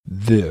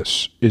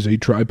This is a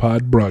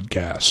tripod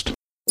broadcast.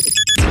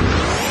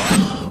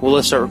 Well,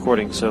 let's start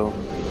recording, so...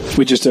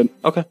 We just did.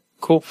 Okay,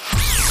 cool.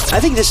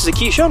 I think this is a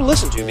key show to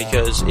listen to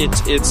because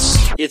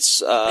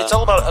it's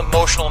all about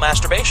emotional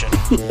masturbation.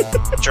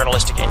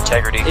 Journalistic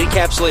integrity. It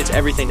encapsulates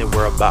everything that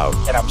we're about.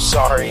 And I'm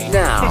sorry.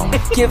 Now,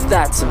 give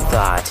that some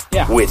thought.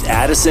 Yeah. With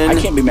Addison.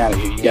 I can't be mad at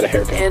you. You got a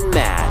haircut. And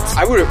Matt.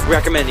 I would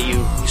recommend that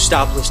you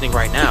stop listening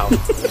right now.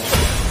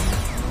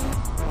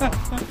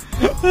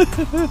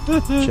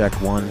 Check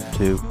 1,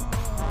 2.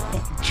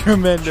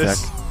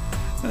 Tremendous. Check.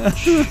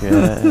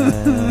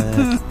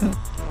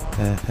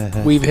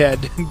 We've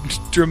had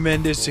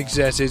tremendous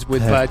successes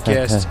with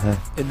podcasts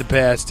in the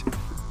past.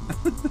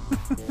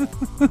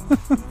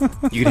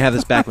 You can have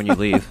this back when you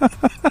leave.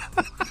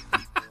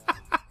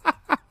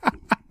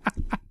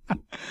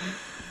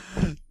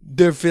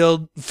 They're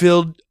filled.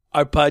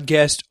 Our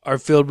podcasts are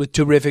filled with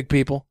terrific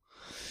people.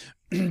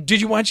 Did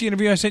you watch the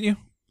interview I sent you?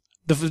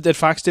 That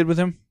Fox did with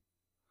him?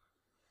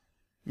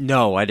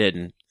 No, I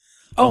didn't.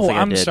 Oh,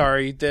 I'm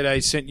sorry that I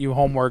sent you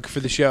homework for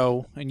the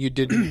show and you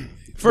didn't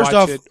First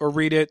watch off, it or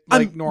read it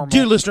like normal.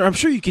 Dear listener, I'm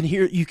sure you can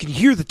hear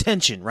the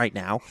tension right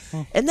now,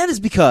 and that is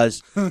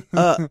because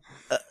don't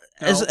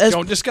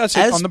discuss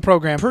it on the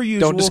program. Per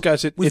usual, don't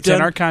discuss it. It's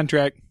in our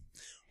contract.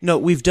 No,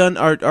 we've done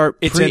our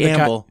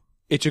preamble.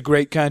 It's a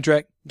great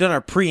contract. Done our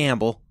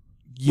preamble,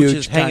 Huge which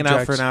is hanging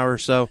out for contracts. an hour or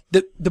so.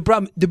 The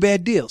problem, the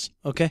bad deals.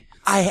 Okay,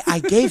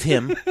 I gave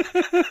him.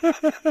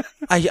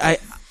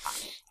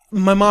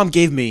 My mom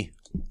gave me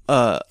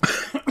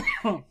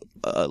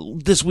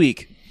this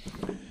week,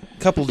 a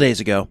couple of days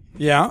ago.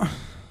 Yeah,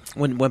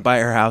 went by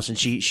her house and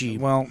she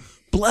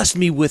blessed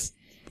me with.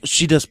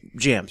 She does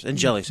jams and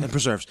jellies and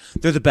preserves.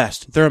 They're the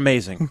best. They're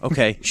amazing.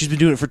 Okay, she's been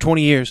doing it for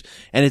 20 years,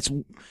 and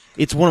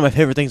it's one of my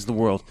favorite things in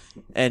the world.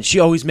 And she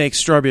always makes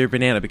strawberry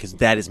banana because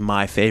that is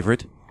my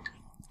favorite.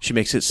 She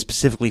makes it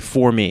specifically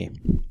for me.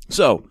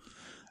 So,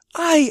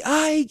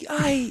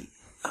 I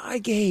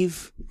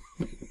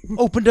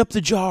opened up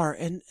the jar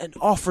and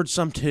offered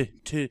some to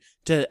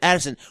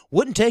Addison.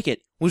 Wouldn't take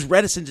it. Was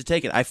reticent to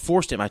take it. I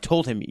forced him. I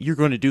told him, "You're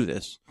going to do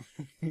this."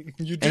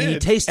 You did. And he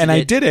tasted and it.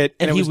 I did it,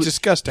 and it he was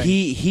disgusting.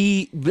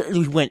 He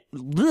went,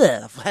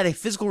 bleh, had a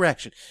physical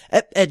reaction.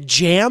 At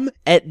jam.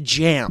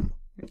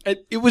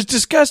 It was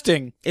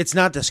disgusting. It's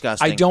not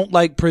disgusting. I don't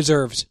like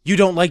preserves. You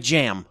don't like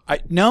jam.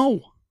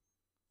 No.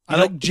 I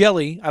like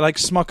jelly. I like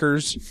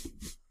Smuckers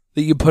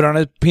that you put on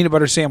a peanut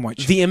butter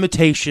sandwich. The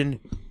imitation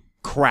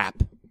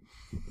crap.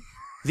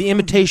 The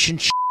imitation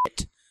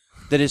shit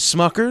that is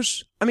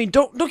Smuckers. I mean,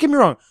 don't get me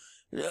wrong.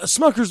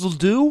 Smuckers will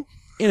do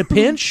in a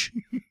pinch,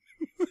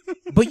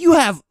 but you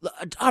have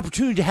an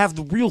opportunity to have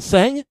the real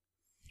thing.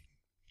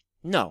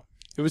 No,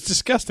 it was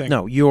disgusting.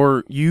 No,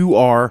 you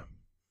are.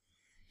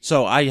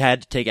 So I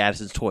had to take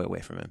Addison's toy away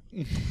from him.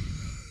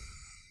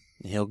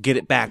 He'll get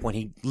it back when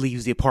he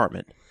leaves the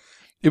apartment.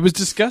 It was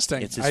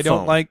disgusting. It's his I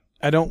don't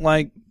phone.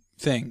 like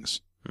things.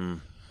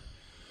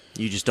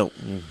 You just don't.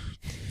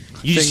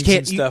 You Things just can't.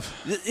 and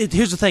stuff.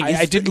 Here's the thing.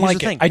 I didn't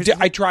like it.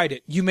 I tried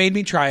it. You made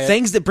me try it.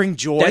 Things that bring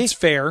joy. That's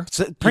fair.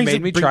 You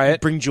made me try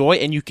it. Bring joy,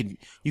 and you can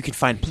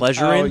find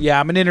pleasure in. Oh yeah,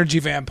 I'm an energy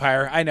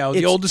vampire. I know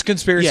the oldest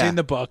conspiracy yeah. in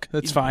the book.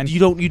 That's fine. You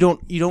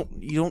don't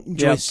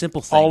enjoy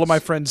simple things. All of my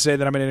friends say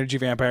that I'm an energy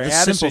vampire. The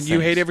Addison, simple you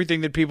things. hate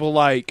everything that people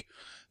like.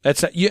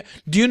 That's you.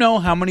 Do you know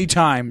how many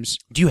times?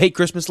 Do you hate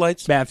Christmas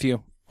lights,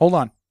 Matthew? Hold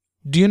on.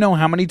 Do you know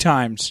how many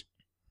times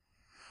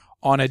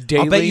on a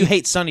daily? I'll bet you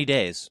hate sunny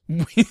days.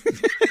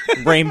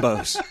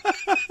 Rainbows.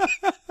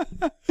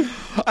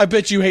 I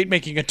bet you hate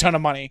making a ton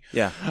of money.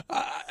 Yeah.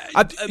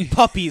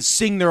 Puppies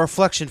seeing their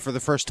reflection for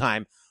the first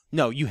time.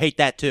 No, you hate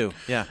that too.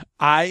 Yeah.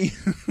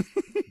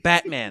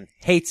 Batman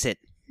hates it.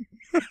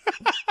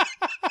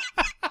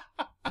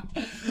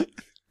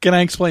 Can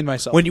I explain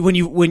myself?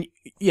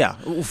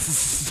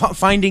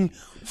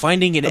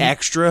 Finding an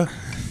extra,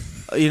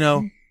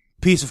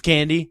 piece of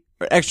candy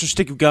or extra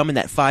stick of gum in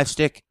that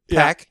 5-stick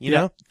pack, you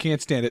know?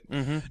 Can't stand it.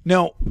 Mm-hmm.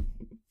 No.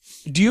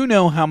 Do you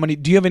know how many?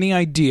 Do you have any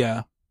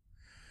idea?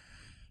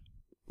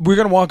 We're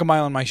going to walk a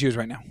mile in my shoes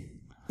right now.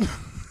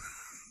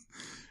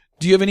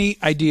 Do you have any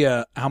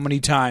idea how many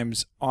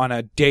times on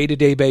a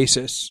day-to-day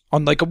basis,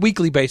 on like a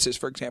weekly basis,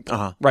 for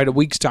example, right, a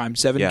week's time,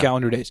 7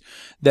 calendar days,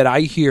 that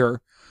I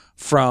hear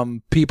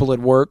from people at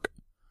work,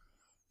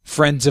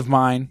 friends of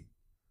mine,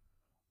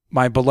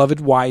 my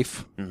beloved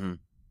wife,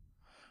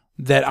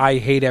 that I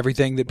hate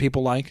everything that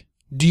people like?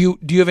 Do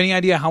you have any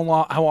idea how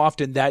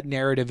often that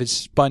narrative is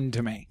spun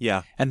to me?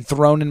 Yeah. And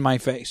thrown in my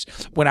face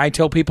when I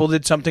tell people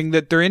that something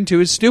that they're into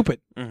is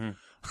stupid.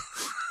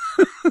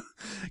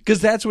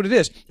 Because that's what it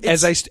is.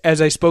 As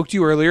I spoke to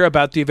you earlier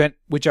about the event,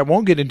 which I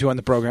won't get into on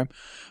the program,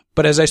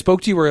 but as I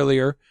spoke to you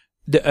earlier,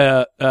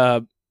 I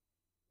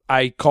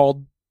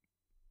called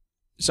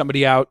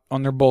somebody out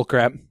on their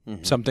bullcrap,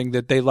 something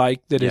that they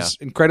like that is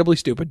incredibly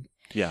stupid.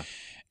 Yeah.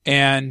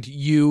 And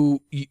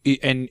you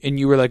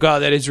were like,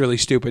 "Oh, that is really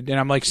stupid." And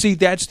I'm like, "See,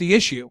 that's the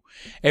issue.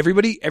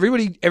 Everybody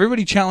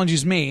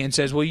challenges me and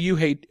says, "Well, you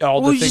hate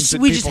all the things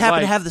that we people just happen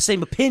like." to have the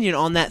same opinion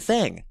on that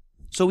thing,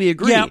 so we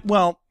agree. Yeah,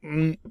 well,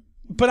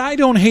 But I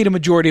don't hate a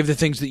majority of the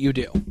things that you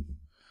do.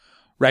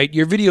 Right?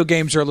 Your video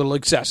games are a little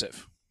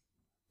excessive.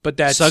 But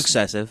that's...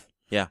 Successive.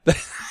 Yeah.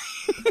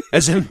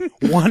 As in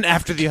one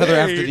after the other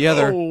after the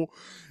other.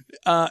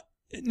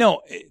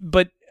 No,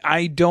 but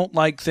I don't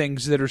like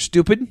things that are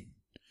stupid,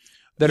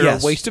 that are a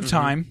waste of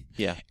time.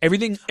 Yeah.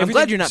 Everything. I'm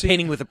glad you're not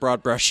painting with a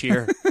broad brush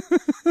here.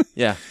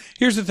 Yeah.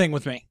 Here's the thing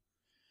with me,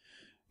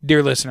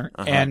 dear listener,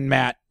 and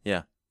Matt.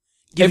 Yeah.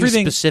 Give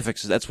everything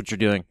specifics. That's what you're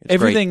doing. It's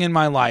everything great. in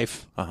my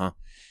life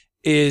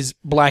is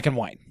black and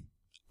white.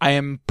 I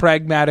am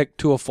pragmatic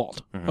to a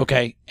fault.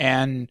 Okay,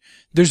 and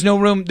there's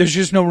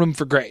just no room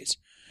for grays.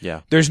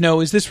 Yeah. There's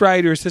no, is this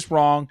right or is this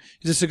wrong?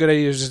 Is this a good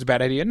idea or is this a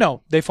bad idea?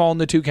 No, they fall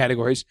into two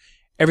categories.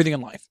 Everything in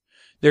life.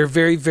 There are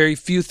very, very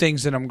few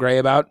things that I'm gray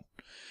about.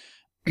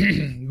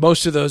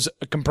 Most of those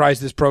comprise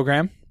this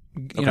program.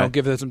 You know,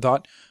 give that some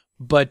thought.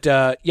 But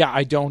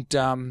I don't.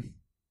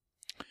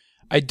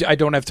 I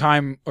don't have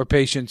time or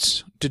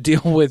patience to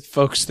deal with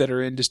folks that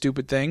are into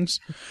stupid things,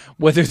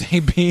 whether they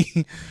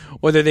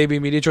be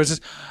media choices.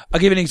 I'll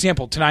give you an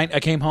example. Tonight I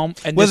came home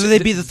and whether they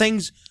be the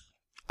things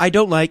I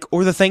don't like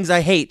or the things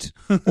I hate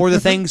or the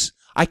things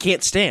I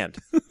can't stand.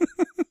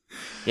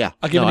 Yeah.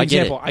 I'll give an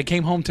example. I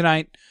came home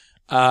tonight.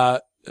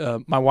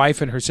 My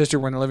wife and her sister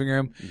were in the living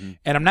room,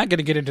 and I'm not going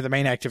to get into the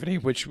main activity,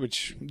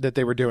 which that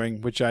they were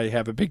doing, which I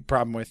have a big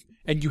problem with.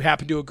 And you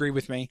happen to agree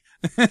with me?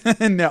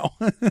 No,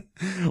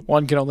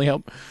 one can only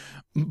hope.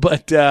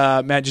 But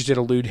Matt just did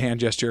a lewd hand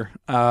gesture,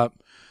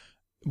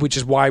 which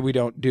is why we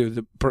don't do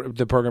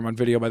the program on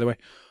video, by the way.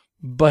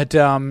 But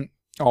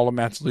all of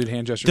Matt's lewd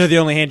hand gestures. They're the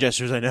only hand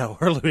gestures I know.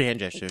 Are lewd hand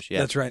gestures. Yeah,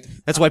 that's right.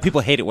 That's why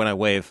people hate it when I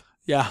wave.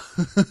 Yeah,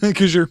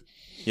 because you're.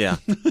 Yeah.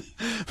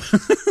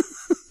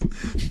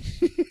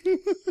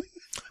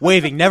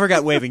 Waving. Never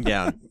got waving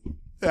down.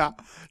 Yeah.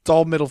 It's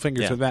all middle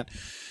fingers with that.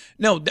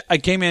 No, I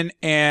came in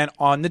and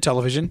on the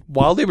television,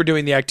 while they were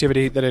doing the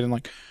activity that I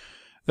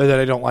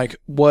don't like,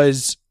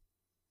 was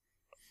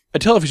a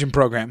television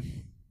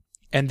program.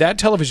 And that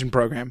television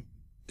program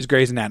is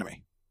Grey's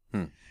Anatomy.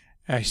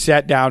 I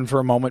sat down for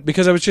a moment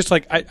because I was just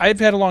like, I've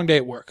had a long day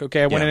at work.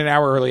 Okay. I went in an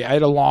hour early. I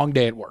had a long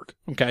day at work.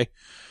 Okay.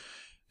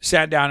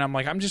 Sat down. I'm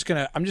like, I'm just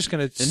gonna.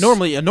 And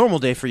normally, a normal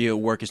day for you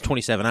at work is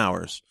 27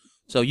 hours.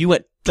 So you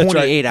went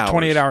 28 hours.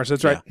 28 hours.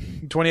 That's right.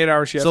 28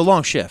 hours shift. It's a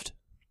long shift.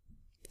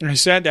 And I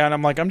sat down.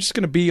 I'm like, I'm just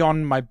going to be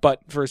on my butt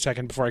for a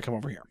second before I come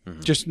over here.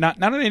 Just not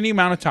in any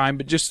amount of time,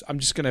 but I'm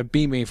just going to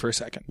be me for a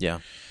second. Yeah.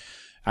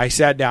 I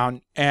sat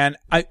down and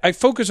I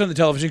focused on the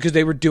television because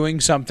they were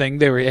doing something.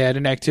 They had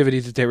an activity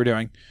that they were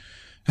doing.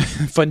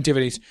 Fun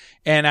activities.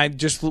 And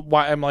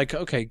I'm like,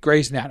 okay,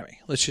 Grey's Anatomy.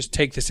 Let's just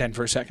take this in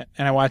for a second.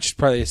 And I watched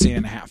probably a scene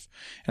and a half.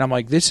 And I'm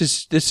like, this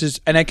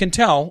is, and I can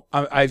tell,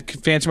 I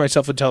fancy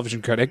myself a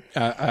television critic.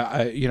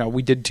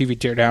 We did TV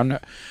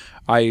Teardown.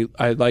 I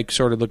like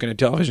sort of looking at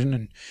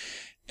television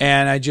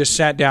and I just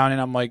sat down and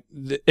I'm like,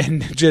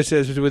 and just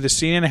as with a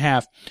scene and a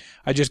half,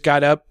 I just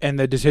got up and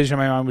the decision in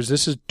my mind was,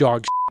 this is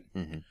dog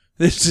shit.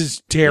 This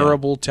is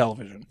terrible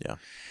television. Yeah.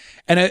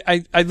 And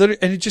I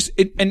literally,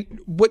 and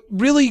what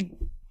really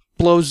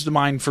blows the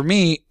mind for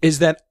me is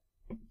that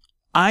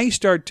I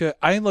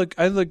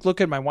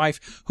look at my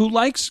wife who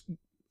likes,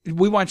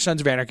 we watch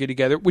Sons of Anarchy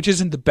together, which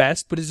isn't the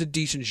best, but is a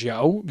decent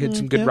show. Get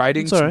some good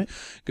writing, some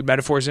good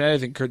metaphors in it. I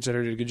think Kurt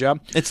Sutter did a good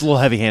job. It's a little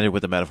heavy-handed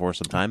with the metaphors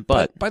sometimes,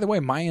 but by the way,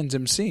 Mayans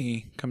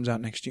MC comes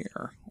out next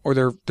year, or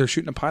they're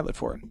shooting a pilot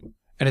for it,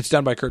 and it's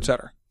done by Kurt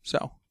Sutter.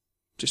 So,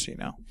 just so you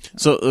know.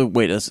 So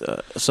wait, is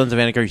Sons of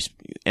Anarchy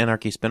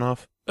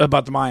spinoff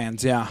about the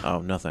Mayans? Yeah. Oh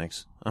no,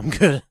 thanks. I'm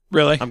good.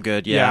 Really? I'm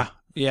good. Yeah.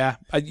 Yeah.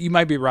 You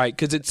might be right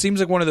because it seems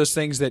like one of those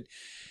things that.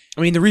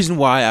 I mean, the reason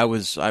why I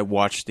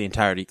watched the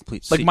entirety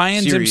complete like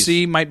Mayans series.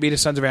 MC might be to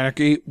Sons of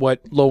Anarchy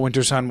what Low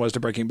Winter Sun was to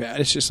Breaking Bad.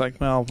 It's just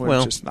like,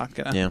 we're just not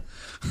gonna.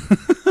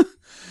 Yeah.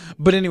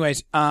 But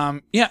anyways,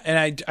 and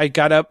I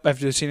got up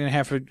after the scene and a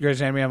half of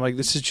Grey's Anatomy. I'm like,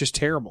 this is just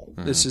terrible.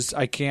 This is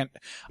I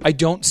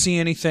don't see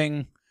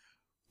anything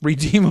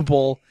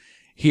redeemable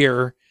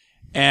here.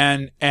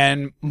 And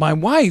my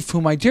wife,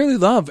 whom I dearly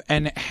love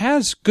and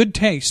has good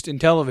taste in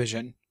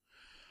television,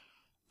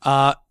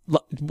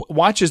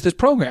 watches this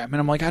program, and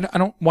I'm like, I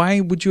don't. Why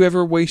would you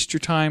ever waste your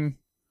time?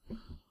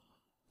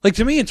 Like,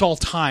 to me, it's all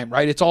time,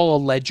 right? It's all a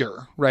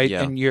ledger, right?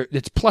 Yeah. And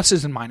it's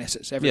pluses and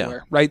minuses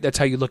everywhere, right? That's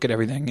how you look at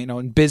everything,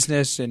 in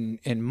business and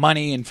in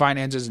money and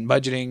finances and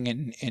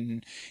budgeting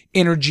and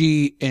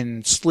energy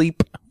and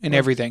sleep and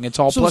everything. It's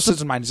all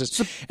pluses and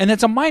minuses, and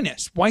that's a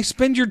minus. Why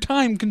spend your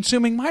time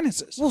consuming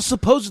minuses? Well,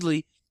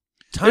 supposedly.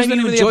 Time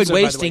you enjoy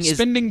wasting is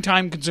spending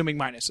time consuming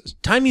minuses.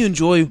 Time you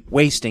enjoy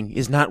wasting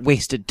is not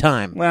wasted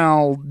time.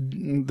 Well,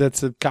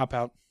 that's a cop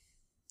out.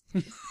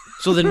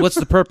 So then, what's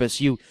the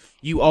purpose? You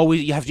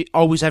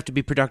always have to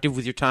be productive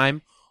with your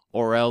time,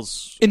 or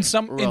else in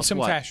some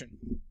what?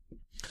 fashion.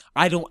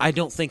 I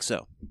don't think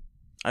so.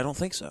 I don't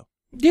think so.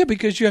 Yeah,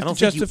 because you have to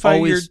justify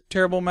your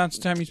terrible amounts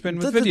of time you spend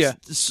with video.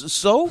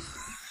 So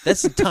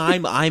that's the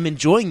time I'm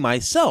enjoying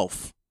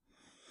myself.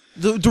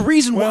 The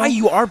reason why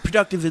you are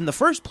productive in the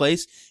first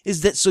place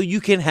is that so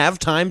you can have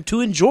time to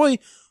enjoy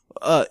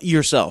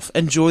yourself,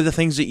 enjoy the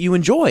things that you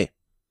enjoy.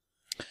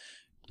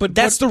 But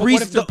that's the reason.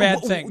 What if they're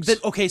bad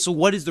things? Okay, so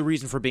what is the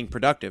reason for being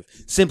productive?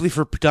 Simply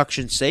for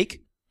production's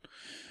sake?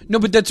 No,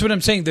 but that's what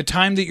I'm saying. The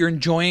time that you're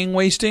enjoying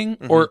wasting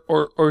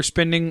or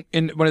spending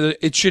in one of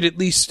the, it should at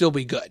least still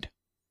be good.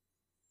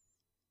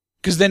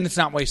 Because then it's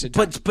not wasted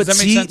time. But Does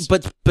that make sense?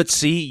 But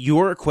see,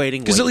 you're equating.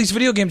 Because at least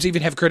video games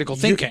even have critical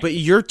thinking.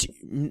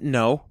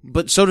 No,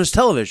 but so does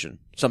television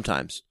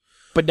sometimes.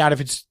 But not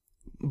if it's.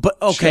 But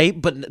okay,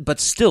 but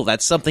still,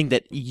 that's something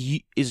that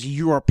is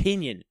your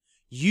opinion.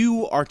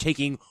 You are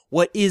taking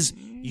what is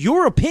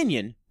your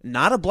opinion,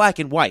 not a black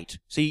and white.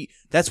 See,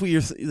 that's what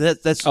you're.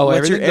 That's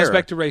everything your goes error.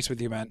 back to race with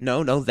you, man.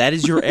 No, that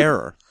is your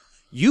error.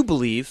 You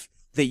believe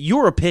that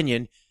your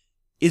opinion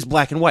is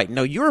black and white.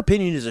 No, your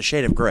opinion is a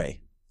shade of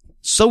gray.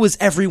 So is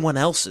everyone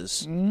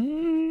else's.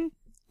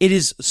 It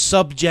is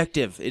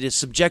subjective. It is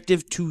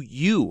subjective to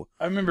you.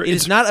 I remember it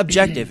is not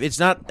objective. It's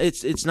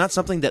not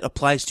something that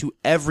applies to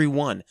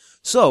everyone.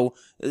 So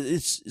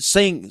it's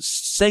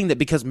saying that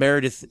because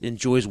Meredith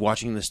enjoys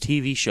watching this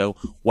TV show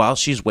while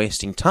she's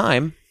wasting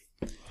time,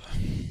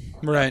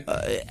 right?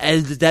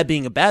 And that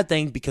being a bad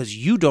thing because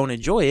you don't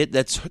enjoy it.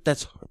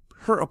 That's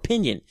her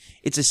opinion.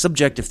 It's a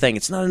subjective thing.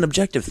 It's not an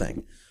objective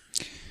thing.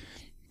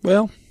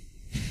 Well,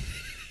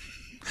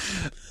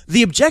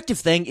 the objective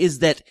thing is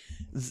that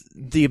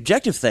the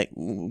objective thing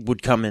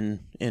would come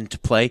into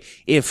play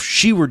if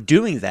she were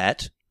doing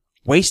that,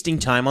 wasting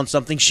time on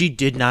something she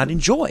did not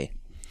enjoy.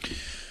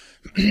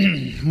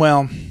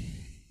 Well,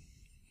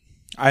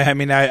 I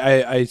mean,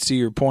 I see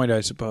your point,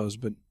 I suppose,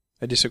 but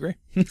I disagree.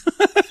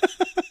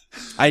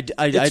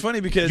 It's funny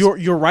because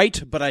you're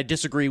right, but I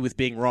disagree with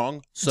being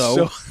wrong.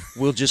 So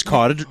we'll just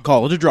call it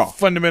a draw.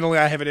 Fundamentally,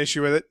 I have an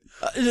issue with it.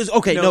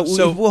 Okay,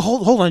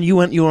 hold on. You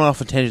went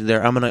off a tangent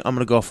there. I'm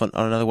gonna go off on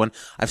another one.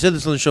 I've said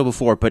this on the show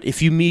before, but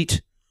if you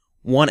meet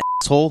one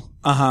asshole,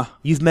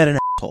 you've met an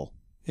asshole.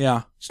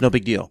 Yeah, it's no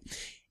big deal.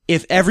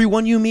 If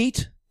everyone you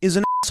meet is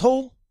an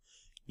asshole,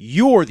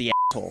 you're the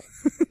asshole.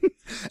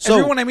 So,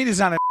 everyone I meet is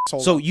not an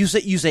asshole. So you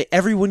say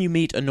everyone you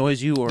meet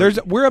annoys you, or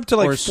we're up to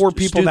like 4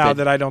 people stupid. now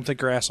that I don't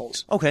think are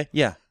assholes. Okay,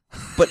 yeah,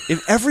 but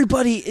if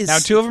everybody is now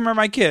 2 of them are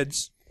my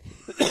kids.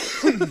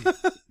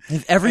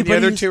 If everybody,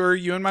 and the other 2 are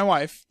you and my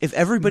wife. If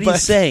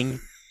everybody's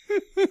saying,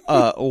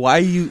 why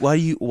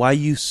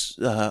you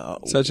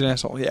such an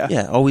asshole?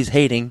 Yeah, always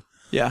hating.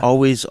 Yeah,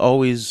 always,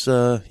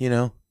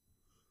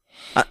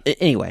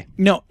 anyway,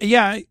 no,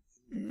 yeah.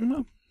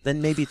 Then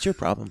maybe it's your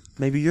problem.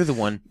 Maybe you're the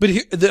one. But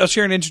I'll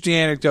share an interesting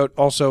anecdote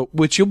also,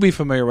 which you'll be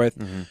familiar with.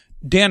 Mm-hmm.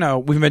 Dano,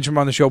 we've mentioned him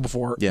on the show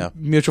before. Yeah.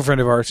 Mutual friend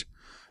of ours,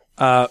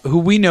 who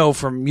we know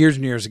from years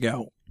and years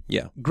ago.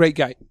 Yeah. Great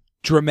guy.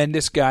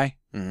 Tremendous guy.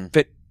 Mm-hmm.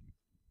 Fit.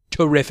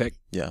 Terrific.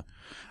 Yeah.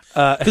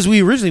 Because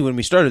we originally, when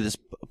we started this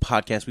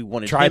podcast, we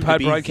wanted Tripod him to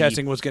be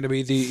Broadcasting was going to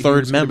be the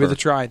third member. Be the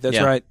Tri. That's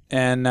right.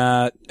 And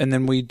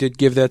then we did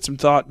give that some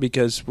thought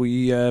because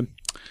we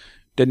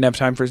didn't have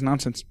time for his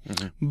nonsense.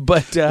 Mm-hmm.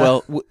 But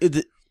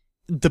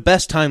the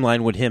best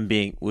timeline would him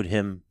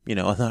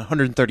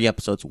 130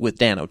 episodes with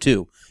Dano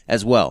too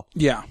as well.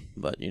 Yeah.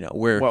 But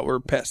we're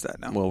past that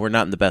now. Well, we're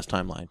not in the best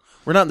timeline.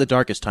 We're not in the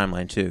darkest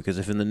timeline too, because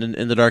if in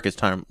the darkest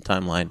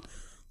timeline,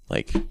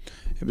 like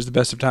it was the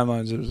best of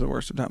timelines, it was the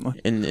worst of timeline.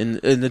 In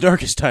the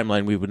darkest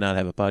timeline, we would not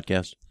have a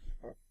podcast.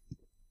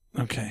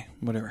 Okay,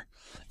 whatever.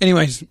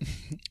 Anyways,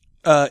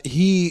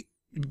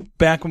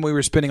 back when we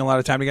were spending a lot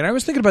of time together, I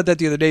was thinking about that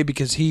the other day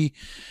because he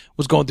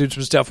was going through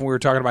some stuff and we were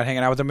talking about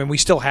hanging out with him, and we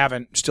still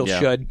haven't,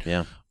 should.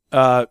 Yeah.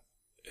 And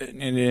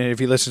if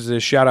he listens to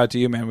this, shout out to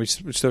you, man. We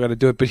still got to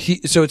do it. But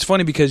so it's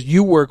funny because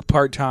you work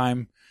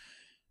part-time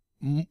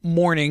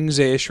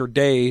mornings-ish or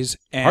days.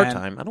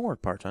 Part-time? I don't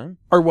work part-time.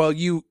 Or, well,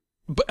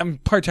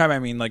 but part-time, I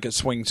mean like a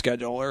swing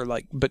schedule or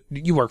but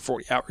you work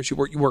 40 hours. You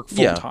work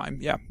full-time.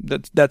 Yeah,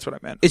 that's what I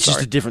meant. It's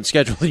just a different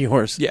schedule than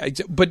yours. Yeah,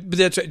 but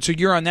that's right. So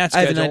you're on that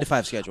schedule. I have a 9 to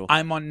 5 schedule.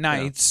 I'm on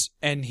nights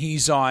and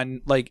he's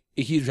on I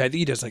think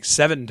he does like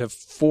 7 to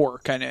 4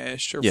 kind of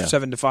ish or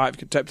 7 to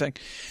 5 type thing.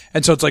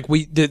 And so it's like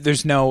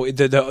there's no,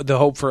 the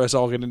hope for us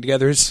all getting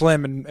together is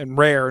slim and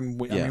rare,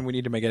 and I mean we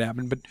need to make it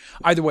happen. But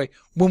either way,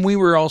 when we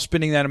were all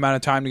spending that amount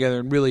of time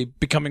together and really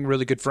becoming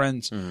really good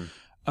friends,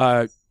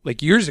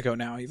 like years ago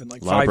now, even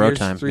like 5 years,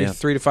 time,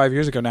 3 to 5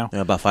 years ago now. Yeah,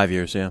 about 5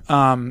 years, yeah.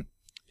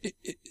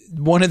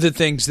 One of the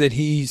things that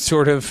he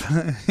sort of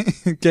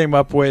came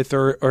up with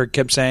or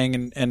kept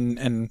saying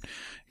and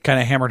kind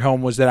of hammered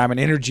home was that I'm an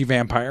energy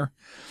vampire.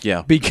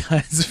 Yeah.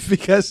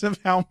 Because of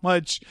how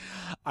much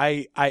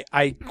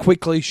I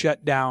quickly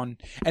shut down.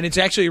 And it's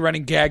actually a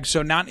running gag,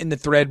 so not in the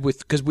thread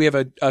because we have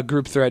a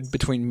group thread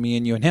between me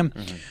and you and him.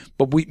 Mm-hmm.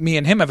 But me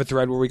and him have a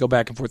thread where we go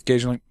back and forth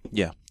occasionally.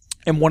 Yeah.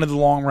 And one of the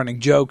long-running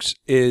jokes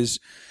is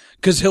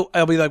because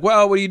I'll be like,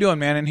 "Well, what are you doing,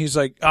 man?" And he's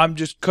like, "I'm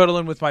just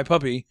cuddling with my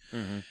puppy,"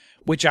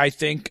 which I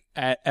think,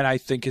 and I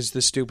think is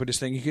the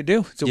stupidest thing you could do.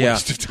 It's a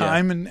waste of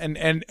time,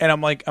 and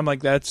I'm like,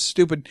 that's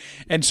stupid.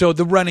 And so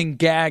the running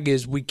gag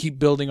is we keep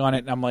building on it,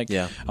 and I'm like,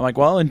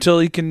 well, until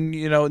he can,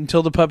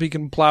 until the puppy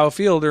can plow a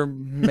field or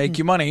make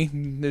you money,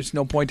 there's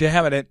no point to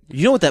having it.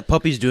 You know what that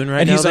puppy's doing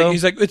right now? And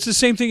he's like, it's the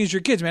same thing as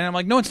your kids, man. And I'm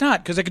like, no, it's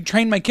not, because I can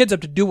train my kids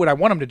up to do what I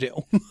want them to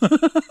do.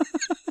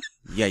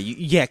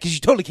 Yeah, because you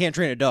totally can't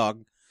train a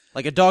dog.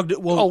 Like a dog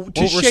won't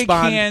shake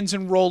respond. hands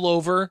and roll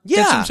over. Yeah.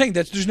 That's what I'm saying.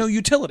 There's no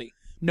utility.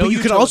 No, but you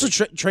utility. can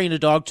also train a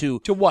dog to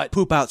what?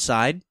 Poop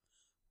outside.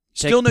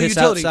 Still no piss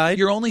utility. Outside,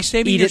 You're only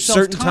saving eat yourself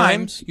at certain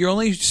time. times. You're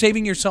only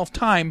saving yourself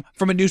time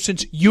from a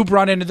nuisance you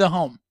brought into the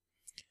home.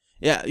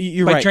 Yeah,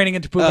 you're by right. training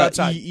it to poop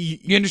outside.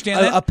 You understand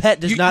that? A pet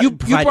does not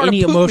provide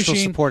any emotional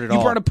support at all.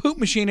 You brought a poop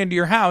machine into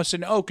your house,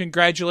 and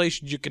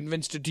congratulations, you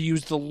convinced it to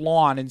use the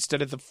lawn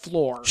instead of the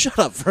floor. Shut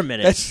up for a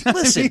minute.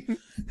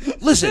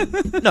 Listen.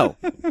 No.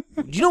 Do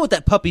you know what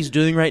that puppy's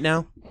doing right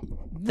now?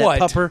 What?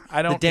 That pupper?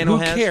 I don't. That Dano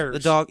who has? cares? The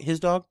dog, his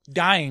dog?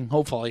 Dying,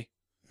 hopefully.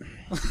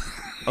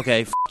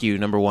 Okay, you,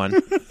 number one.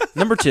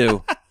 Number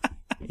two,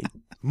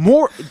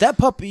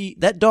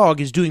 that dog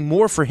is doing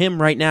more for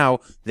him right now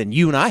than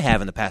you and I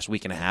have in the past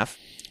week and a half.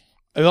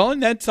 Well,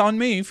 and that's on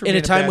me for in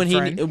being a time bad when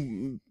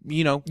friend.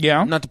 he,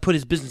 not to put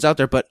his business out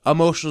there, but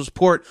emotional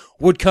support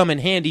would come in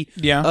handy.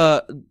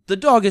 Yeah. The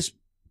dog is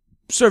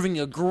serving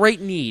a great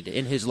need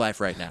in his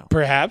life right now.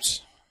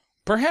 Perhaps.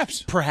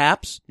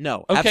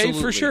 No. Okay,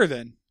 absolutely. for sure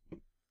then.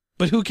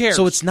 But who cares?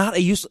 So it's not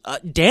a use.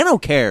 Dano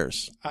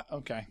cares.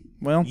 Okay.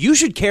 Well, you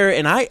should care,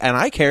 and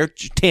I care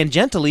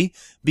tangentially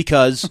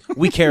because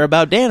we care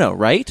about Dano,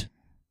 right?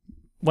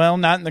 Well,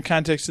 not in the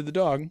context of the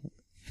dog,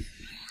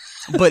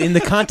 but in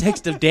the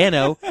context of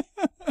Dano,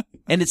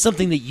 and it's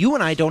something that you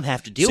and I don't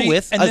have to deal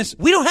with. And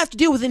we don't have to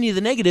deal with any of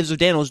the negatives of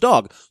Dano's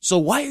dog. So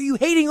why are you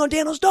hating on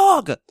Dano's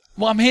dog?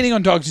 Well, I'm hating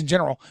on dogs in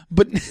general,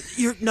 but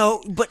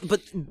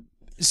but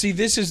see,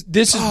 this is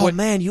oh, what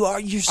man,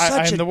 you're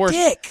such a worst.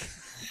 dick.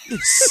 You're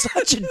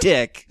such a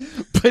dick.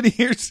 But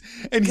here's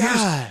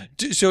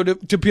so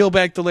to peel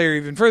back the layer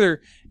even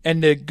further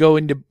and to go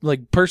into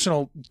like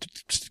personal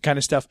kind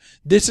of stuff.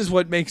 This is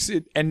what makes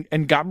it,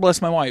 and God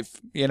bless my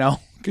wife,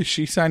 because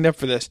she signed up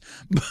for this.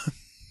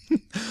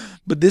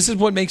 But this is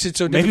what makes it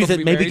so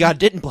difficult. Maybe God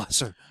didn't bless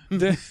her.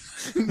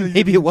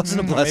 Maybe it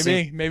wasn't a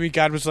blessing. Maybe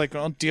God was like,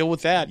 "I'll deal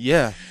with that."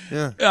 Yeah.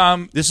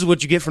 This is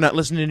what you get for not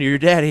listening to your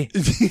daddy.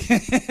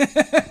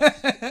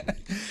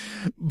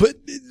 But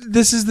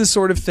this is the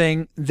sort of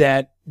thing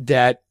that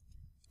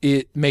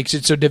it makes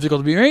it so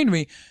difficult to be married to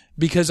me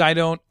because I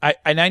know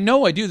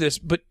I do this,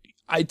 but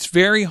it's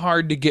very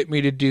hard to get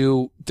me to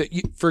do that.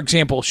 For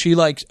example, she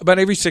likes about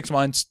every 6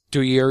 months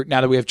to a year.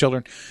 Now that we have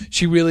children,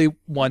 she really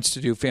wants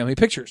to do family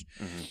pictures,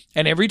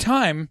 and every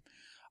time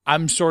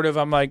I'm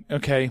like,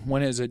 okay,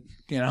 when is it?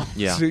 Yeah.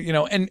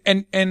 So,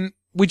 and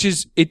which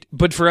is it,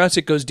 but for us,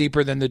 it goes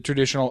deeper than the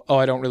traditional,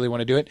 I don't really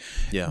want to do it.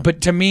 Yeah.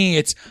 But to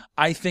me,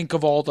 I think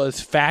of all the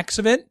facts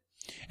of it,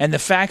 and the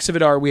facts of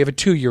it are we have a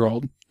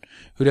 2-year-old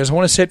who doesn't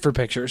want to sit for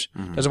pictures,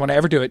 doesn't want to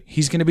ever do it.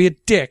 He's going to be a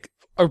dick,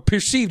 or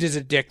perceived as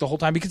a dick the whole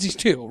time because he's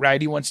 2,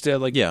 right? He wants to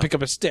pick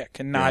up a stick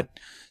and not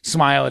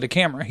smile at a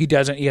camera. He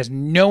has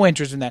no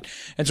interest in that.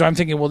 And so I'm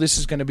thinking, well, this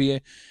is going to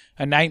be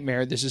a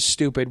nightmare. This is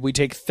stupid. We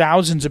take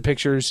thousands of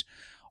pictures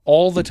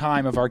all the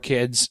time of our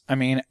kids. I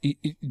mean,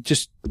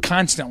 just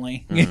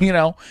constantly,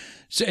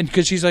 So, and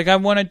because she's like, I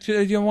want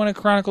to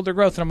chronicle their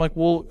growth, and I'm like,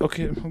 well,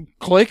 okay,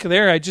 click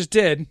there. I just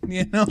did,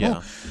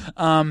 Yeah.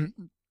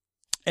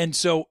 And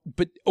so,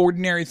 but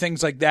ordinary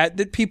things like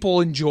that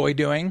people enjoy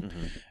doing,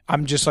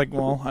 I'm just like,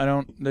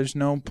 well, there's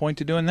no point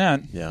to doing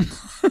that. Yeah.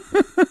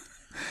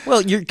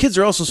 Well, your kids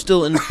are also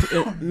still in.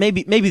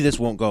 Maybe this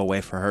won't go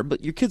away for her,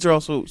 but your kids are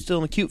also still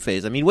in the cute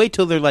phase. I mean, wait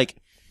till they're like,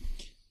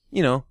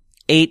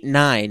 8,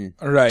 9,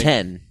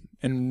 10,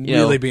 and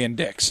really being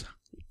dicks.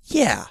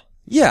 Yeah.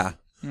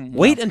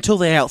 Wait until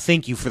they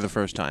outthink you for the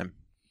first time.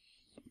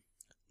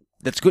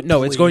 That's good.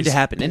 No, it's going to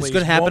happen, and it's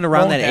going to happen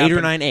around that 8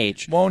 or 9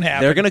 age. Won't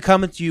happen. They're going to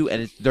come at you,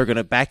 and they're going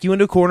to back you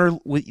into a corner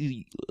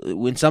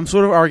in some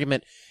sort of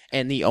argument,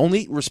 and the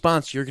only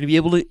response you're going to be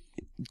able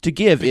to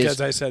give is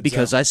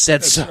because I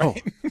said so.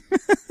 Right.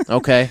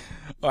 Okay.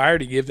 Well, I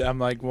already give that. I'm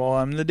like, well,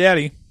 I'm the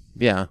daddy.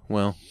 Yeah.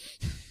 Well.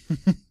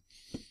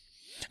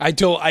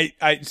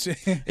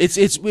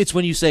 It's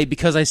when you say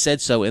because I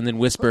said so and then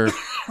whisper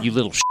you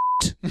little shit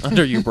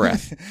under your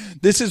breath.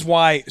 This is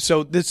why.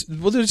 So this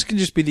can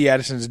just be the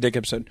Addison's dick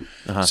episode.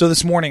 So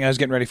this morning I was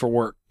getting ready for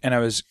work and I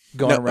was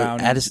going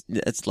around. Addison,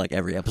 it's like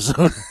every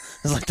episode.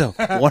 It's like the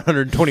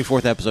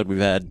 124th episode we've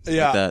had.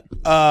 Yeah. Like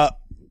that.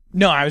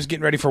 No, I was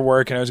getting ready for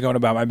work and I was going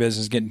about my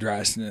business, getting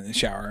dressed and in the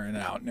shower and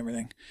out and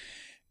everything.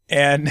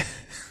 And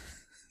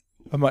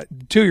my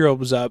 2-year-old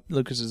was up.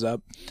 Lucas is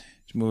up.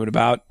 He's moving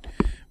about.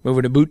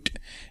 Moving a boot,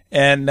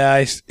 and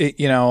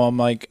I'm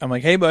like,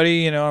 hey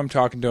buddy, I'm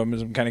talking to him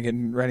as I'm kind of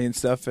getting ready and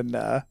stuff, and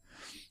I'm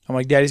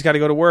like, Daddy's got to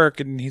go to work,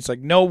 and he's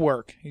like, no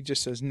work. He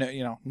just says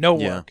no, no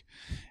work,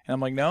 and I'm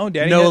like, no,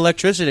 Daddy, no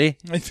electricity.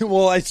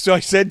 Well, so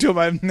I said to him,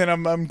 and then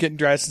I'm getting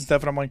dressed and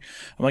stuff, and I'm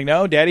like,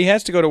 no, Daddy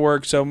has to go to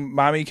work so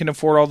Mommy can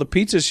afford all the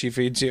pizzas she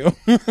feeds you.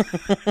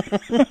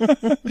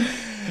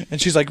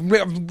 And she's like,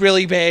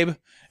 really, babe? And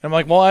I'm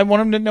like, well, I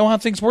want him to know how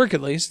things work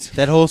at least.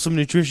 That wholesome,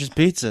 nutritious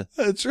pizza.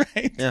 That's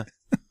right. Yeah.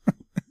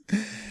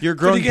 You're a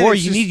grown boy.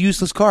 You need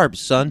useless carbs,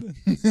 son.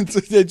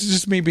 It's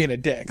just me being a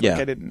dick. Yeah.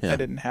 Like I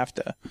didn't have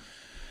to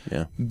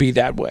be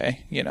that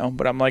way,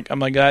 But I'm like,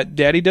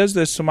 Daddy does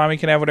this so Mommy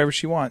can have whatever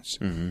she wants.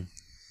 Mm-hmm.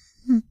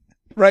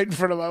 right in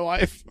front of my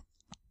wife.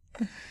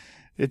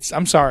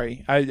 I'm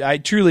sorry. I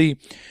truly,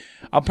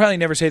 I'll probably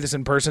never say this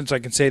in person, so I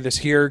can say this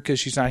here because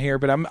she's not here,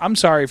 but I'm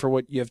sorry for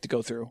what you have to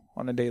go through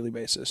on a daily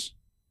basis,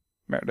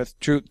 Meredith.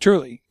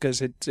 Truly,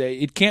 because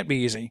it can't be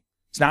easy.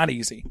 It's not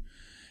easy.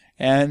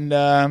 And,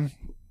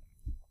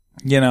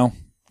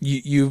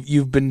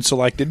 you've been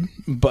selected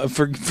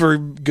for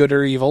good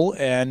or evil,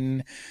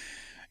 and,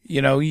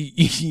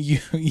 you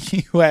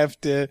have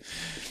to.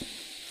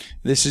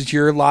 This is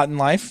your lot in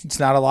life. It's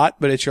not a lot,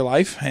 but it's your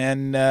life.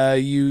 And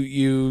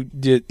you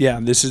did,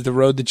 this is the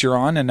road that you're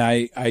on, and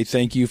I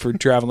thank you for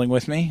traveling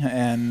with me.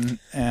 And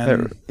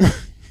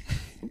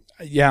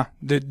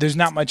there's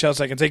not much else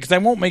I can say because I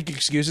won't make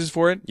excuses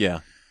for it. Yeah.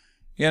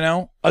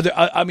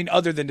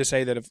 Other than to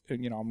say that if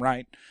I'm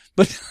right.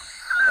 But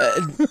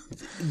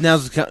now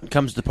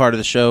comes the part of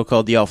the show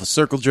called the Alpha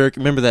Circle Jerk.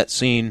 Remember that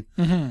scene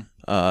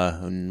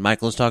when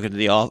Michael is talking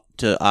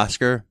to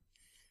Oscar?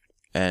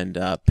 And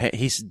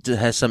he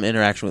has some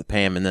interaction with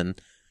Pam, and then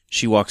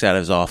she walks out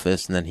of his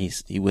office, and then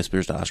he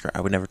whispers to Oscar,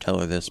 "I would never tell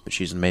her this, but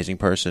she's an amazing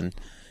person."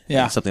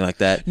 Yeah, something like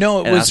that.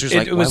 No, Oscar's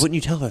like, "Why wouldn't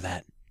you tell her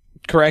that?"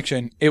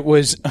 Correction. It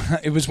was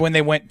when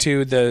they went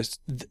to the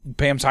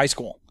Pam's high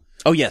school.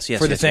 Oh yes,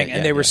 for the thing,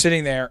 and they were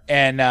sitting there,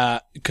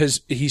 and because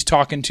he's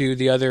talking to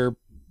the other.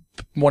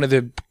 One of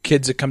the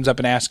kids that comes up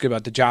and asks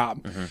about the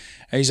job. Mm-hmm. And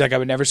he's like, I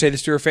would never say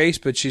this to her face,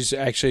 but she's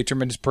actually a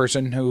tremendous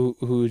person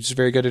who's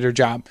very good at her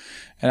job.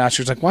 And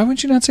Oscar's like, why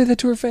wouldn't you not say that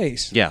to her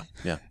face? Yeah.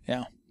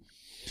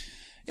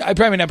 I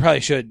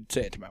probably should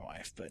say it to my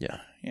wife, but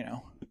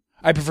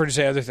I prefer to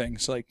say other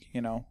things like,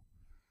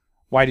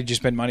 why did you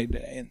spend money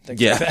today and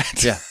things like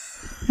that. Yeah.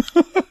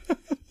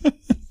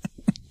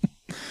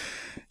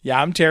 Yeah,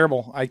 I'm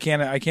terrible. I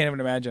can't even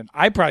imagine.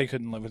 I probably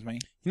couldn't live with me.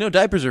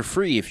 Diapers are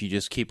free if you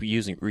just keep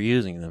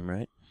reusing them,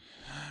 right?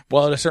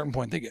 Well, at a certain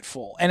point, they get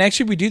full. And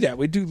actually, we do that.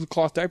 We do the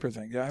cloth diaper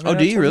thing. Oh,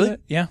 do you really?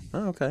 Yeah.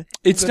 Oh, okay.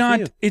 It's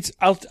not. It's.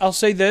 I'll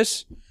say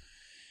this.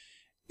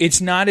 It's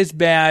not as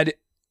bad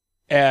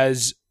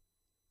as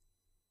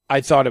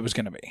I thought it was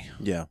going to be.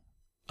 Yeah.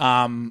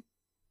 And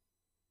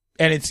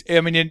it's.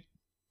 I mean,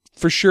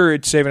 for sure,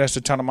 it's saving us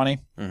a ton of money.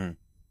 Mm-hmm.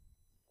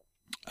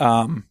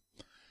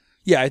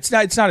 Yeah, it's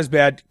not as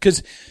bad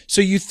because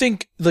so you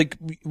think like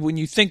when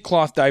you think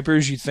cloth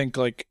diapers, you think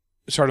like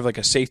sort of like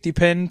a safety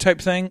pin type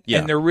thing,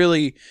 and they're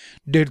really,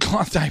 dude,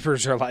 cloth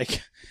diapers are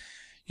like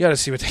you got to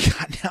see what they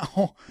got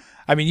now.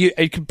 I mean,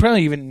 it could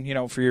probably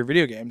even for your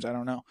video games. I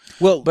don't know.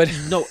 Well, but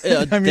no,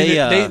 I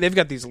mean they've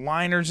got these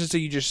liners and so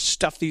you just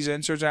stuff these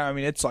inserts out. I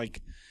mean, it's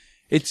like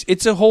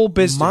it's a whole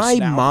business. My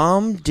now.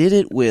 mom did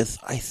it with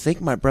I think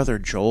my brother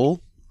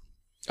Joel.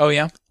 Oh,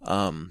 yeah?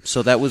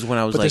 So that was when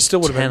I was like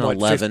still 10, been,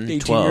 11, 18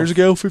 12. years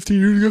ago, 15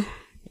 years ago?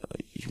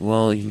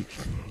 Well,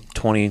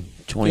 20,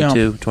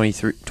 22,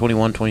 23,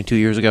 21, 22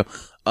 years ago.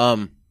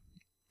 And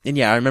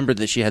yeah, I remember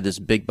that she had this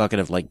big bucket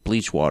of like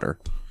bleach water.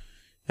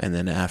 And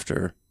then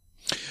after...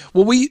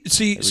 Well, we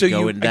see. So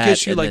I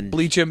guess you like then,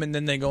 bleach them and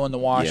then they go in the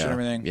wash and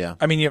everything. Yeah.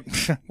 I mean,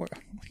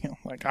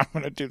 like I'm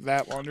going to do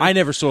that one. I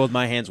never soiled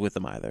my hands with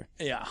them either.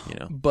 Yeah. You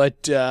know.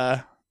 But,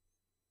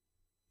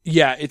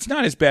 yeah, it's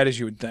not as bad as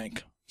you would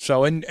think.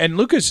 So, and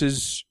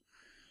Lucas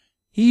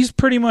he's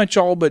pretty much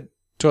all but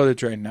toilet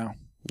trained now.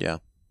 Yeah.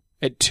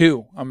 At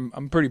 2.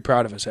 I'm pretty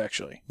proud of us,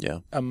 actually.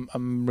 Yeah.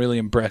 I'm really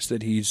impressed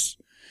that he's.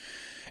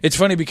 It's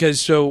funny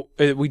because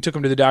we took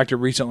him to the doctor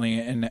recently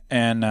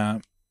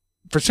and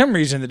for some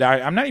reason the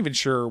doctor, I'm not even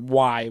sure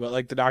why, but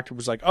like the doctor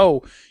was like,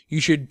 "Oh,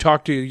 you should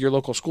talk to your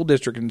local school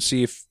district and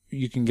see if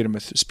you can get him a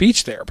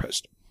speech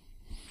therapist."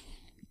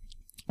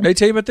 Did I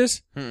tell you about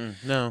this?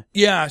 No.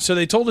 Yeah, so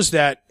they told us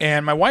that,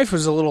 and my wife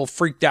was a little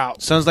freaked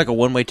out. Sounds like a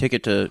one-way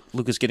ticket to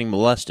Lucas getting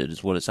molested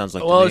is what it sounds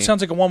like Well, to me. it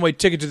sounds like a one-way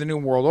ticket to the New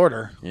World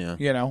Order. Yeah.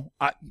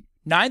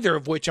 Neither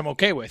of which I'm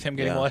okay with, him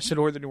getting molested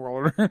or the New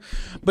World Order.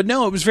 But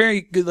no, it was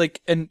very good, like,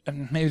 and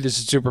maybe this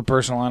is super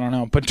personal, I don't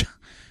know, but,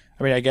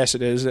 I mean, I guess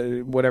it is,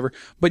 whatever.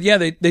 But yeah,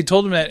 they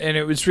told him that, and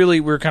it was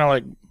really, we were kind of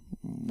like,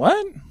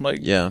 what?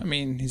 Like, yeah. I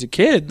mean, he's a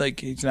kid, like,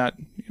 he's not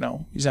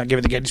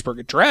giving the Gettysburg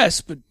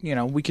Address, but,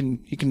 he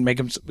can make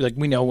him, like,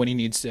 we know when he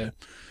needs to,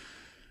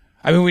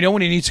 we know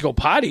when he needs to go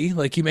potty,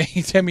 like, he may,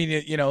 I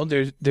mean,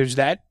 there's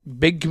that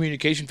big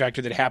communication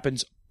factor that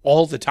happens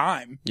all the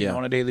time,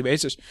 on a daily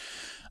basis.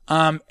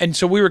 And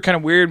so we were kind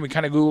of weird, and we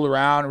kind of Googled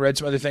around and read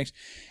some other things,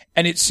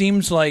 and it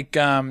seems like,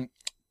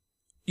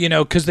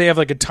 because they have,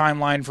 like, a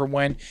timeline for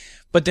when,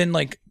 but then,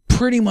 like,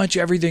 pretty much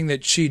everything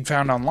that she'd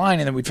found online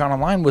and that we'd found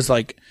online was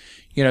like,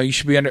 you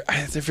should be under,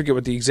 I forget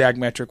what the exact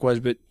metric was,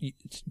 but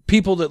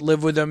people that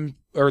live with them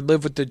or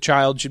live with the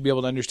child should be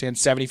able to understand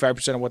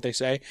 75% of what they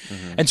say.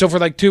 Mm-hmm. And so for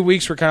like 2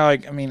 weeks, we're kind of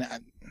like, I mean,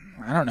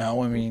 I don't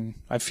know. I mean,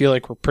 I feel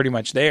like we're pretty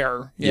much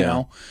there, you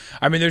know?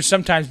 I mean, there's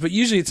sometimes, but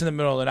usually it's in the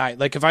middle of the night.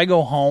 Like if I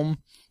go home,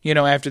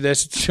 after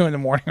this, it's 2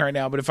 a.m. right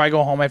now, but if I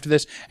go home after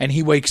this and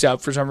he wakes up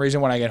for some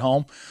reason when I get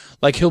home,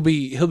 like he'll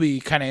be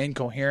kind of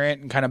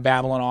incoherent and kind of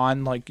babbling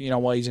on, like,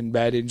 while he's in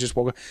bed and just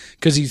woke up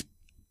because he's,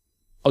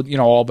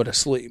 all but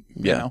asleep,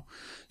 you know?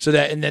 So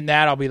and then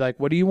I'll be like,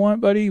 what do you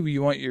want, buddy?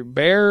 You want your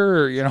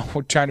bear? Or,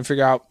 we're trying to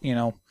figure out,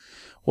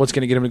 what's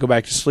going to get them to go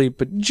back to sleep.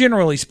 But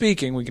generally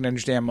speaking, we can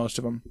understand most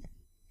of them.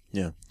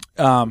 Yeah.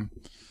 I don't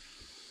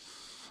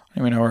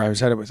even know where I was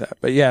headed with that.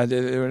 But yeah,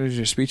 it was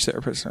your speech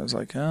therapist. And I was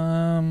like,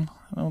 I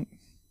don't.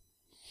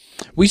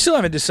 We still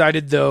haven't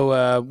decided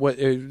though, what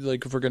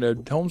if we're going to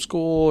homeschool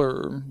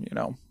or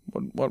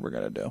what we're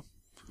going to do.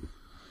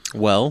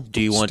 Well,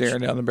 do you want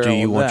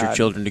your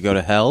children to go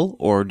to hell,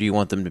 or do you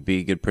want them to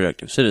be good,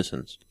 productive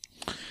citizens?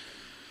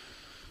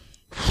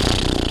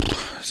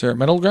 Is there a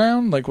middle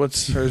ground? Or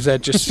is that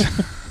just?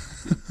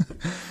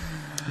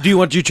 Do you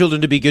want your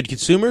children to be good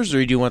consumers,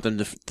 or do you want them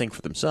to think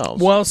for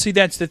themselves? Well, see,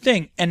 that's the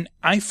thing, and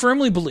I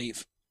firmly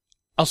believe.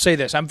 I'll say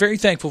this: I'm very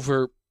thankful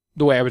for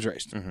the way I was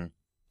raised.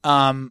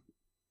 Mm-hmm.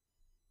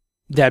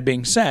 That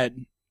being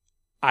said,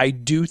 I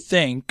do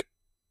think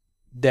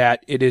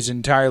that it is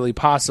entirely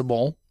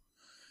possible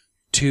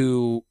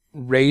to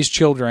raise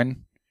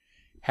children,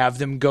 have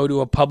them go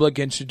to a public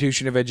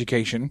institution of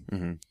education,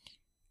 mm-hmm.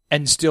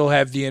 and still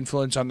have the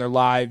influence on their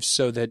lives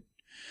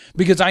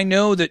because I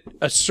know that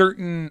a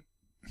certain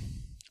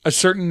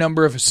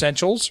number of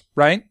essentials,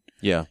 right?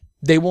 Yeah.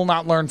 They will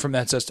not learn from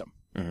that system.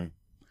 Mm-hmm.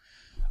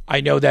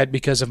 I know that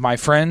because of my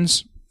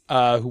friends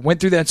who went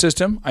through that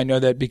system. I know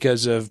that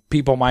because of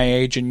people my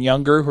age and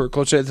younger who are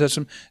closer to the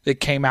system that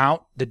came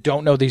out that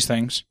don't know these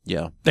things.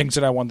 Yeah. Things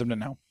that I want them to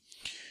know.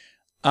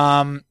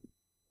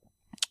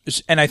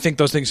 And I think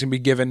those things can be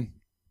given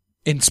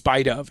in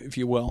spite of, if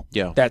you will,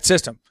 that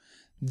system.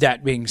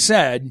 That being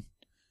said,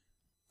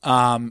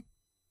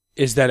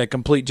 is that a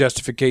complete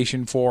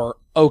justification for,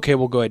 okay,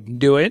 we'll go ahead and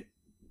do it?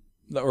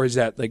 Or is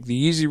that like the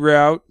easy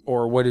route?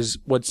 Or what's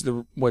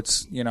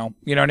you know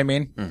what I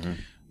mean? Mm-hmm.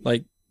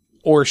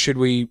 Or should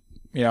we,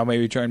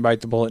 maybe try and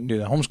bite the bullet and do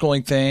the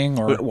homeschooling thing?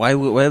 Or but why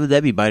would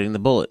that be biting the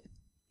bullet?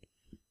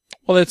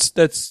 Well, that's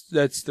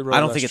the road. I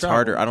don't think it's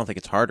harder. I don't think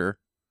it's harder.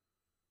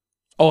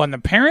 Oh, on the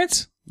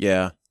parents?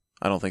 Yeah,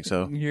 I don't think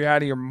so. You're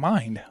out of your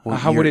mind. Well,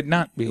 how would it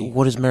not be?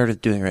 What is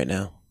Meredith doing right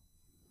now?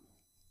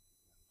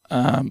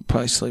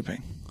 Probably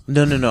sleeping.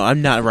 No.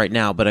 I'm not right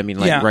now, but I mean,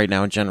 right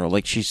now in general.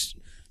 She's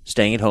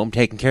staying at home,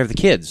 taking care of the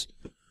kids.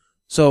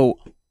 So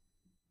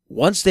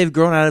once they've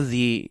grown out of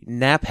the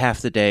nap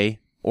half the day,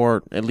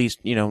 or at least,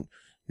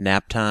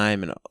 nap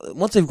time, and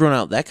once they've grown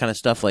out that kind of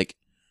stuff,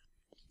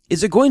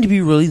 is it going to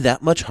be really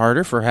that much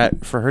harder for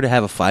her to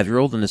have a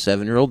 5-year-old and a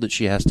 7-year-old that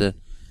she has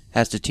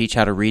to teach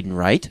how to read and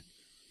write?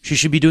 She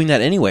should be doing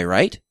that anyway,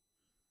 right?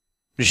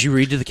 Does she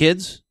read to the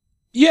kids?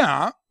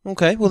 Yeah.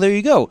 Okay, well there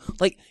you go.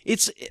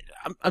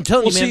 I'm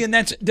telling you, man. See,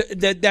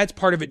 and that's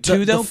part of it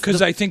too, though,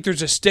 because I think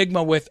there's a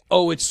stigma with,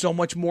 it's so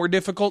much more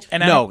difficult.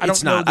 And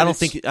it's not. I don't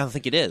think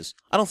it is.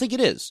 I don't think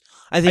it is.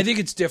 I think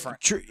it's different.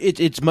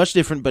 It's much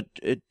different, but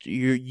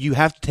you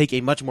have to take a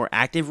much more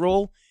active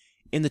role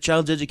in the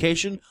child's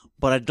education.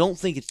 But I don't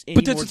think it's any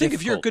more difficult. But that's the thing.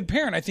 If you're a good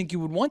parent, I think you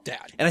would want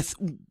that. And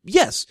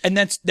yes, and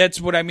that's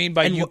what I mean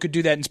by you could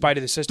do that in spite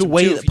of the system. The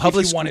way too, that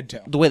public if you wanted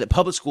to. The way that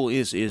public school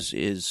is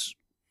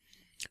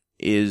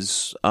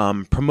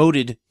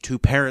promoted to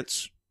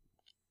parents.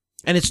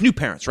 And it's new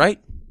parents, right?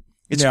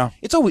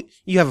 It's always,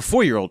 you have a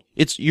 4-year-old.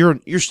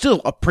 You're still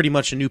pretty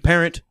much a new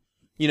parent,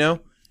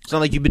 It's not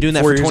like you've been doing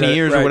that for 20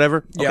 years or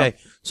whatever. Yeah. Okay.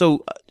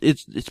 So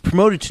it's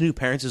promoted to new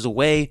parents as a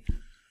way.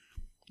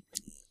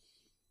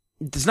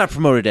 It's not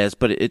promoted as,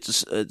 but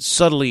it's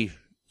subtly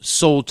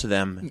sold to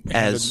them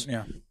as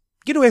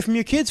get away from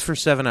your kids for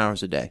 7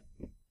 hours a day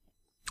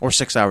or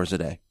 6 hours a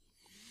day.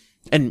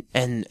 And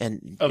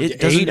it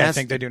doesn't. I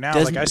think they do now.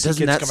 I see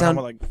kids coming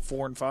home with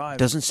 4 and 5.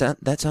 Doesn't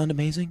that sound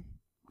amazing?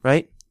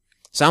 Right?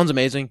 Sounds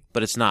amazing,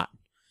 but it's not.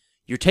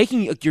 You're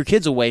taking your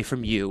kids away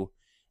from you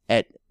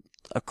at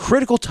a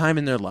critical time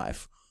in their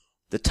life,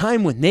 the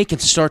time when they can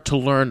start to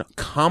learn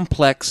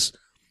complex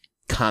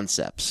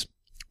concepts,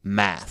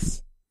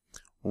 math,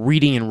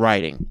 reading and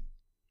writing.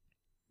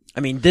 I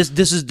mean, this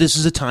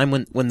is a time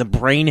when the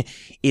brain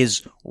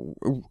is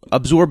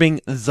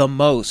absorbing the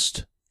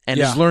most and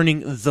is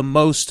learning the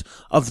most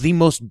of the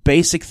most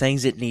basic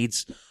things it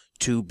needs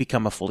to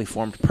become a fully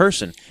formed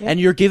person. Yeah. And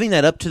you're giving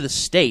that up to the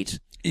state.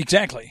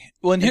 Exactly.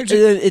 Well, and here's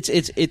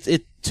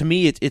to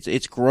me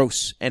it's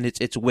gross and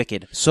it's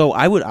wicked. So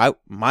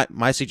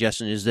my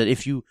suggestion is that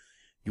if you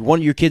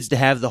want your kids to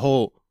have the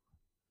whole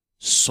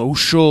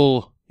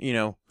social,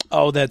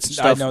 that's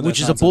stuff, I know which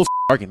is a bullshit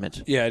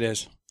argument. Yeah, it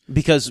is.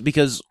 Because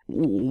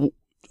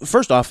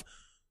first off,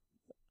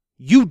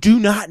 you do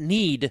not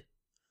need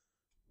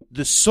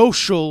the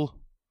social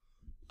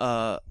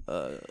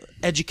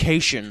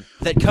education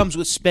that comes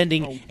with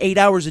spending 8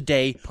 hours a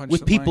day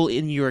with people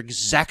in your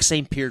exact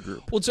same peer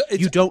group. Well,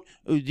 you don't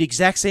the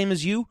exact same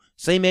as you,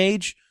 same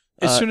age.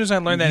 As soon as I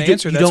learned that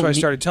answer, that's why I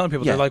started telling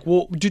people. They're like,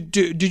 "Well, did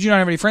you not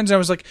have any friends?" And I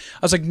was like,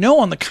 "No."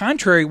 On the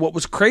contrary, what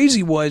was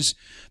crazy was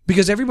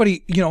because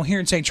everybody, here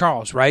in St.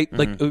 Charles, right?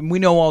 Mm-hmm. Like we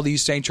know all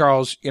these St.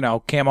 Charles,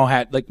 camo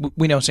hat. Like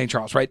we know St.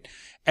 Charles, right?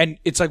 And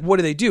it's like,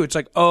 what do? It's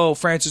like,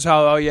 Francis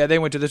Hall. Oh yeah, they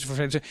went to this for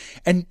Francis.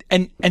 And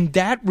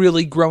that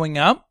really growing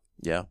up,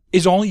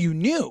 is all you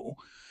knew.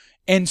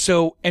 And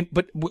so,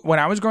 when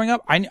I was growing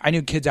up, I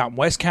knew kids out in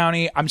West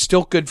County. I'm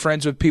still good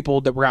friends with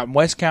people that were out in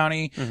West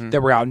County,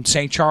 that were out in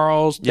St.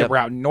 Charles, that were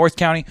out in North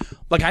County.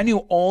 Like, I knew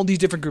all these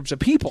different groups of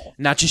people.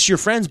 Not just your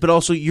friends, but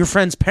also your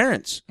friends'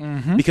 parents.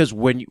 Because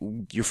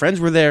when your friends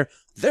were there,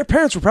 their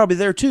parents were probably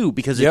there too,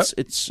 because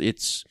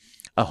it's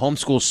a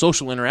homeschool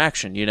social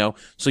interaction, you know?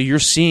 So you're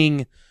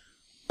seeing,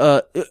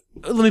 let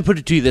me put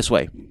it to you this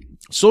way.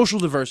 Social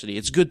diversity.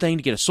 It's a good thing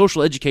to get a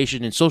social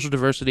education in social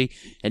diversity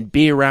and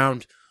be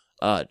around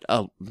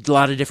a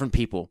lot of different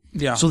people.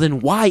 Yeah. So then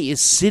why is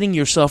sitting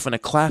yourself in a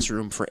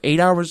classroom for 8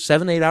 hours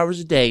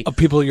a day of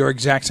people your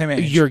exact same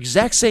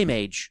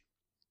age,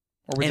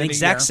 and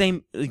exact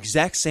same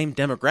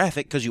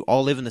demographic, because you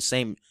all live in the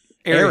same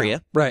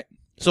area. Right.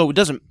 So it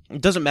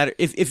doesn't matter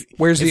if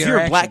you're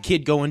a black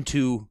kid going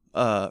to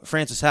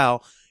Francis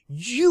Howell,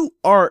 you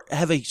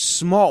have a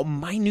small,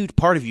 minute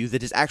part of you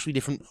that is actually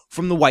different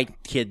from the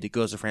white kid that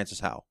goes to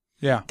Francis Howell.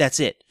 Yeah. That's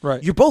it.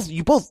 Right. You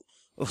both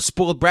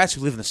spoiled brats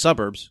who live in the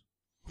suburbs.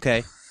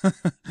 Okay.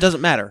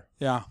 Doesn't matter.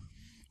 Yeah.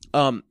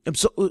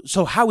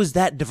 So how is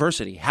that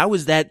diversity? How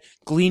is that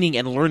gleaning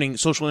and learning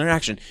social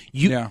interaction?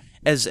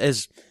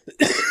 As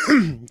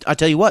I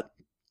tell you what,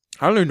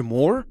 I learned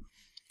more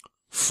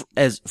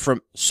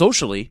from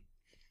socially,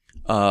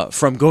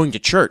 from going to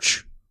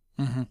church.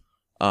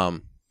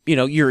 You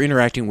know, you're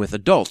interacting with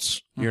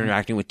adults. You're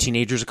interacting with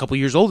teenagers a couple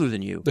years older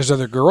than you. There's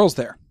other girls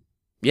there.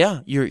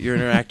 Yeah, you're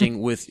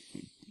interacting with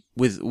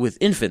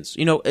infants.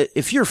 You know,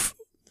 if you're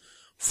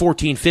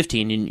 14,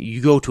 15 and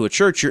you go to a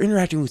church, you're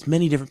interacting with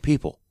many different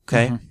people.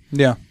 Okay.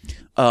 Yeah.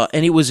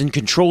 And it was in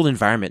controlled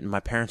environment, and my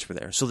parents were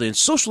there. So the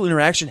social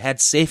interaction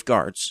had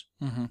safeguards.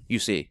 You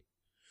see,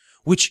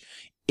 which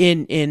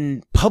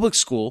in public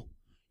school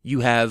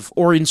you have,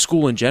 or in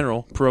school in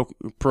general,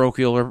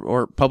 parochial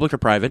or public or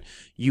private,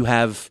 you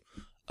have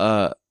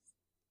 30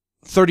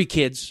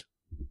 kids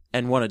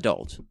and one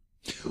adult.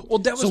 Well,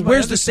 that was so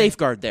where's the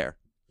safeguard there?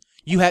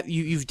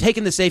 You've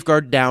taken the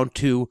safeguard down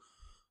to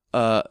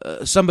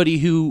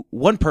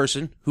one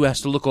person who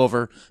has to look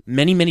over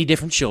many, many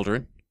different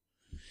children,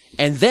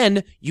 and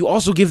then you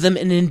also give them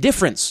an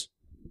indifference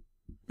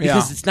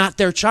because it's not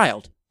their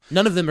child.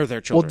 None of them are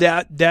their children.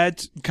 Well,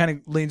 that kind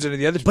of leans into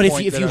the other. But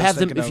if you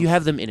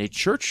have them in a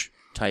church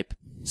type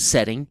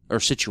setting or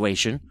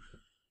situation,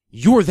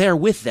 you're there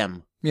with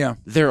them. Yeah.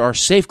 There are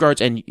safeguards,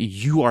 and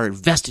you are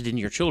invested in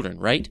your children,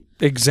 right?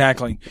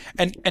 Exactly.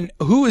 And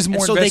who is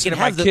more invested in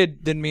my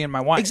kid than me and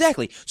my wife?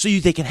 Exactly. So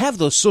they can have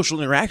those social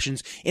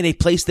interactions in a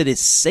place that is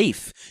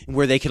safe,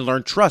 where they can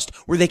learn trust,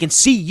 where they can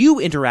see you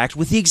interact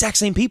with the exact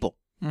same people,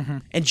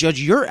 and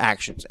judge your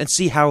actions and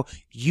see how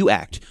you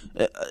act.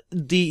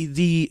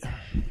 The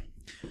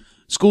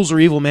schools are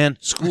evil, man.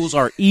 Schools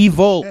are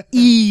evil,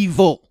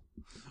 evil.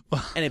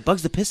 And it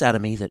bugs the piss out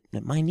of me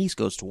that my niece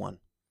goes to one.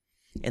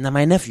 And then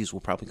my nephews will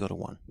probably go to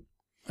one.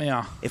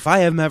 Yeah. If I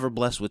am ever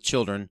blessed with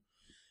children,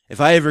 if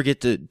I ever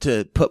get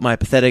to put my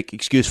pathetic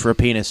excuse for a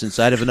penis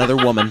inside of another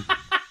woman,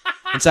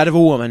 inside of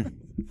a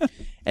woman,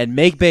 and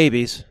make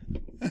babies,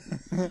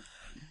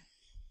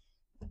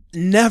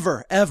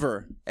 never,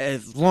 ever,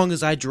 as long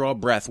as I draw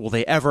breath, will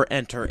they ever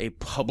enter a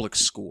public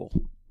school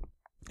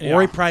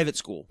or a private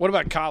school. What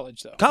about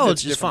college, though?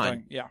 College is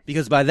fine. Thing. Yeah.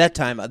 Because by that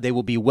time, they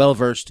will be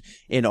well-versed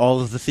in all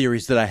of the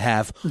theories that I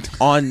have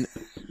on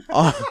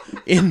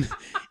in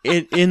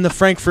the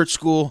Frankfurt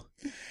School,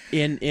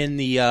 in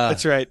the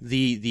that's right,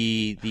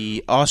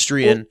 the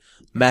Austrian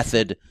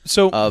method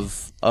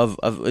of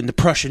in the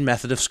Prussian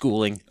method of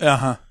schooling,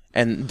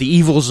 and the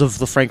evils of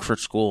the Frankfurt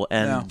School,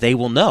 and they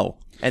will know,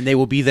 and they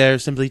will be there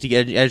simply to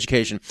get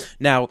education.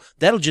 Now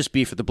that'll just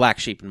be for the black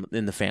sheep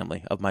in the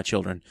family of my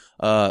children.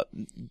 The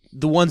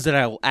ones that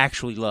I will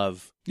actually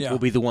love will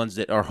be the ones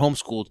that are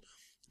homeschooled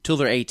till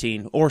they're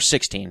 18 or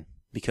 16,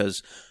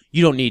 because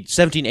you don't need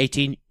 17,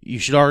 18. You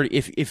should already,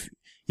 if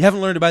you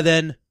haven't learned it by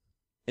then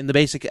in the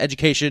basic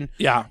education,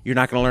 you're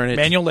not going to learn it.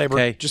 Manual labor.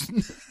 Okay? Just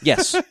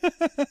yes.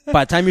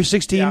 By the time you're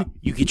 16,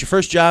 you get your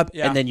first job,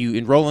 and then you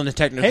enroll in a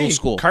technical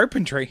school.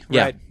 Carpentry.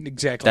 Yeah. Right.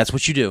 Exactly. That's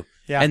what you do.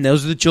 Yeah. And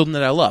those are the children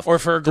that I love. Or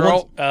for a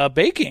girl,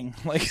 baking.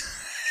 Like,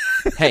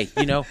 hey,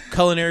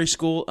 culinary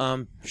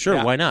school,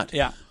 sure, why not?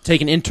 Yeah.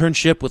 Take an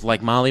internship with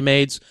like Molly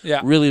maids.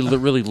 Yeah. Really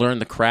learn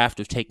the craft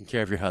of taking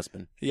care of your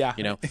husband.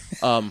 Yeah.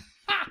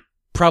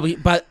 Probably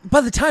by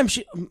the time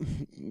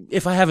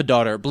if I have a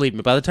daughter, believe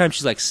me, by the time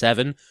she's like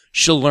 7,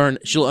 she'll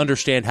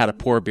understand how to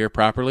pour beer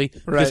properly,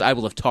 because I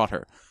will have taught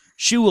her.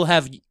 She will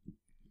have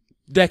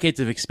decades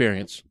of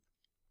experience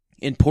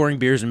in pouring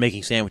beers and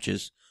making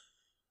sandwiches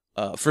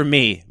for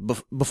me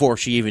before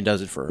she even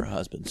does it for her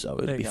husband. So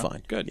it'd be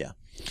fine. Good. Yeah.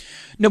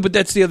 No, but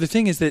that's the other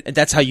thing is that, and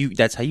that's how you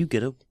get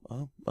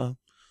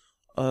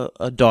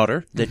a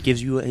daughter that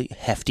gives you a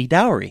hefty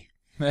dowry.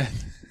 And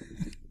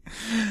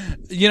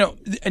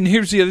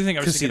here's the other thing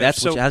I was thinking.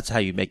 That's how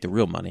you make the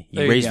real money.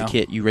 You raise the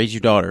kid, you raise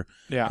your daughter,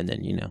 and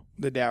then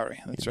the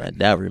dowry. That's right, that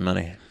dowry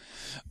money.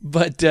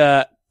 But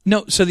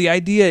no, so the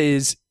idea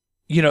is,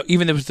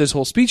 even with this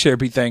whole speech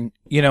therapy thing,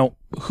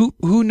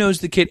 who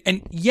knows the kid?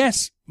 And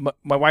yes,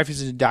 my wife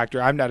is a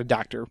doctor. I'm not a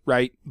doctor,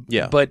 right?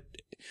 Yeah. But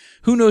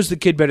who knows the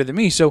kid better than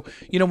me? So,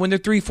 when they're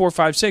 3, 4,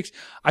 5, 6,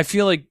 I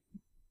feel like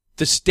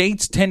the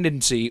state's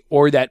tendency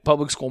or that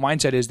public school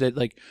mindset is that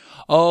like,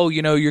 oh,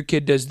 your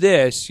kid does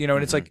this,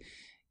 and it's like,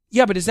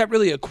 yeah, but is that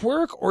really a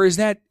quirk, or is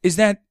that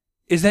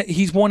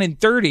he's 1 in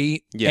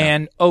 30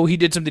 and he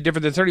did something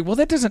different than 30? Well,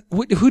 that doesn't.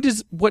 What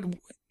is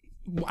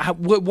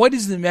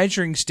the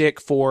measuring stick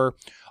for?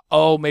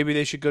 Oh, maybe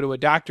they should go to a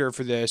doctor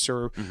for this,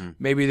 or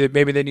maybe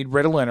they need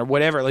Ritalin or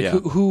whatever. Like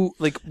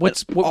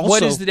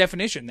what is the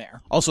definition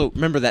there? Also,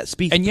 remember that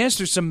speech. And yes,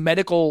 there's some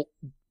medical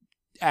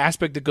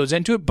aspect that goes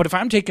into it, but if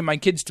I'm taking my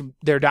kids to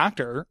their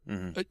doctor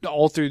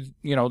all through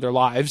their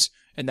lives,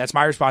 and that's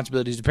my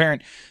responsibility as a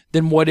parent,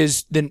 then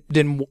what's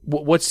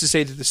to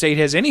say that the state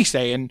has any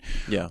say? And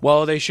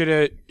well, they should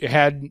have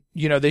had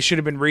they should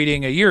have been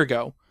reading a year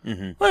ago.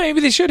 Well,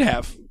 maybe they should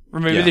have, or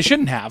maybe they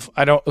shouldn't have.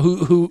 I don't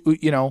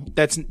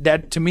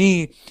that to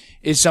me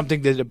is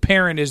something that a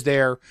parent is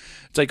there.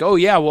 It's like, oh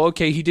yeah, well,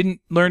 okay, he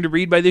didn't learn to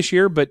read by this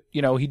year, but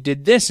he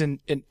did this and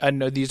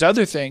these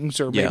other things,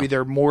 or maybe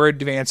they're more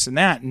advanced than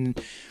that.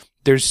 And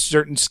there's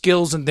certain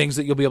skills and things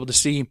that you'll be able to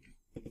see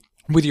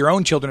with your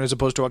own children as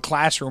opposed to a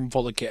classroom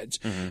full of kids.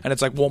 And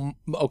it's like, well,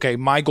 okay,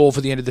 my goal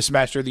for the end of the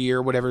semester, of the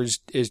year, whatever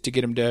is to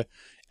get them to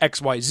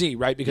X, Y, Z,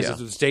 right? Because that's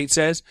what the state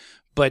says.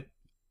 But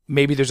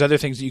maybe there's other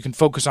things that you can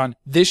focus on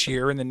this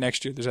year, and then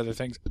next year there's other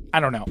things. I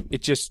don't know.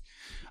 It just,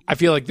 I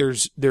feel like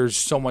there's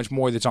so much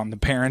more that's on the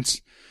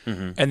parents.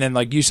 And then,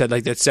 like you said,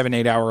 like that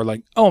 7-8 hour,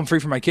 like, oh, I'm free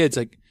for my kids.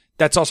 Like,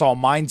 that's also a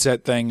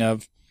mindset thing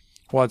of,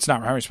 well, it's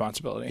not my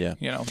responsibility.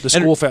 Yeah. The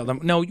school failed them.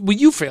 No, well,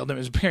 you failed them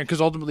as a parent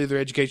because ultimately their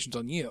education's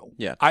on you.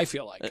 Yeah. I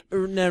feel like.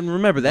 And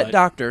remember, that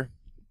doctor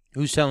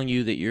who's telling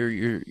you that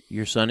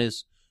your son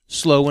is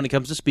slow when it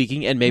comes to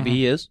speaking, and maybe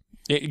he is.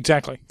 Yeah,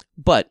 exactly.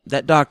 But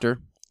that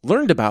doctor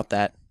learned about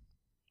that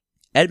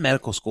at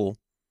medical school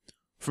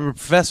from a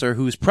professor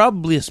who is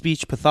probably a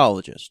speech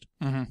pathologist,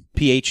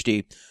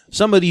 PhD,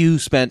 somebody who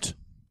spent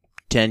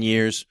 10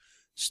 years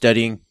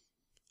studying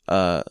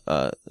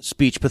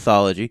speech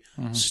pathology,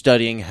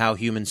 studying how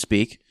humans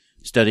speak,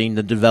 studying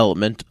the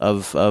development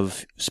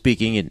of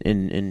speaking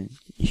in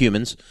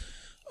humans.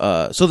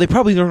 So they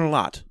probably learn a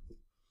lot.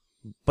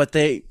 But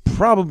they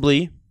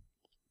probably,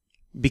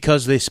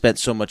 because they spent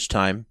so much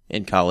time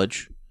in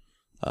college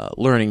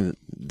learning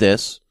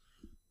this,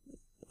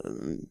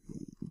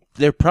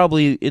 they're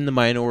probably in the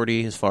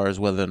minority as far as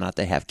whether or not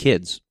they have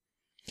kids.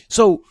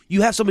 So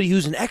you have somebody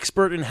who's an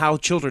expert in how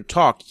children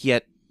talk,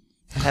 yet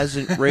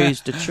hasn't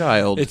raised a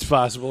child. It's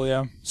possible,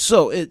 yeah.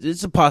 So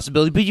it's a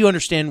possibility, but you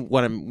understand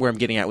where I'm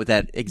getting at with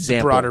that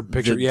example. The broader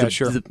picture,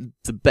 sure.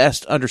 The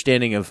best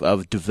understanding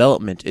of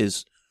development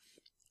is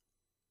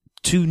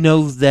to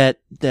know that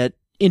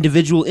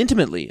individual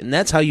intimately, and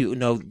that's how you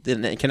know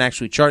then it can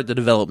actually chart the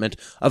development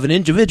of an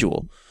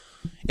individual.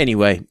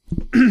 Anyway,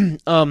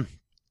 I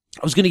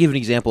was going to give an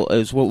example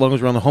as long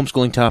as we're on the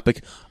homeschooling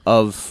topic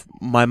of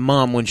my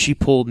mom when she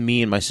pulled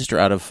me and my sister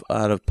out of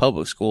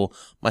public school.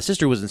 My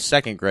sister was in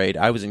 2nd grade.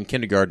 I was in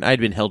kindergarten. I had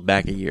been held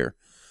back a year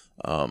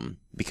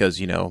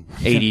because,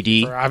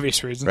 ADD. For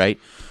obvious reasons. Right?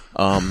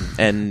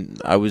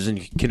 And I was in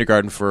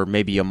kindergarten for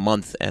maybe a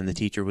month, and the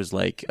teacher was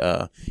like,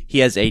 he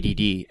has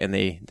ADD, and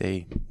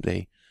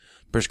they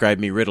prescribed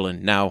me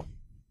Ritalin. Now,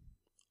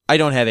 I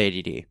don't have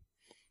ADD.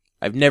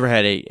 I've never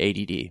had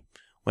ADD.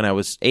 When I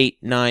was 8,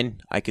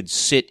 9, I could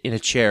sit in a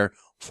chair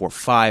for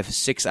 5,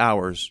 6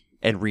 hours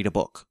and read a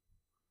book.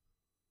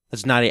 I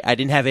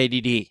didn't have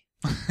ADD.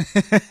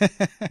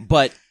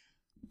 But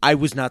I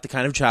was not the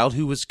kind of child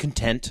who was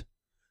content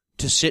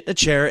to sit in a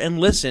chair and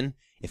listen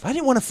if I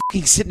didn't want to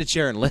fucking sit in a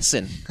chair and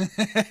listen.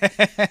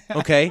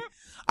 Okay?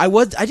 I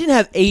didn't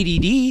have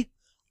ADD.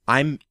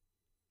 I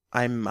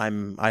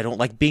don't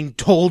like being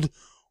told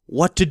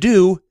what to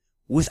do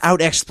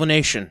without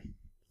explanation.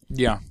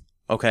 Yeah.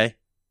 Okay?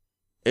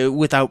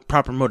 Without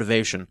proper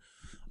motivation.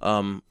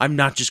 I'm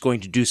not just going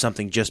to do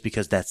something just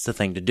because that's the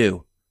thing to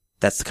do.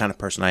 That's the kind of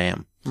person I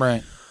am.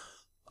 Right.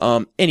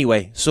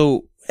 Anyway,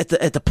 so at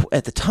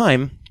the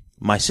time,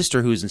 my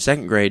sister, who's in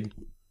 2nd grade,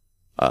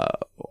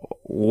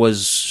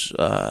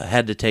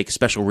 had to take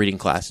special reading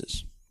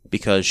classes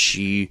because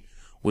she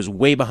was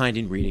way behind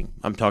in reading.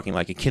 I'm talking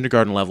like a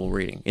kindergarten level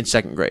reading in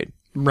 2nd grade.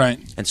 Right.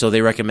 And so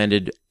they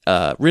recommended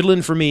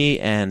Ritalin for me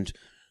and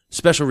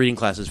special reading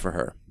classes for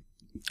her.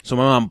 So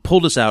my mom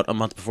pulled us out a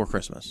month before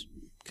Christmas.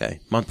 Okay,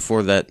 a month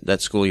before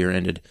that school year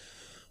ended.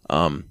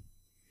 And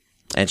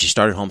she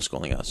started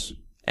homeschooling us.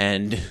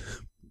 And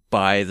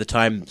by the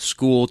time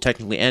school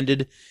technically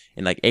ended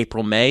in like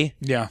April, May,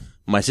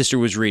 my sister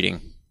was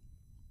reading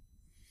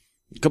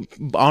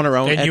on her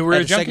own. And you were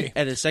a junkie.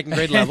 At a 2nd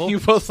grade level. You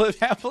both lived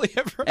happily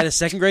ever. At a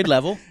 2nd grade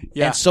level.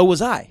 Yeah. And so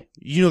was I.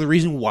 You know the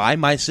reason why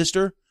my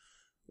sister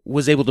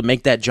was able to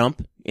make that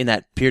jump in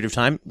that period of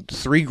time?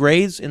 3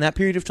 grades in that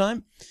period of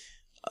time?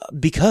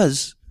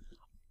 Because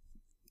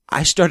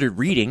I started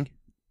reading,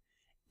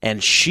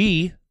 and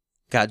she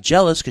got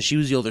jealous because she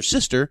was the older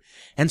sister,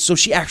 and so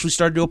she actually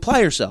started to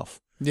apply herself.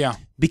 Yeah.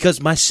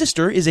 Because my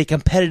sister is a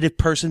competitive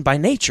person by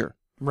nature.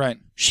 Right.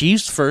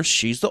 She's first.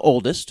 She's the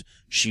oldest.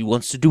 She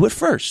wants to do it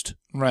first.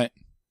 Right.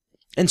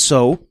 And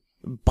so,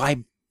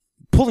 by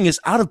pulling us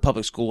out of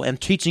public school and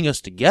teaching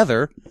us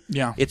together,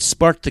 it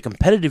sparked the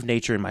competitive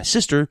nature in my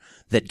sister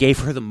that gave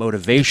her the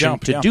motivation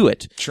to do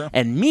it. Sure.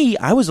 And me,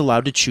 I was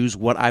allowed to choose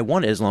what I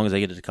wanted as long as I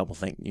get a couple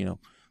things,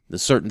 the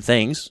certain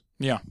things.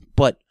 Yeah.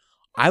 But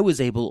I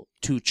was able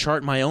to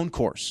chart my own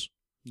course.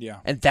 Yeah.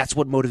 And that's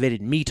what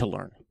motivated me to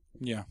learn.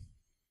 Yeah.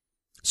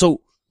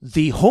 So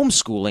the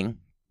homeschooling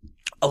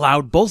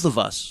allowed both of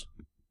us,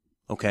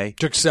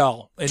 to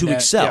excel. Yeah.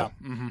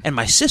 Mm-hmm. And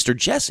my sister,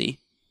 Jessie,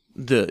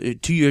 2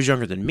 years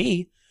younger than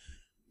me,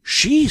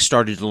 she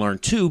started to learn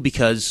too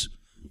because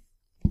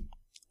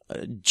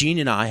Jean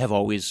and I have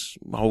always,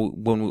 at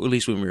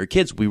least when we were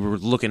kids, we were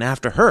looking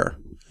after her.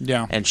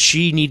 Yeah. And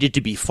she needed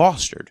to be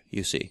fostered,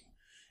 you see.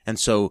 And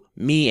so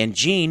me and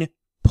Jean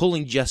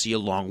pulling Jessie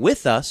along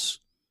with us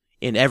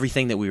in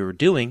everything that we were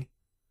doing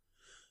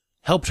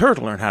helped her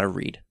to learn how to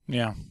read.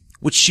 Yeah.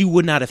 Which she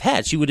would not have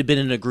had. She would have been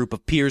in a group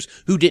of peers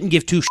who didn't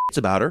give two shits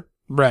about her.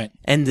 Right.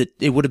 And that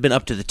it would have been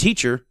up to the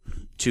teacher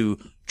to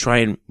try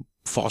and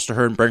foster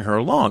her and bring her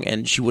along,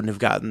 and she wouldn't have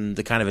gotten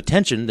the kind of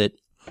attention that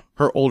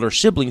her older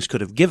siblings could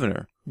have given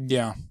her.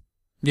 Yeah.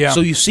 Yeah.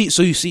 So you see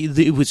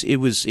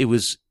it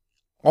was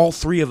all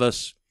three of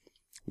us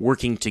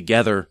working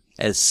together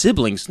as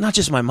siblings, not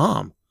just my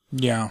mom.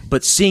 Yeah.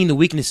 But seeing the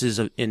weaknesses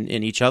in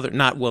each other,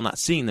 not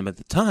seeing them at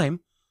the time,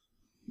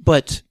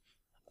 but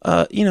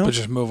but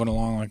just moving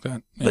along like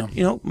that. Yeah.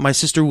 But my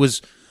sister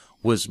was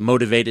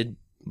motivated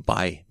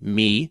by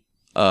me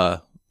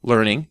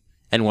learning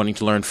and wanting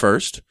to learn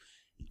first.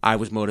 I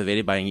was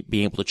motivated by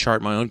being able to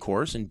chart my own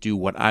course and do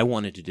what I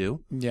wanted to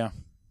do. Yeah.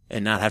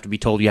 And not have to be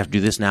told you have to do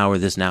this now or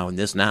this now and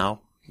this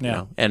now.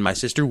 Yeah. And my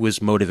sister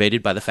was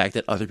motivated by the fact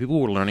that other people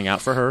were learning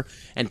out for her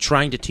and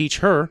trying to teach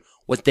her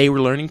what they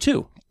were learning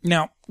too.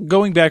 Now,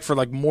 going back for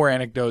more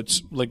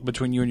anecdotes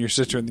between you and your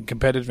sister and the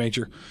competitive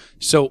nature.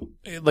 So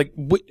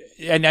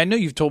and I know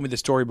you've told me the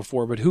story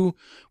before, but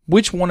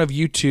which one of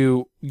you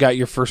two got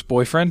your first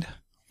boyfriend?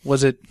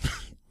 Was it?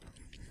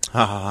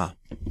 Ha ha ha.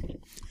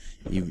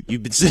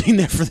 You've been sitting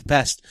there for the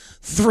past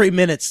 3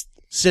 minutes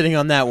sitting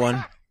on that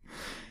one.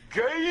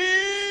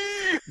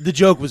 Gay! The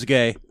joke was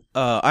gay.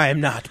 I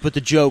am not, but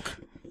the joke.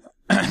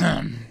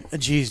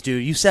 Jeez,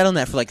 dude, you sat on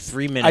that for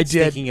 3 minutes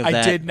thinking of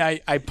that. I did, and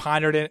I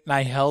pondered it, and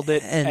I held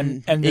it,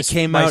 and it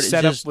came out.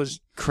 Setup just was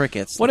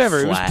crickets. Whatever,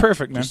 it was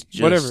perfect, man.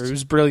 Whatever, it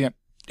was brilliant.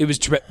 It was.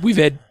 We've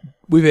had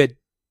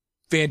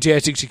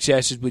fantastic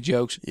successes with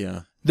jokes.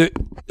 Yeah, they're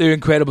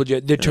incredible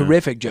jokes. They're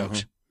terrific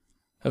jokes.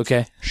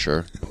 Okay,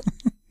 sure.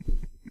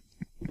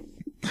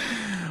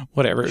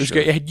 Whatever, it was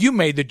great. Had you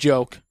made the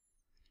joke,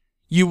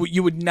 you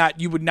would not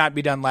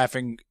be done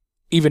laughing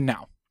even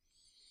now.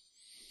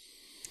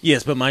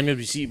 Yes, but mine would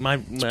be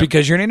it's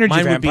because you're an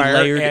energy vampire,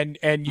 layered,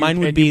 and mine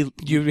would be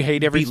you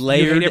hate every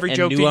layered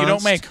joke that you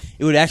don't make.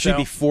 It would actually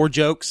be 4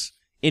 jokes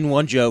in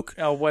one joke.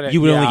 Oh, what?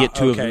 You would only get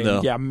 2 of them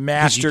though. Yeah,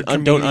 master. You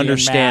don't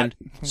understand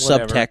Matt,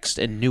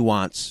 subtext and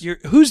nuance.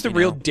 Who's the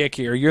real dick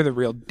here? You're the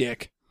real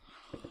dick.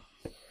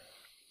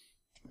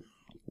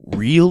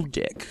 Real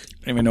dick.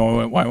 I don't even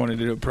know why I wanted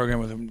to do a program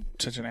with him.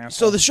 Such an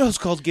asshole. So the show's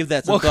called Give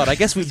That Some Thought. I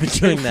guess we've been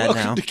doing that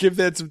now. To Give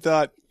That Some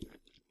Thought.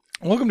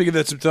 Welcome to Give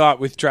That Some Thought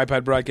with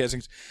Tripod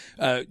Broadcasting's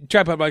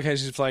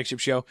flagship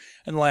show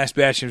and the last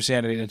bastion of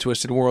sanity in a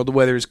twisted world. The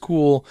weather is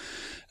cool,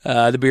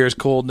 the beer is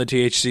cold, and the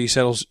THC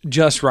settles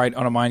just right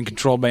on a mind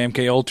controlled by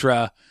MK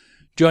Ultra.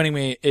 Joining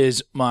me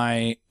is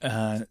my,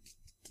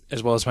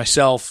 as well as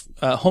myself,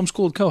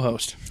 homeschooled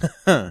co-host,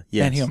 yes.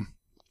 and him.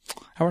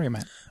 How are you,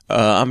 Matt?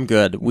 I'm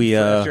good.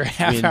 After a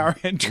half-hour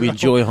intro. We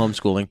enjoy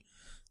homeschooling.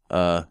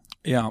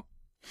 Yeah.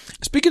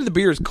 Speaking of the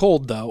beer is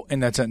cold, though,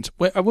 in that sense.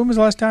 When was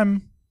the last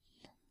time?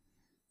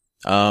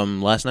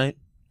 Last night?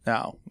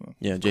 No.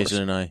 Yeah,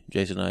 Jason and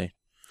I.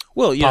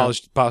 Well, yeah.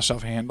 Polished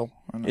off a handle.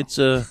 It's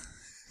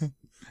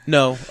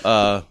no,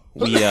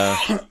 we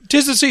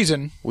 'tis the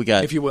season. We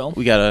got, if you will.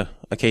 We got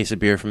a case of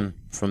beer from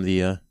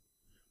the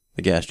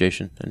gas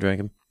station and drank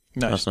them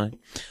last night.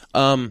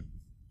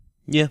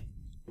 Yeah.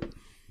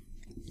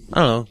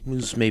 I don't know. It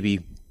was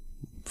maybe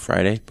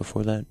Friday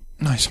before that.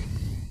 Nice.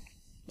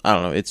 I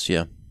don't know. It's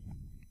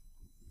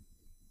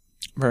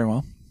Very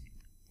well.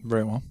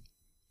 Very well.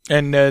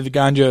 And the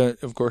ganja,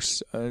 of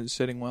course, is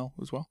sitting well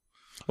as well.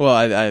 Well,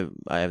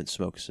 I haven't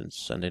smoked since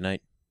Sunday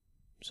night.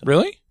 So.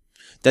 Really?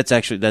 It's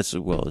a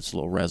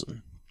little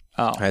resin.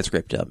 Oh. I had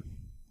scraped up.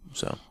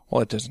 So.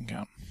 Well, it doesn't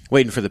count.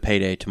 Waiting for the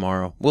payday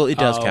tomorrow. Well, it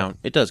does count.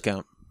 It does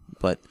count.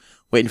 But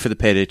waiting for the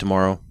payday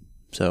tomorrow.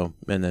 So,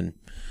 and then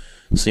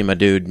see my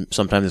dude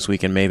sometime this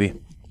weekend, maybe.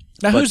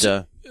 Now, who's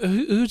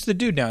the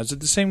dude now? Is it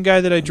the same guy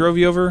that I drove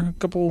you over a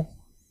couple,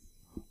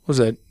 was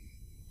that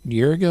a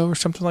year ago or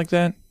something like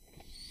that?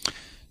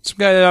 Some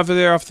guy over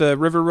there off the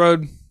River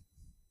Road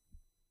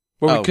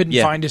where we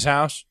couldn't find his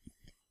house?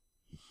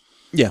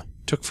 Yeah.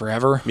 Took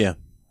forever. Yeah.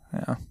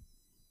 Yeah.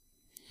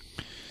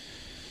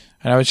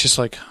 And I was just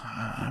like,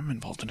 I'm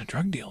involved in a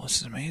drug deal.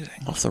 This is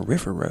amazing. Off the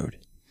River Road.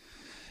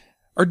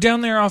 Or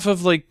down there off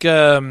of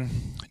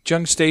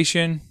Jung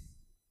Station.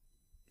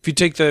 If you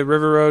take the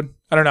River Road,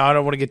 I don't know. I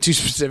don't want to get too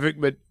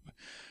specific, but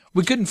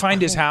We couldn't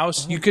find his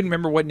house. You couldn't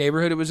remember what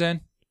neighborhood it was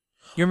in?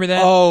 You remember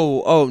that?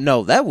 Oh,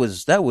 no, that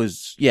was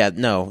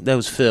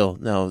Phil.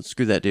 No,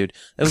 screw that dude.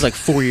 That was like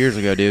 4 years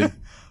ago, dude.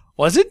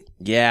 Was it?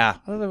 Yeah.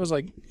 I thought that was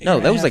like No,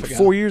 that was like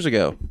 4 years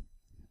ago.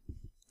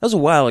 That was a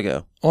while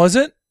ago. Was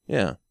it?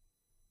 Yeah.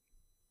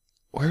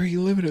 Where were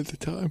you living at the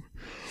time?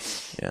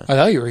 Yeah. I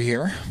thought you were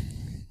here.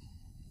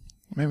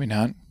 Maybe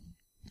not.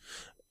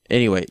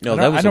 Anyway, no,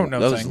 that was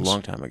a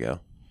long time ago.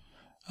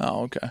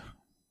 Oh, okay.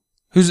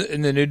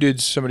 And the new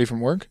dude's somebody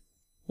from work?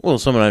 Well,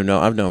 someone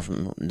I've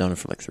known it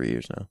for like 3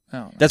 years now.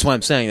 Oh, that's why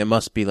I'm saying it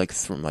must be like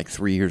from like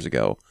 3 years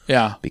ago.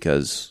 Yeah.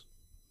 Because,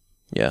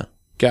 yeah.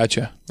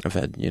 Gotcha. I've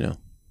had,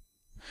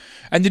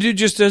 And the dude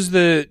just does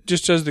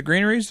the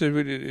greeneries?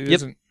 It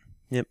doesn't.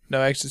 Yep.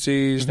 No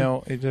ecstasies.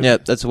 No. Yeah,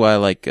 that's why I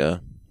like.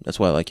 That's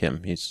why I like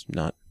him. He's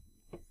not.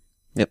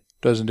 Yep.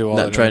 Doesn't do all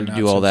that. Not trying to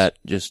do all that.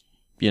 Just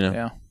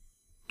Yeah.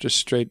 Just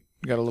straight.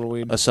 Got a little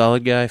weed. A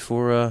solid guy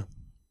for a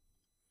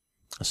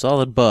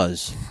solid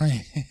buzz.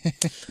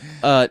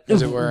 As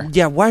it were.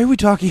 Yeah. Why are we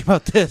talking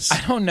about this?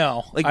 I don't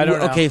know. I don't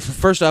know. Okay.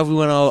 First off, we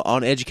went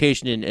on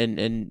education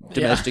and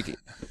domestic.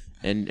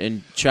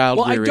 And child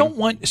rearing. I don't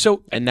want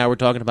and now we're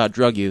talking about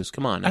drug use.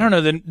 Come on now. I don't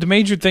know. The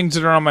major things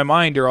that are on my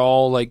mind are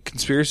all like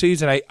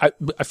conspiracies, and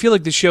I feel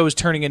like the show is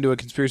turning into a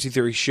conspiracy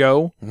theory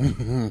show,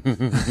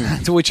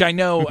 to which I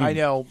know.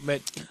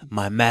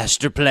 My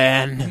master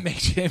plan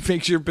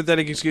makes your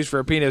pathetic excuse for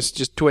a penis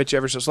just twitch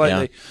ever so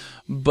slightly. Yeah.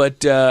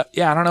 But I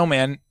don't know,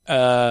 man.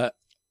 I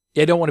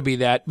don't want to be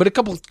that. But a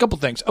couple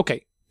things.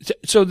 Okay,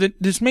 so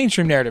this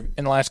mainstream narrative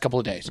in the last couple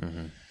of days.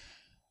 Mm-hmm.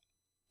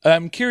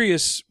 I'm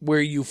curious where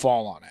you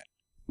fall on it.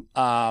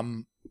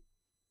 And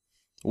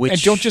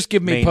don't just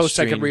give me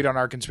post-second read on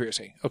our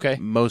conspiracy, okay?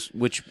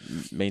 Which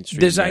mainstream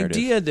This narrative?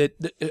 idea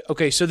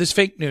that, so this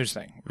fake news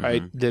thing,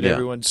 right? Mm-hmm. That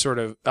everyone's sort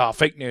of,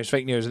 fake news.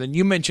 And then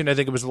you mentioned, I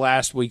think it was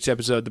last week's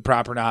episode, the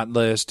proper not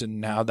list,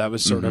 and how that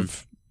was sort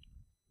of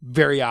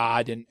very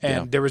odd.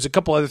 And there was a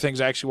couple other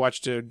things. I actually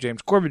watched a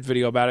James Corbett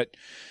video about it.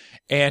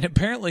 And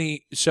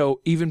apparently,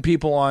 so even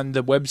people on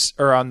the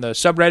or on the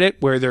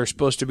subreddit where they're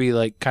supposed to be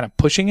like kind of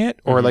pushing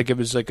it, or like it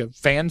was like a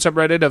fan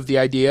subreddit of the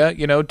idea,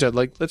 to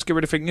like, let's get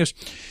rid of fake news.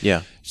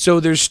 Yeah. So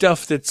there's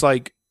stuff that's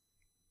like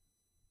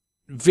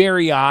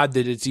very odd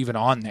that it's even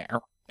on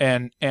there.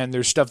 And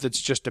there's stuff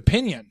that's just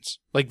opinions,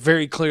 like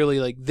very clearly,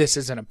 like this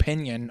is an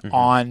opinion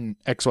on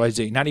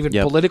XYZ, not even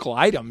political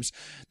items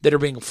that are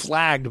being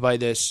flagged by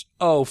this,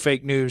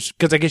 fake news.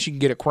 Because I guess you can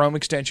get a Chrome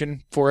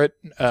extension for it.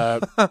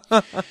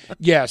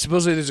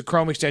 Supposedly there's a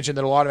Chrome extension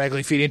that'll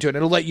automatically feed into it. And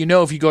it'll let you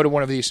know if you go to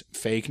one of these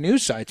fake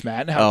news sites,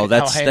 Matt. How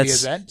handy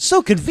is that?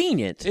 So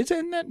convenient.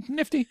 Isn't that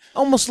nifty?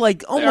 They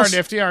are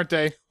nifty, aren't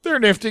they? They're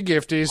nifty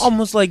gifties.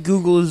 Almost like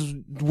Google is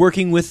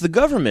working with the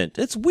government.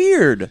 It's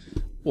weird.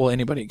 Well,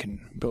 anybody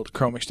can build a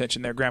Chrome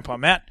extension there, Grandpa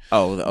Matt.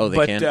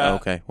 They can?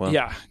 Okay, well.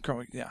 Yeah,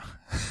 Chrome, yeah.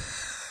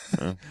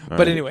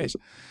 But anyways,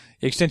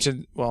 the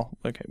extension, well,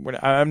 okay,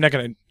 I'm not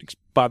going to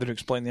bother to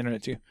explain the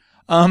internet to you.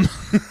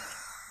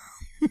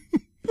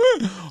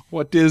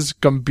 What is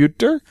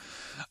computer?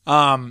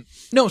 No,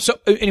 so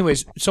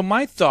anyways, so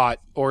my thought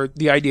or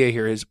the idea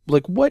here is,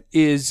 like, what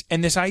is,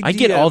 and this idea. I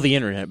get all the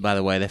internet, by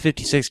the way. The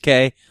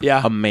 56K,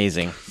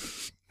 amazing.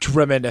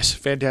 Tremendous.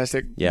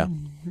 Fantastic. Yeah.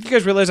 You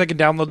guys realize I can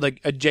download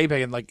like a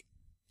JPEG in like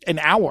an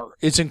hour?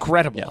 It's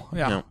incredible.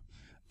 Yeah.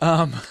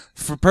 No.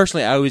 For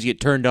personally, I always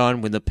get turned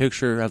on when the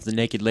picture of the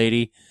naked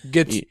lady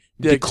gets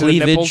the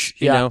cleavage,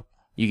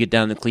 you get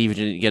down the cleavage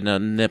and you get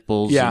down the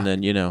nipples and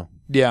then,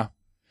 Yeah.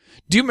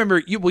 Do you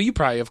remember, you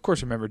probably, of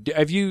course, remember.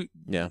 Have you?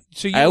 Yeah.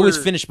 So I always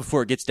finish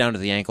before it gets down to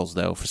the ankles,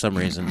 though, for some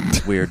reason.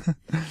 It's weird.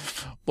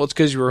 Well, it's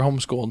because you were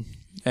homeschooled.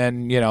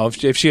 And,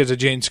 if she has a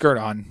Jane skirt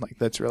on, like,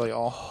 that's really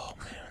all. Oh,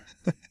 man.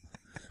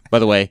 By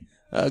the way,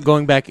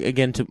 going back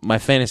again to my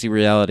fantasy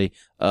reality,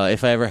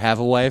 if I ever have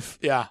a wife,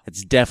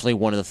 it's definitely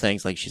one of the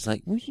things. Like she's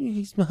like,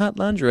 "He's my hot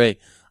lingerie."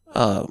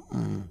 Well,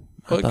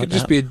 it could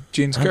just be a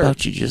jean skirt. How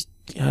about you just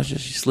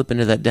slip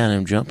into that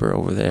denim jumper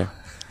over there?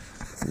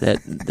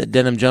 That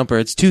denim jumper,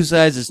 it's 2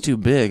 sizes too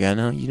big. I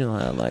know you know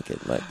how I like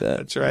it like that.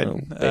 That's right.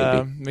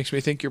 Baby. Makes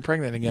me think you're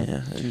pregnant again.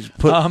 Yeah. Just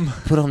put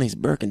on these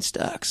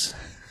Birkenstocks.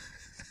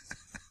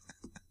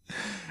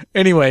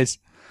 Anyways.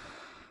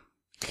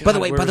 God, by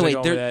the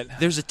way,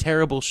 there's a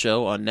terrible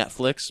show on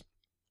Netflix.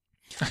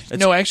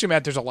 No, actually,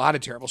 Matt, there's a lot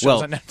of terrible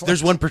shows on Netflix.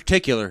 There's one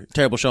particular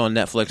terrible show on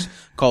Netflix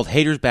called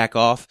Haters Back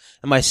Off.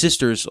 And my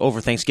sisters,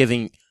 over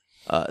Thanksgiving,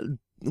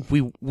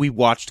 we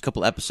watched a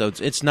couple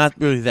episodes. It's not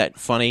really that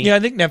funny. Yeah, I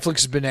think Netflix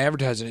has been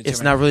advertising it.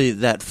 It's not really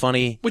that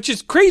funny. Which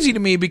is crazy to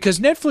me because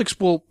Netflix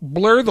will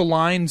blur the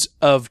lines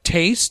of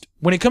taste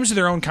when it comes to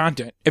their own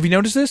content. Have you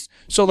noticed this?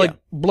 So,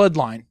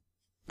 Bloodline.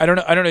 I don't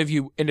know if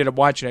you ended up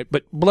watching it,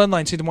 but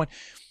Bloodline season 1.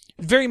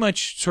 Very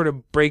much sort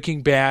of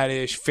Breaking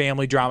Bad-ish,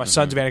 family drama,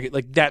 Sons of Anarchy,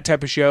 like that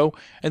type of show.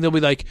 And they'll be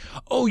like,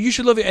 oh, you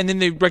should love it. And then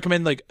they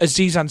recommend like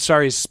Aziz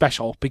Ansari's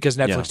special because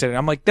Netflix did it.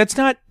 I'm like,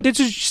 this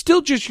is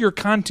still just your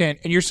content.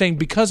 And you're saying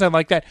because I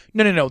like that.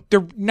 No.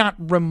 They're not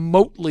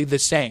remotely the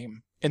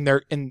same.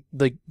 in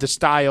like the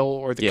style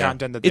or the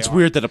content that they It's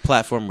weird that a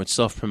platform would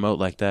self-promote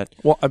like that.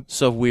 Well,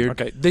 so weird.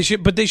 Okay, they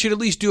should at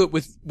least do it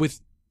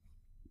with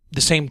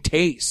the same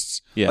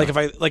tastes. Yeah. Like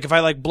if I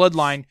like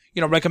Bloodline,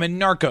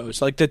 recommend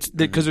Narcos. Like that's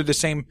because they're the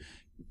same,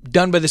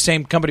 done by the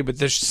same company, but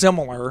they're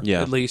similar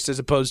at least, as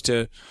opposed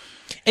to.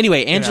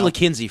 Anyway, Angela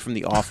Kinsey from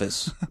The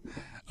Office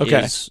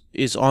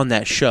is on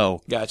that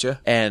show. Gotcha.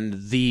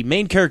 And the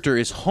main character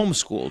is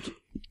homeschooled.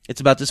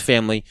 It's about this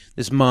family,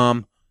 this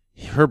mom,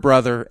 her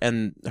brother,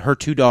 and her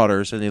 2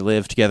 daughters, and they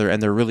live together,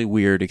 and they're really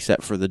weird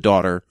except for the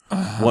daughter,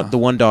 the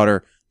one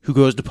daughter who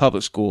goes to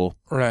public school.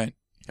 Right.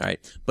 All right.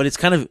 But it's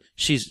kind of,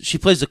 she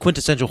plays the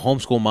quintessential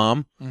homeschool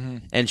mom,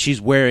 and she's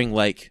wearing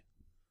like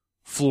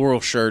floral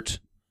shirt,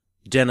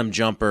 denim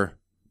jumper,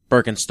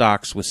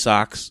 Birkenstocks with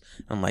socks.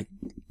 I'm like,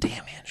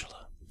 damn,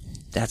 Angela.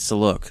 That's the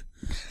look.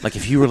 Like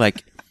if you were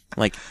like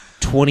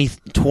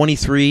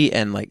 23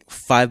 and like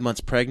 5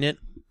 months pregnant.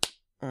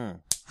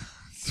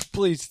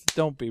 Please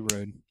don't be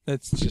rude.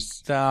 That's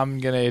just, I'm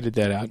going to edit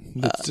that out.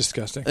 That's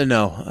disgusting.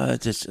 No,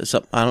 just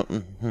something, I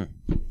don't.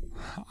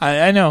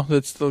 I know.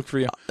 Let's look for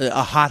you.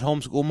 A hot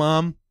homeschool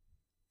mom.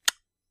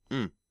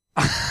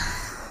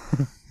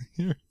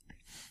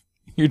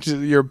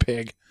 You're a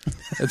pig.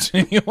 That's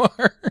who you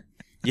are.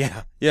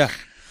 Yeah.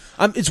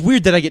 It's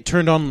weird that I get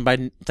turned on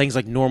by things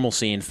like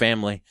normalcy and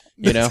family,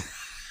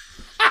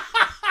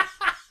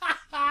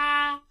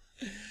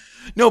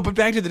 No, but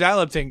back to the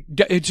dial-up thing.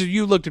 So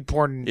you looked at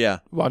porn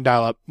on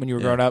dial-up when you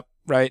were growing up,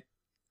 right?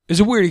 It was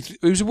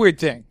a weird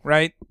thing,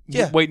 right?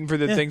 Yeah. Waiting for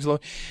the things to load.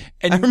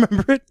 And I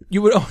remember it.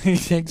 You would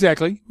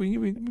exactly. We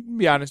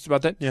be honest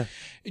about that. Yeah.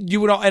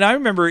 You would, and I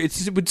remember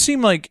it would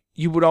seem like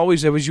you would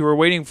always, as you were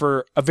waiting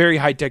for a very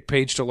high-tech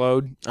page to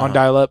load on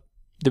dial-up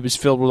that was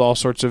filled with all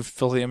sorts of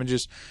filthy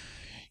images.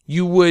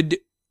 You would,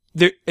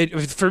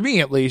 for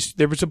me at least,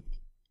 there was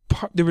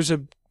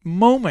a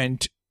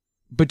moment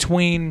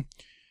between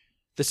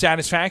the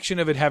satisfaction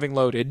of it having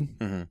loaded,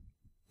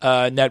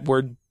 that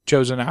word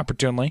chosen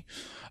opportunely,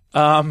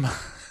 and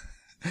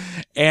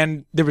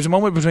there was a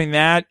moment between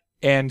that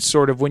and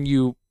sort of when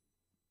you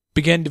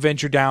begin to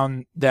venture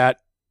down that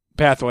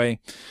pathway.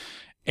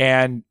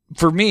 And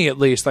for me, at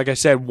least, like I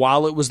said,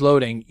 while it was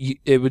loading,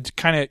 it would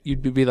kind of,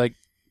 you'd be like,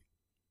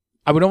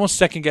 I would almost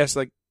second guess,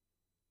 like,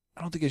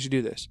 I don't think I should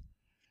do this.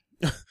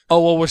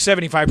 Oh, well, we're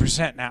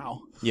 75%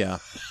 now. Yeah.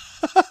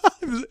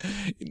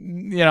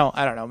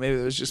 I don't know. Maybe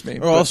it was just me.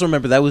 Or also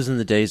remember that was in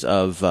the days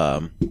of,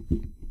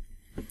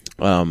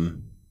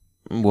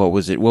 what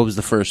was it? What was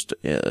the first?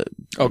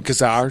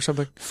 Kazaa or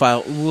something?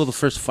 The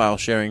first file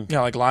sharing.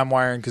 Yeah, like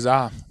LimeWire and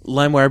Kazaa.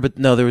 LimeWire, but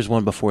no, there was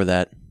one before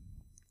that.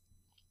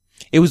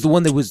 It was the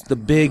one that was the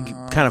big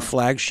kind of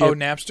flagship. Oh,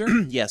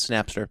 Napster? Yes,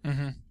 Napster.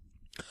 Mm-hmm.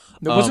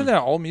 Wasn't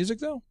that all music,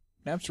 though?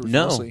 Napster was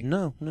mostly...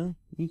 No.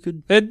 You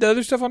could... They had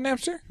other stuff on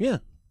Napster? Yeah.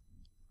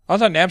 I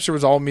thought Napster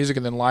was all music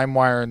and then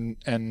LimeWire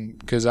and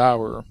Kazaa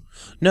were...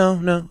 No,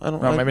 I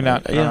don't... No, maybe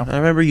not. I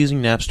remember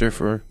using Napster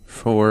for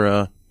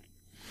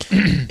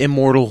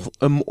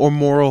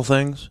immoral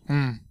things.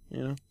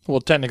 Well,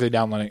 technically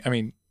downloading... I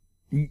mean,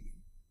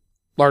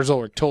 Lars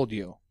Ulrich told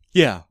you.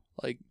 Yeah.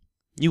 Like...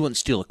 You wouldn't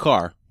steal a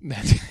car.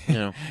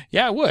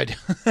 Yeah, I would.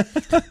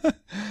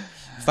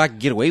 If I could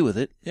get away with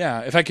it.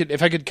 Yeah, if I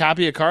could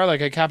copy a car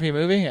like I copy a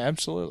movie,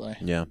 absolutely.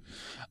 Yeah.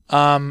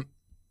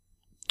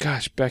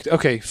 Gosh,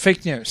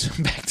 fake news.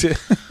 Back to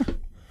the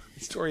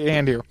story at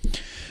hand here.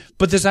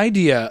 But this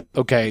idea,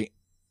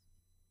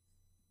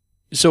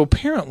 so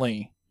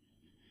apparently,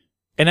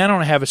 and I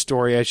don't have a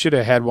story. I should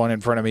have had one in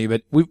front of me,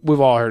 but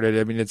we've all heard it.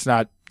 I mean, it's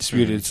not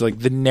disputed. It's like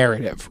the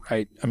narrative,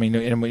 right? I mean,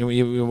 and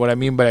what I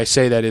mean by I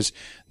say that is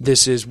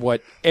this is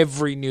what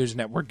every news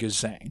network is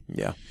saying.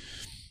 Yeah.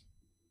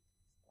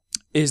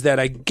 Is that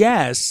I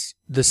guess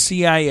the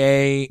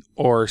CIA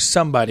or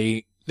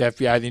somebody, the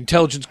FBI, the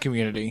intelligence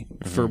community,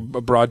 for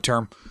a broad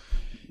term,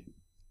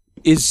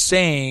 is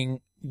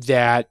saying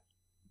that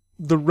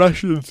the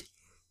Russians,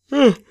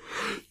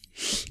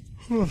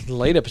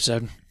 late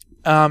episode,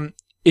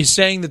 is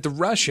saying that the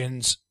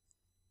Russians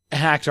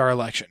hacked our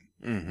election.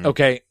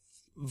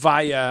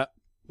 Via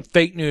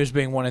fake news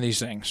being one of these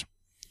things.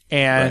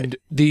 And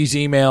these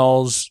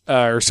emails,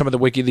 or some of the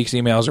WikiLeaks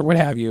emails or what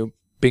have you,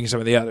 being some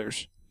of the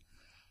others.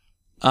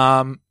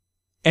 And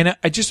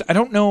I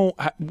don't know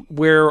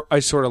where I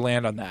sort of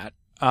land on that.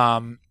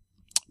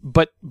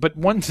 But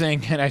one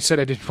thing, and I said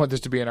I didn't want this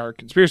to be an art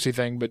conspiracy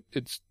thing, but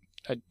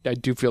I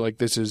do feel like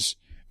this is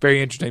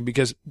very interesting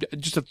because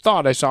just a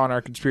thought I saw in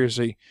our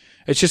conspiracy,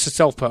 it's just a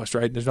self-post,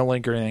 right? There's no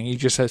link or anything. He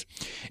just says,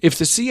 if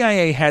the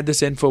CIA had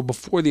this info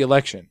before the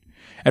election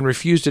and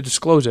refused to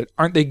disclose it,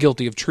 aren't they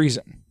guilty of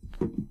treason?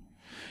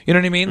 You know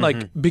what I mean?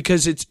 Like,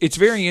 because it's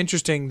very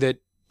interesting that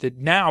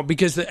now,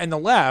 because and the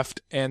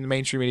left and the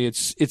mainstream media,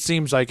 it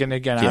seems like, and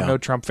again, I'm no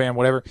Trump fan,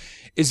 whatever,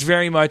 it's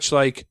very much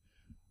like,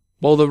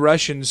 well, the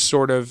Russians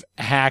sort of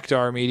hacked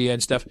our media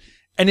and stuff.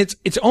 And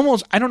it's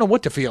almost, I don't know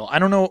what to feel. I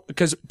don't know,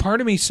 because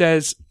part of me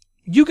says,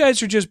 you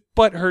guys are just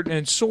butthurt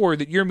and sore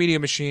that your media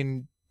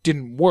machine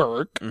didn't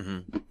work,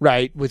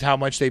 right, with how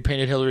much they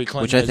painted Hillary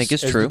Clinton which I think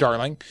is true. the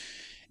darling.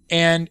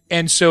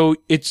 And so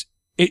it's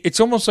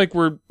almost like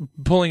we're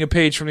pulling a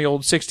page from the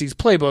old 60s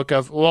playbook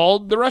of, well,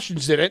 the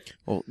Russians did it.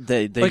 Well,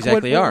 they like,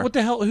 exactly are. What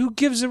the hell? Who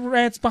gives a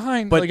rat's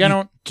behind? But like, I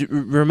don't...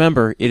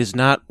 remember, it is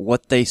not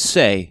what they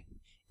say.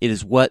 It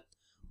is what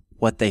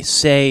they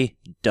say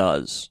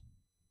does.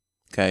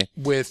 Okay?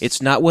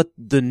 It's not what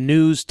the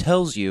news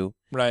tells you.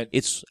 Right.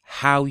 It's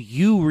how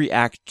you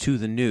react to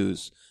the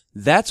news.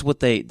 That's what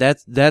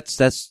that's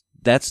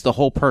the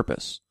whole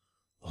purpose.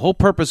 The whole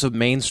purpose of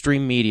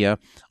mainstream media,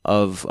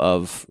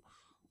 of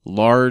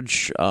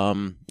large,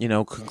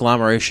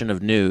 conglomeration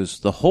of news,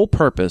 the whole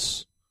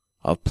purpose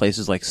of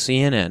places like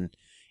CNN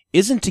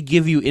isn't to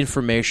give you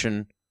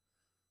information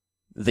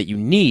that you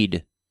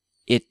need.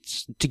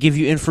 It's to give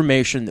you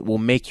information that will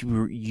make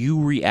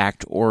you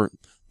react, or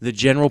the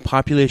general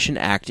population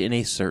act in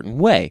a certain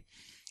way.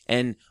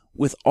 And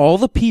with all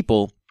the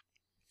people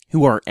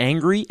who are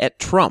angry at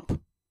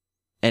Trump,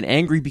 and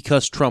angry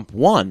because Trump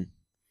won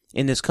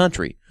in this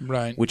country,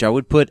 right? Which I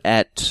would put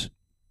at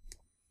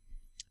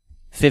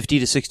 50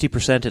 to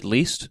 60% at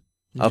least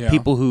of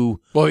people who.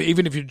 Well,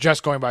 even if you're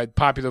just going by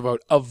popular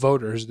vote of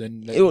voters,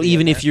 then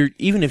even if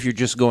you're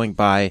just going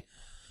by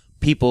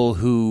people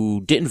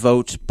who didn't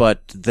vote,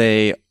 but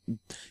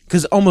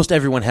because almost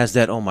everyone has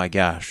that. Oh my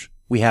gosh,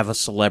 we have a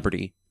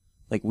celebrity,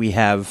 like we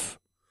have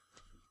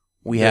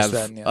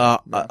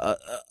a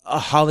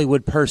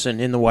Hollywood person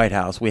in the White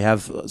House. We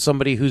have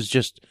somebody who's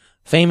just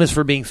famous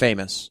for being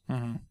famous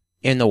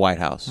in the White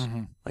House.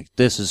 Mm-hmm. Like,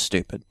 this is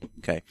stupid.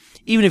 Okay.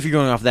 Even if you're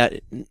going off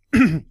that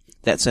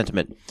that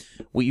sentiment,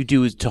 what you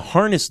do is to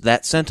harness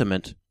that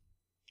sentiment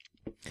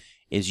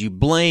is you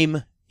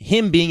blame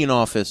him being in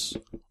office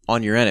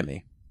on your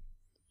enemy.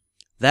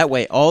 That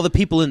way, all the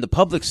people in the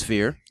public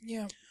sphere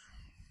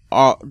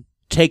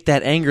take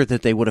that anger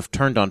that they would have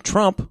turned on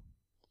Trump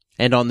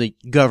and on the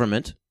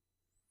government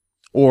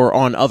or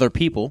on other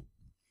people,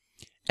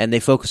 and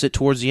they focus it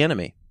towards the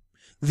enemy.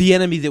 The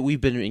enemy that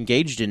we've been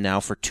engaged in now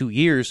for 2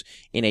 years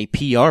in a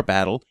PR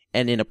battle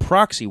and in a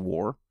proxy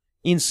war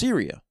in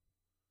Syria.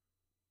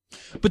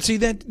 But see,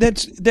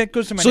 that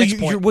goes to my next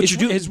point. What you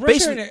do is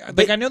Russia,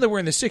 I know that we're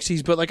in the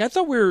 60s, but I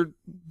thought we were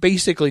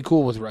basically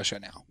cool with Russia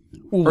now.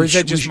 Well, or is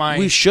that just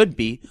we should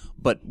be,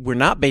 but we're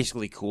not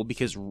basically cool,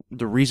 because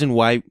the reason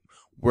why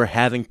we're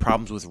having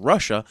problems with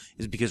Russia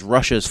is because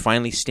Russia is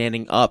finally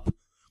standing up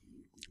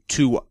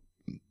to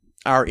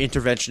our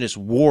interventionist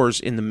wars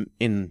in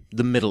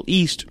the Middle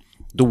East,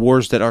 the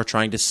wars that are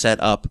trying to set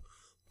up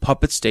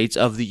puppet states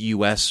of the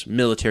U.S.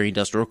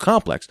 military-industrial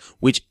complex,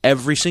 which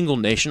every single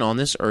nation on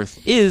this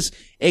earth is,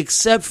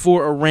 except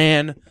for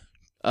Iran,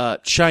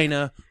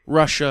 China,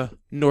 Russia,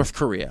 North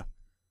Korea.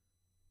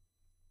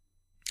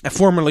 I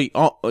formerly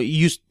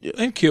used...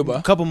 And Cuba.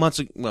 A couple months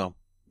ago... Well,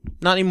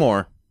 not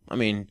anymore. I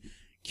mean,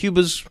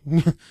 Cuba's...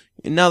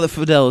 now that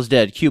Fidel is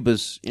dead,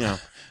 Cuba's,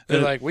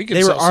 They're like, we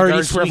can sell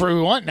cigars wherever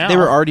we want now. They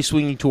were already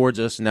swinging towards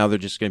us, and now they're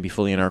just going to be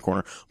fully in our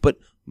corner. But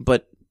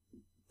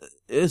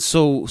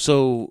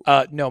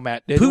no,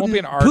 Matt. It won't be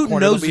in our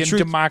corner. It'll be in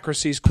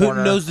democracy's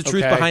corner. Putin knows the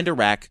truth behind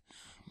Iraq,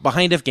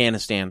 behind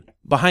Afghanistan,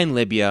 behind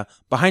Libya,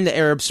 behind the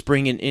Arab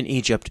Spring in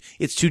Egypt.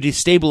 It's to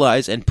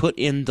destabilize and put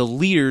in the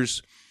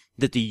leaders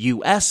that the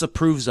U.S.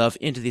 approves of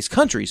into these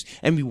countries.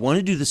 And we want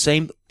to do the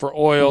same for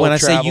oil. When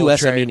travel, I say U.S.,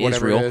 trade, I mean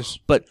Israel.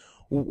 But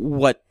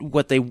what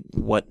the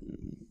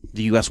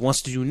U.S.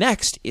 wants to do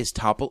next is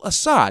topple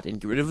Assad and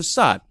get rid of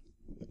Assad.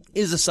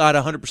 Is Assad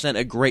 100%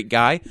 a great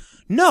guy?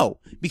 No,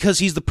 because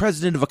he's the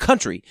president of a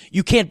country.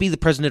 You can't be the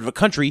president of a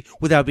country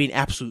without being an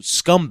absolute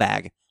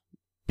scumbag.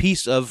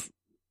 Piece of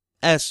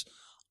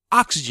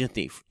oxygen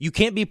thief. You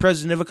can't be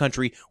president of a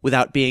country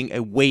without being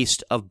a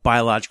waste of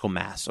biological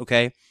mass,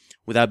 okay?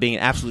 Without being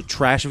an absolute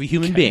trash of a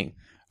human being.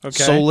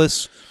 Okay.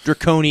 Soulless,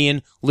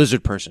 draconian,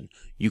 lizard person.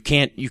 You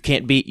can't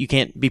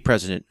be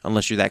president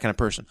unless you're that kind of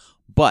person.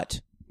 But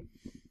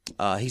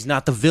he's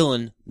not the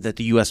villain that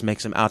the U.S.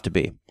 makes him out to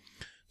be.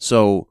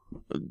 So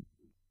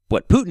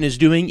what Putin is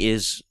doing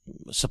is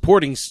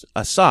supporting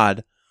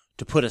Assad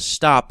to put a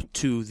stop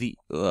to the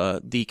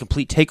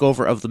complete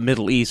takeover of the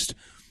Middle East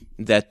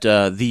that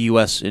the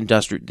U.S.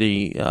 industrial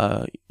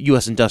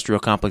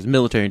complex,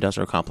 military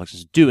industrial complex,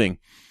 is doing.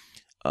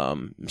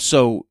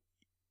 So,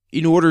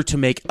 in order to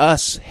make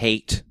us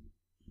hate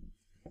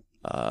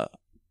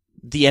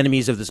the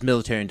enemies of this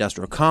military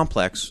industrial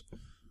complex,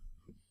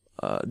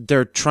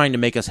 they're trying to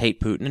make us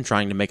hate Putin and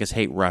trying to make us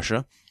hate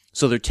Russia.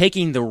 So they're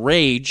taking the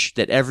rage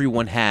that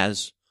everyone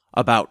has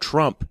about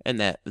Trump and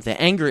that the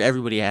anger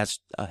everybody has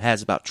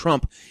about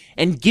Trump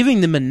and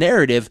giving them a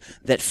narrative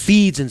that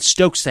feeds and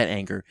stokes that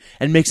anger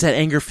and makes that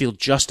anger feel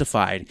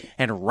justified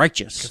and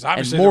righteous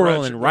and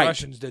moral and right. The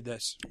Russians did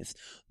this.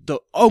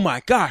 Oh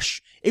my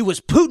gosh, it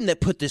was Putin that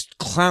put this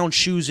clown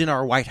shoes in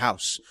our White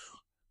House.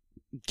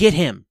 Get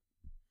him.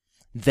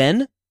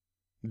 Then,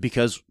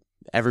 because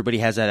everybody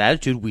has that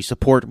attitude, we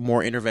support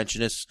more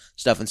interventionist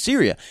stuff in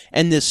Syria.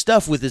 And this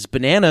stuff with this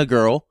banana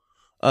girl,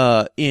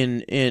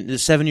 in the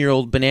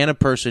 7-year-old banana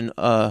person,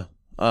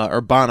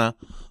 Urbana,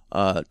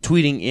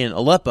 tweeting in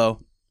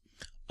Aleppo,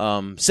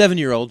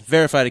 7-year-old,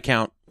 verified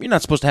account, you're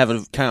not supposed to have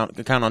an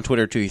account on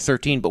Twitter until you're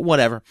 13, but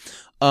whatever.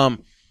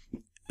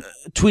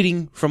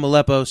 Tweeting from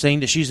Aleppo saying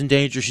that she's in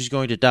danger, she's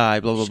going to die,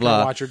 blah blah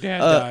blah. Watch her dad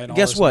die. And all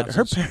guess this what?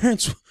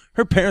 nonsense.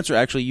 Her parents are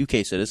actually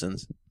UK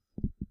citizens.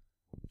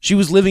 She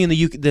was living in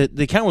the UK.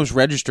 The account was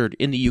registered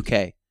in the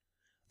UK.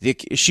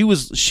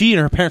 She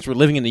and her parents were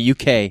living in the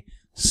UK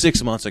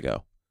 6 months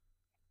ago.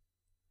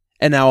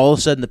 And now all of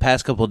a sudden, the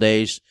past couple of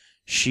days,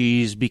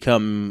 she's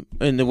become,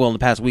 in the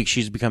past week,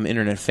 she's become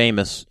internet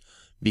famous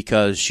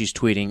because she's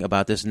tweeting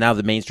about this. Now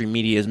the mainstream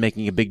media is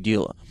making a big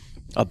deal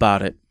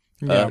about it.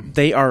 Yeah.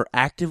 They are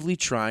actively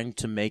trying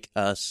to make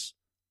us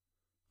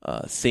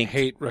think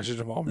hate Russia's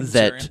involvement in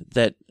Syria.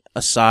 that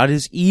Assad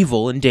is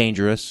evil and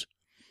dangerous,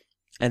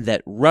 and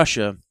that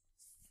Russia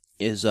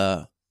is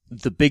the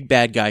big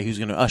bad guy who's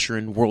going to usher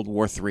in World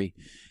War III,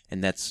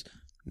 and it's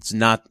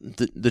not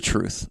the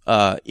truth.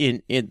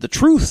 In the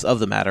truth of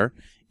the matter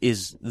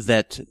is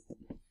that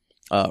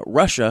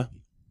Russia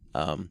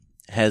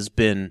has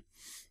been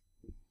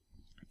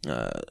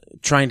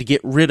trying to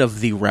get rid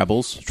of the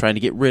rebels, trying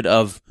to get rid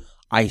of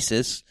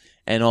ISIS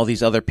and all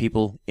these other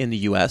people in the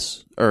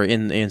U.S. or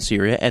in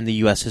Syria, and the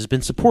U.S. has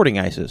been supporting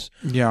ISIS.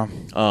 Yeah.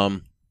 By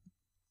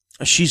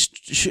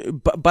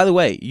the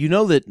way, you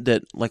know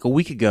that like a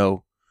week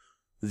ago,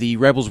 the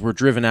rebels were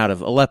driven out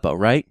of Aleppo,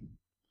 right?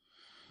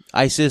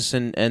 ISIS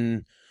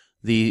and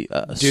the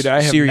dude,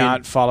 I have Syrian...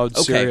 not followed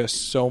Syria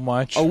so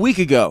much. A week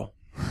ago,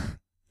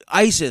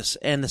 ISIS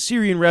and the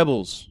Syrian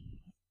rebels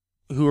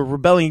who are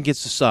rebelling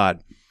against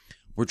Assad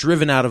were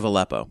driven out of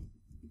Aleppo.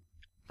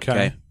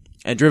 Okay.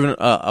 And driven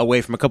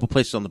away from a couple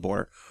places on the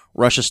border.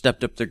 Russia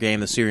stepped up their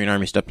game. The Syrian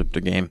army stepped up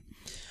their game.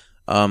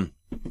 And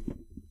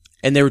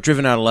they were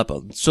driven out of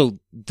Aleppo. So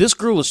this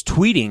girl is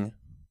tweeting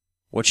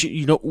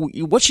she's not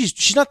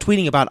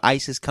tweeting about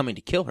ISIS coming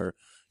to kill her.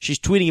 She's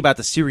tweeting about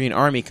the Syrian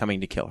army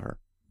coming to kill her.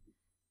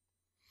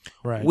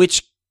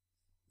 Right.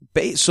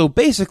 So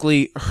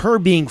basically, her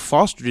being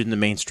fostered in the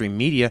mainstream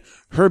media,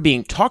 her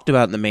being talked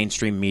about in the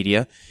mainstream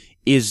media,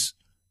 is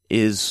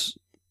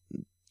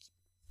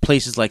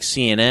places like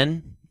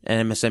CNN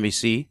and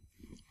MSNBC,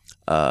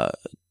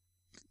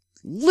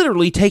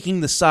 literally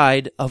taking the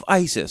side of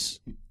ISIS.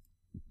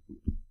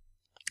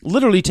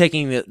 Literally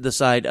taking the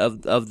side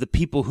of the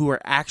people who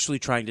are actually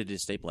trying to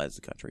destabilize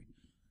the country.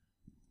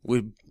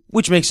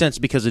 Which makes sense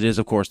because it is,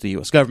 of course, the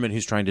U.S. government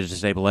who's trying to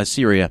destabilize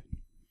Syria.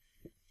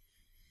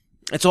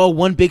 It's all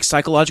one big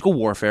psychological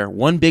warfare,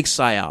 one big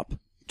psyop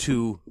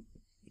to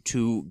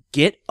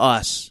get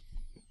us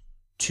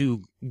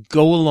to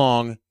go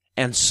along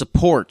and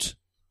support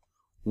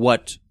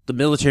what the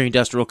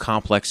military-industrial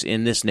complex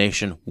in this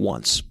nation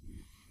wants.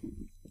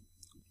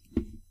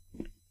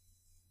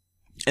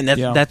 And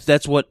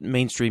that's what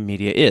mainstream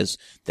media is.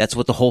 That's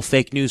what the whole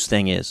fake news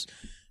thing is.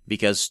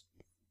 Because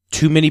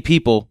too many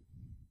people,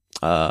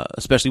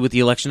 especially with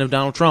the election of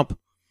Donald Trump,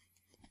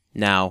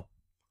 now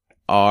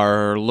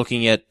are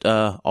looking at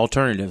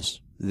alternatives.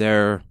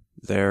 They're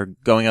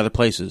going other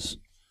places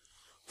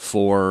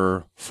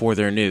for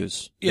their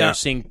news. Yeah.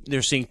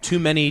 They're seeing too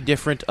many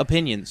different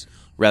opinions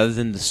rather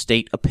than the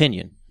state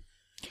opinion.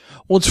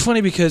 Well, it's funny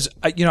because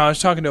I was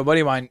talking to a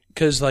buddy of mine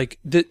because like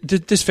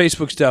this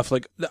Facebook stuff,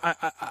 like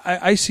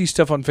I see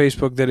stuff on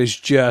Facebook that is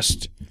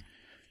just,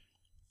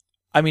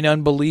 I mean,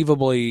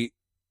 unbelievably,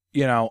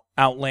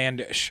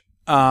 outlandish.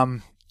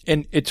 And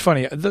it's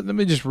funny. Let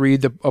me just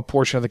read a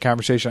portion of the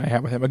conversation I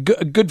had with him. A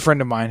good friend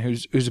of mine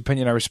whose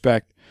opinion I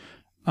respect.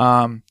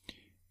 And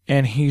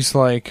he's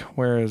like,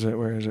 where is it?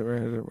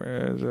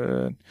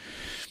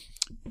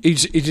 He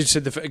just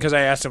said because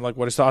I asked him like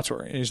what his thoughts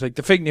were, and he's like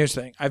the fake news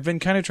thing. I've been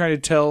kind of trying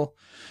to tell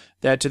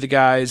that to the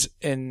guys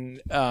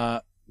in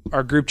our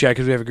group chat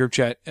because we have a group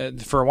chat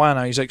for a while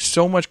now. He's like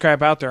so much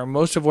crap out there, and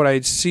most of what I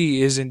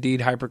see is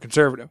indeed hyper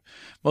conservative,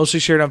 mostly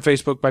shared on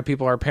Facebook by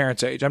people our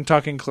parents' age. I'm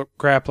talking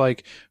crap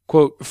like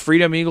quote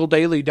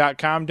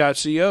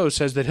freedomeagledaily.com.co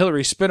says that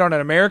Hillary spit on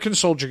an American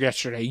soldier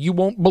yesterday. You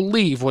won't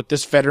believe what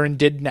this veteran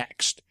did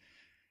next,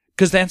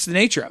 because that's the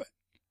nature of it,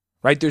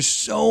 right? There's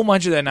so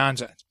much of that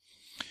nonsense.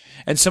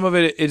 And some of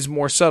it is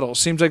more subtle.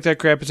 Seems like that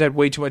crap has had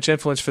way too much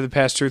influence for the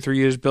past 2 or 3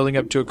 years, building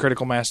up to a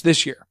critical mass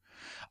this year.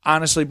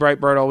 Honestly,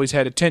 Breitbart always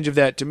had a tinge of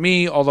that to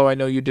me, although I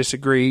know you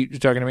disagree. You're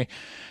talking to me.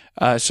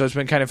 So it's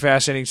been kind of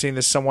fascinating seeing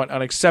this somewhat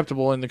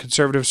unacceptable in the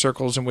conservative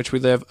circles in which we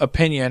live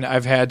opinion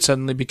I've had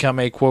suddenly become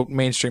a, quote,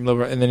 mainstream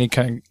liberal. And then he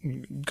kind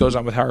of goes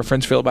on with how our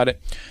friends feel about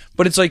it.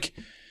 But it's like,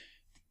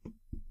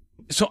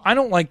 so I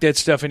don't like that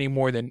stuff any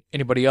more than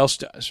anybody else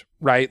does,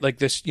 right? Like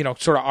this,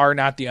 sort of are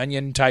not the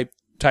onion type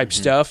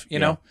stuff, you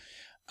know?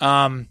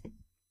 But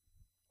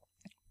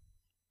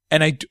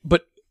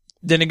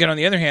then again, on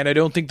the other hand, I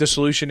don't think the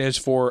solution is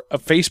for a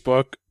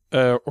Facebook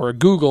or a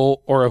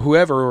Google or a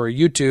whoever or a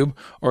YouTube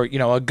or,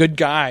 a good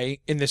guy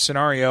in this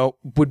scenario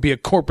would be a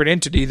corporate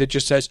entity that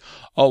just says,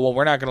 oh, well,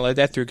 we're not going to let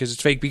that through because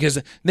it's fake. Because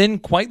then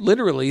quite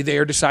literally they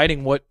are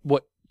deciding what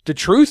the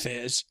truth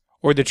is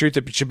or the truth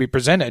that should be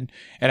presented.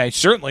 And I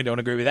certainly don't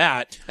agree with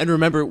that. And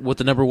remember what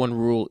the number one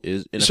rule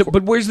is.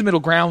 But where's the middle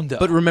ground, though?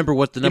 But remember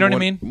what the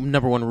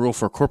number one rule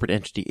for a corporate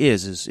entity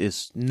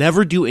is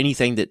never do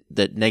anything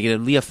that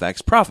negatively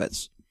affects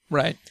profits.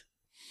 Right.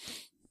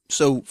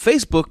 So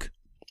Facebook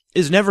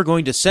is never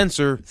going to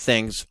censor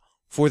things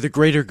for the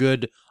greater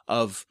good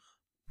of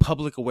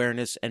public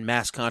awareness and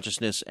mass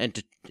consciousness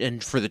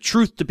and for the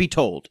truth to be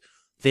told.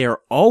 They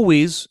are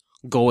always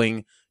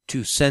going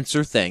to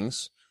censor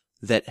things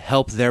that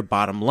help their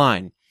bottom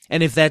line.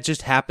 And if that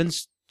just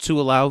happens to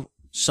allow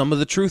some of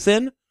the truth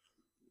in,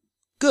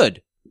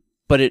 good.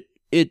 But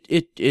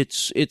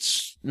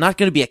it's not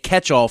going to be a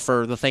catch-all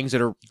for the things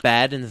that are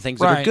bad and the things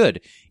that are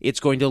good. It's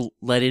going to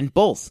let in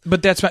both.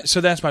 But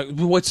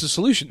what's the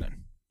solution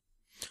then?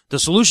 The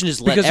solution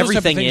is let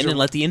everything in and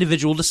let the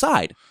individual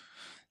decide.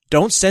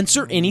 Don't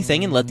censor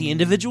anything and let the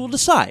individual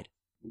decide.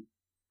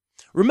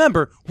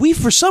 Remember, we,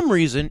 for some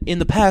reason, in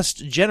the past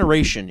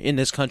generation in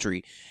this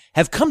country,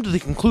 have come to the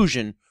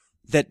conclusion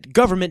that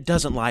government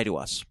doesn't lie to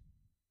us.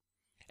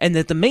 And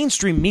that the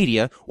mainstream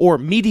media, or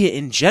media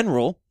in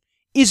general,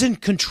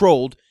 isn't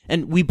controlled,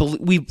 and we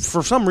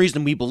for some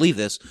reason we believe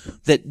this,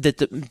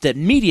 that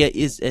media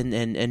is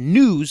and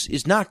news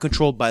is not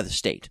controlled by the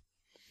state.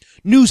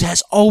 News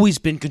has always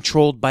been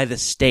controlled by the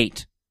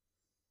state.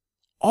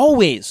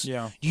 Always.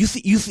 Yeah. You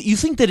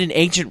think that in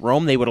ancient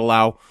Rome they would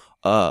allow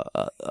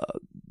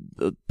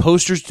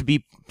posters to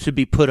be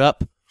put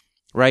up,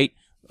 right?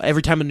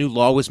 Every time a new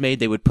law was made,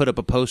 they would put up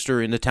a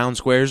poster in the town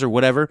squares or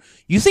whatever.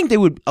 You think they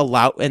would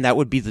allow, and that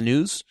would be the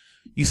news?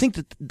 You think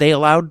that they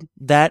allowed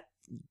that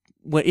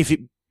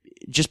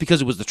just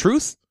because it was the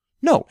truth?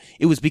 No,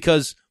 it was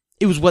because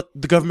it was what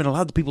the government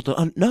allowed the people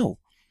to know,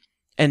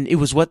 and it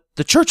was what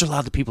the church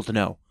allowed the people to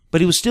know.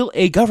 But it was still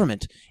a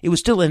government. It was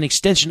still an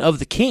extension of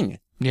the king.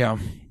 Yeah.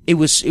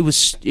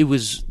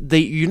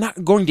 You're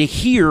not going to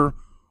hear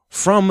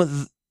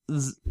from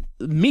the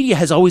media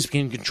has always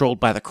been controlled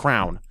by the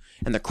crown,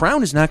 and the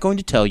crown is not going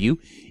to tell you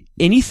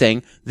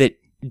anything that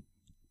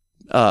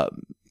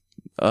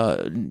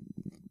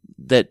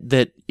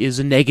is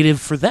a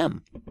negative for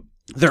them.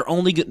 They're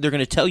going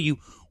to tell you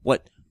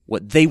what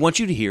they want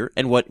you to hear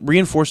and what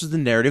reinforces the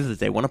narrative that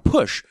they want to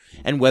push.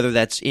 And whether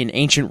that's in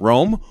ancient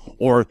Rome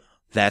or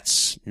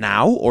that's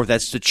now or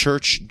that's the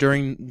church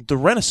during the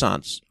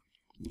Renaissance,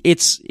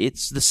 it's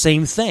the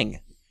same thing.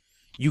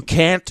 You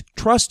can't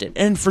trust it.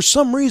 And for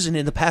some reason,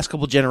 in the past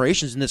couple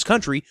generations in this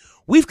country,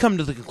 we've come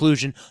to the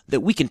conclusion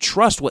that we can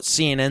trust what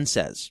CNN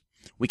says.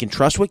 We can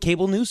trust what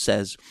cable news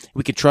says.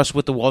 We can trust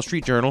what the Wall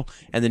Street Journal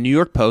and the New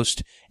York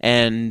Post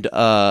and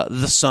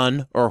the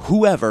Sun or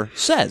whoever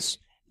says.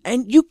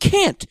 And you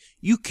can't.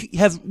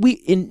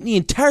 In the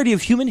entirety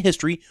of human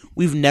history,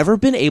 we've never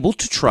been able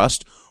to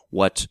trust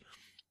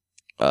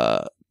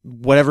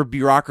whatever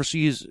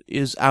bureaucracy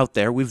is out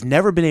there. We've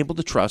never been able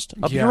to trust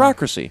a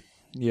bureaucracy.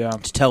 Yeah.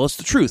 To tell us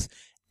the truth.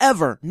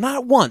 Ever.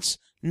 Not once.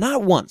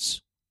 Not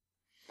once.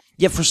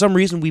 Yet for some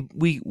reason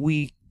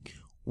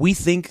we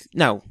think,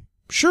 now,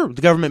 sure,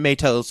 the government may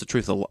tell us the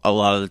truth a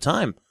lot of the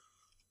time,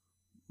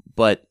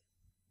 but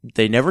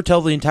they never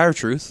tell the entire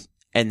truth,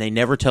 and they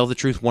never tell the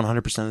truth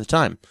 100% of the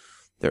time.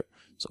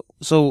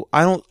 So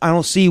I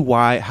don't see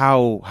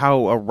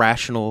how a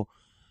rational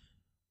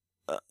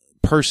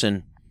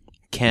person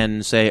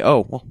can say,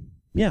 oh, well,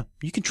 yeah,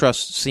 you can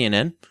trust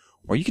CNN,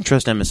 or you can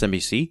trust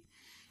MSNBC,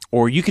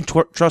 or you can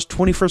trust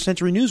 21st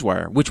Century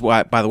Newswire, which,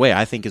 by the way,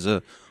 I think is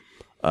a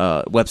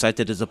website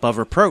that is above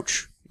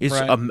reproach. It's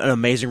an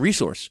amazing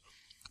resource.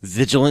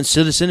 Vigilant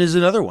Citizen is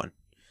another one.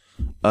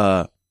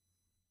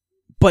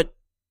 But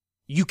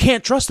you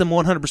can't trust them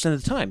 100%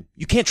 of the time.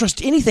 You can't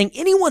trust anything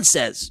anyone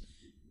says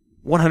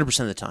 100%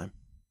 of the time.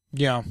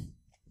 Yeah.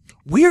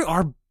 We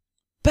are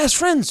best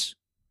friends.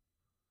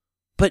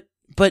 But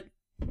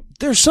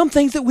there's some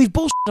things that we've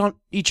bullshit on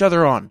each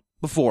other on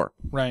before.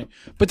 Right.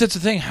 But that's the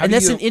thing.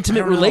 That's an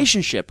intimate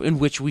relationship in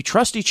which we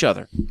trust each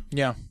other.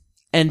 Yeah.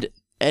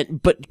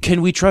 But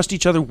can we trust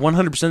each other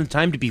 100% of the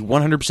time to be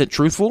 100%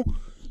 truthful?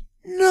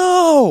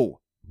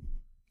 No.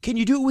 Can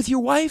you do it with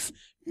your wife?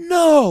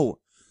 No.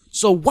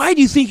 So why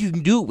do you think you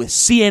can do it with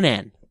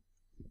CNN?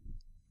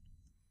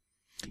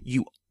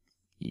 You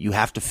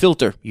have to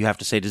filter. You have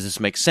to say, does this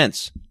make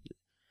sense?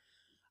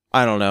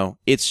 I don't know.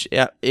 It's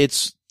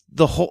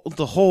the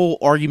whole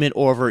argument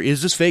over,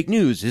 is this fake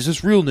news? Is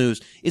this real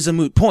news? Is a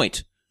moot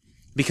point.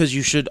 Because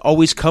you should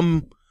always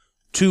come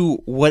to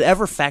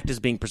whatever fact is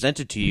being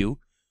presented to you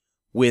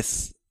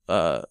with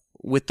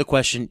the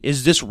question,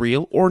 is this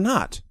real or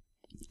not?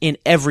 In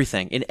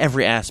everything, in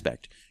every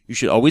aspect. You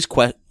should always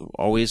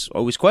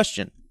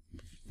question.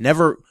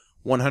 Never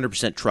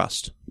 100%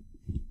 trust.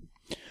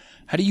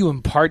 How do you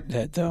impart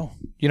that, though?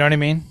 You know what I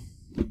mean?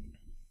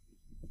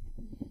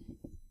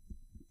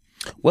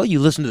 Well, you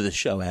listen to the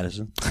show,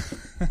 Addison.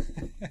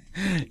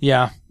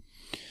 Yeah.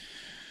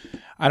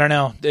 I don't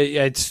know.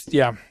 It's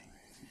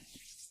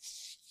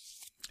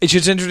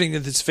just interesting that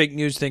this fake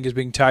news thing is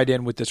being tied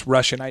in with this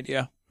Russian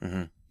idea.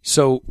 Mm-hmm.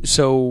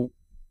 So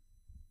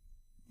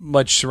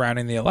much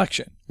surrounding the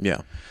election.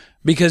 Yeah.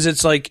 Because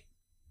it's like,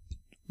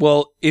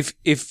 well, if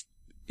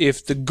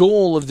the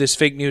goal of this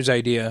fake news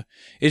idea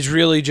is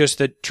really just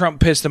that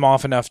Trump pissed them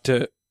off enough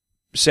to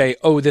say,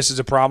 oh, this is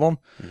a problem,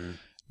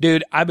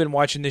 dude, I've been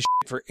watching this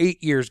shit for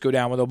 8 years go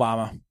down with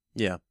Obama.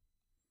 Yeah.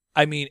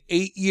 I mean,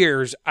 8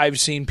 years I've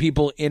seen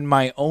people in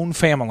my own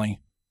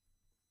family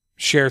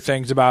share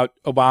things about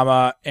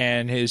Obama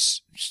and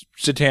his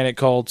satanic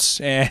cults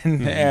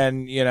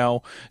and you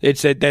know,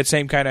 it's that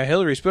same kind of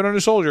Hillary spit on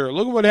a soldier.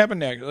 Look at what happened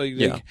next.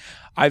 Like,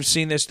 I've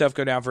seen this stuff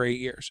go down for 8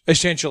 years,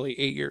 essentially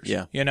 8 years.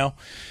 Yeah. You know,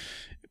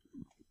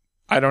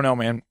 I don't know,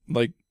 man.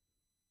 Like,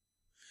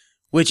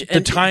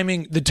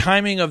 the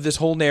timing of this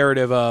whole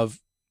narrative of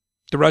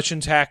the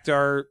Russians hacked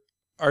our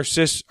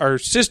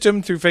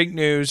system through fake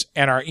news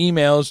and our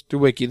emails through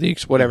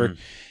WikiLeaks, whatever,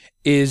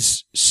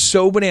 is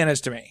so bananas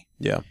to me.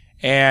 Yeah.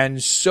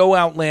 And so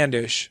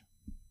outlandish,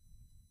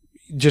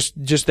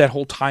 just that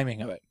whole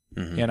timing of it,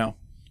 you know?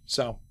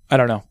 So, I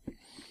don't know.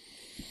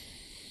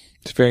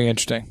 It's very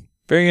interesting.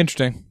 Very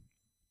interesting.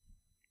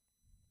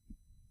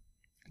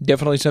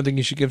 Definitely something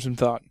you should give some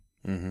thought,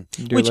 dear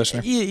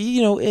listener.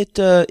 You know, it...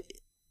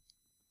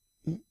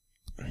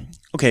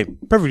 okay,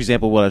 perfect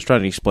example of what I was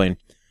trying to explain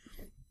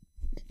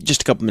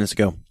just a couple minutes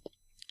ago.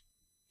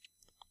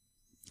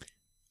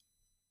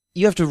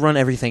 You have to run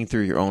everything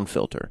through your own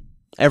filter.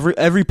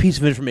 Every piece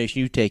of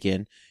information you take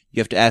in,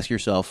 you have to ask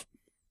yourself,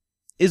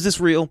 is this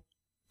real?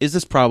 Is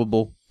this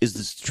probable? Is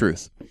this the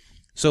truth?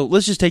 So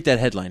let's just take that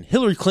headline.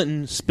 Hillary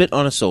Clinton spit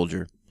on a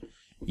soldier.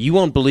 You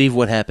won't believe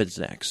what happens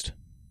next.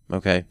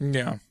 Okay?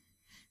 Yeah.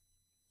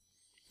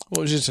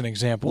 Well, it's just an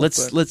example. Let's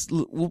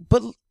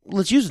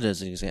use it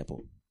as an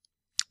example.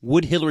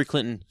 Would Hillary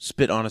Clinton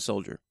spit on a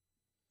soldier?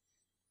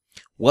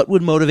 What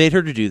would motivate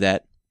her to do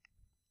that?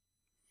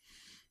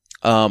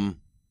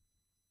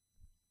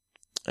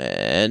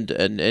 And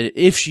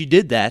if she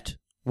did that,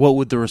 what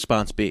would the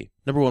response be?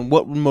 Number one,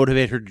 what would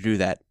motivate her to do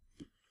that?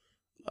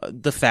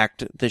 The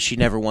fact that she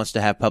never wants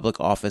to have public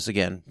office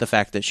again. The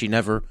fact that she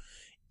never...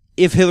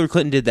 If Hillary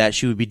Clinton did that,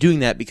 she would be doing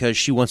that because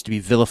she wants to be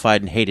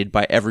vilified and hated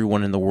by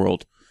everyone in the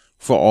world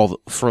for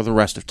the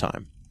rest of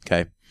time.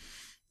 Okay?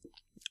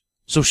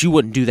 So she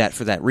wouldn't do that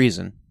for that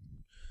reason.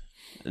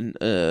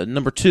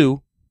 Number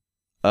two,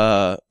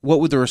 what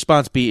would the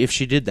response be if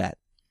she did that?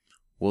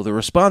 Well, the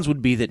response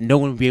would be that no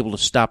one would be able to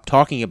stop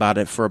talking about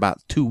it for about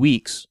 2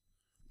 weeks.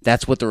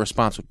 That's what the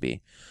response would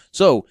be.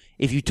 So,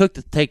 if you take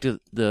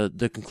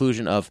the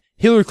conclusion of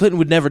Hillary Clinton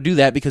would never do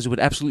that because it would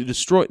absolutely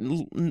destroy.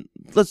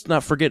 Let's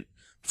not forget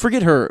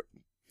her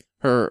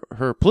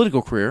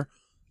political career.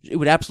 It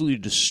would absolutely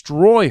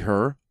destroy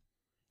her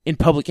in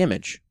public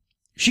image.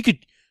 She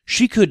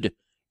could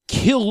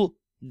kill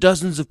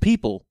dozens of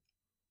people,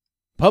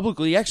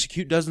 publicly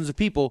execute dozens of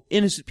people,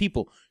 innocent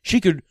people. She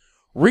could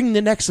wring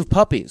the necks of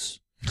puppies.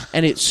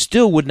 And it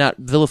still would not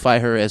vilify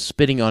her as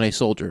spitting on a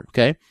soldier,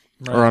 okay?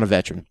 Right. Or on a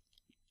veteran.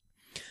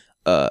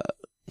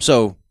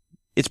 So,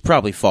 it's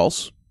probably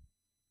false,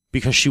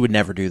 because she would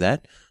never do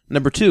that.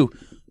 Number two,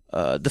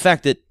 the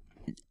fact that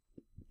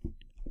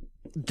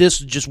this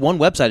just one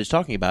website is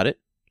talking about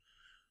it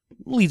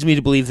leads me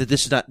to believe that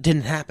this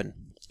didn't happen.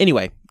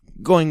 Anyway,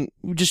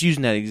 just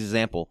using that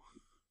example.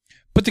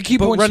 But the key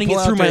point running it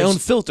through my own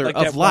filter like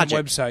of that logic.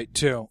 One website,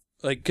 too.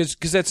 Like,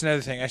 because that's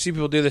another thing. I see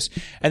people do this,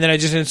 and then I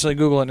just instantly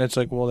Google it, and it's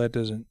like, well, that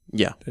doesn't.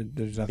 Yeah.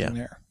 There's nothing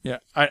there. Yeah.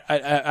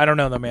 I don't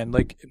know, though, man.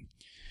 Like,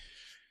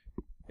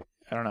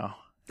 I don't know.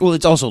 Well,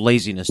 it's also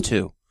laziness,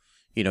 too.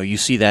 You know, you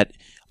see that,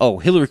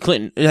 Hillary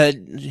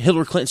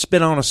Clinton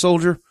spit on a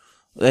soldier.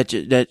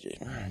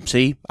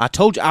 See, I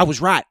told you I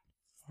was right.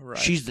 Right.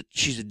 She's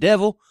the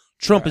devil.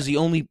 Trump is the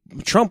only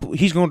Trump.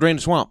 He's going to drain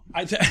the swamp.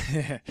 I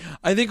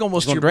think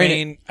almost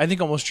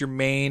your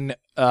main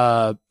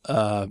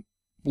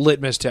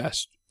litmus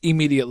test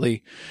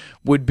immediately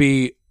would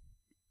be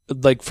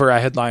like for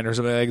a headline or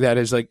something like that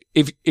is like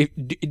if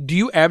do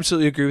you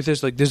absolutely agree with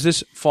this? Like, does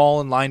this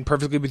fall in line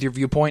perfectly with your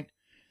viewpoint?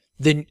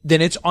 Then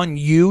it's on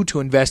you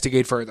to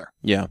investigate further.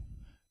 Yeah.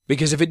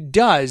 Because if it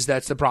does,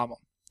 that's the problem.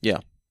 Yeah.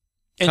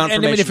 And I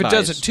mean, if it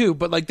doesn't too,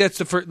 but like that's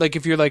the first. Like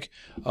if you're like,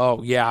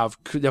 oh yeah,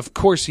 of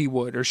course he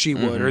would or she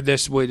would or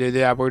this would or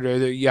that would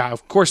or yeah,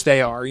 of course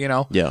they are. You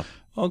know. Yeah.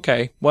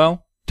 Okay.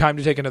 Well, time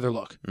to take another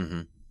look.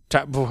 Mm-hmm.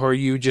 Before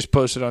you just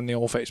post it on the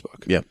old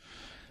Facebook. Yep.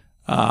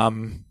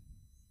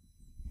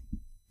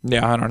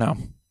 Yeah, I don't know.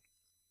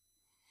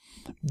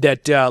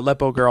 That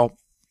Lepo girl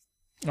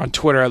on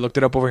Twitter, I looked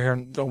it up over here,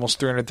 and almost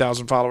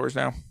 300,000 followers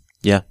now.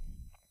 Yeah.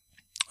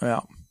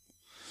 Yeah.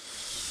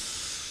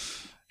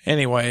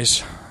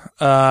 Anyways,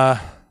 you want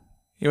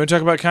to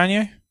talk about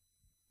Kanye?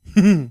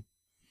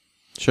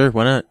 Sure,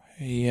 why not?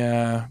 He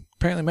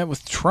apparently met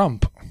with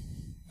Trump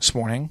this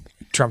morning,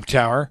 Trump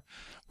Tower,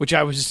 which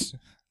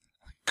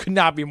could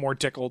not be more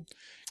tickled,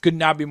 could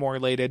not be more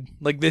elated.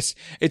 Like this,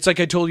 it's like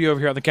I told you over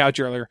here on the couch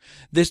earlier.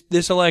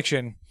 This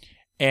election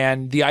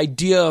and the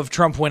idea of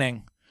Trump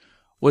winning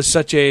was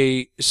such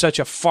a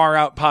far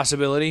out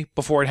possibility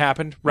before it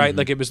happened, right? Mm-hmm.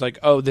 Like it was like,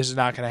 oh, this is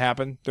not going to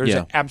happen. There's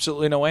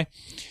absolutely no way.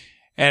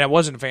 And I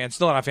wasn't a fan,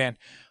 still not a fan.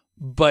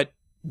 But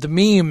the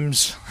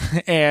memes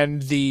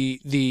and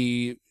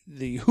the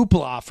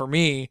hoopla for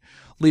me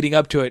leading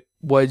up to it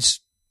was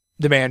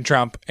the man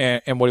Trump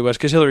and what he was,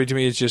 because Hillary to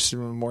me is just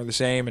more the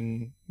same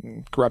and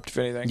corrupt if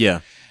anything.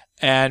 Yeah.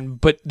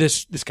 But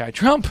this guy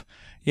Trump,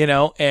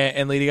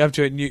 and leading up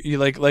to it, and you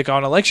like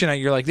on election night,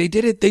 you're like, they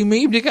did it, they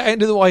made the guy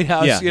into the White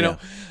House, know.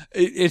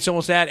 It's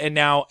almost that, and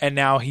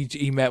now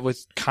he met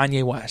with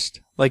Kanye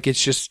West. Like,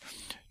 it's just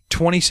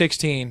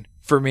 2016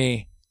 for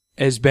me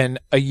has been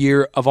a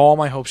year of all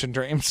my hopes and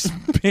dreams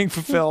being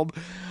fulfilled.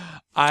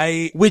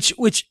 Which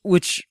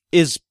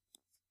is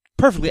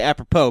perfectly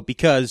apropos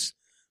because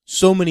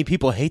so many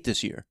people hate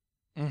this year.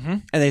 Mm-hmm.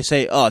 And they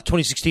say,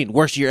 2016,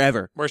 worst year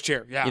ever. Worst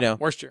year, yeah.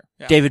 Worst year.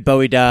 Yeah. David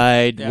Bowie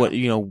died.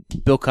 Yeah.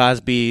 Bill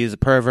Cosby is a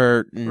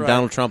pervert and right.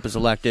 Donald Trump is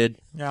elected.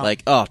 Yeah.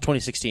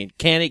 2016.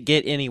 Can it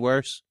get any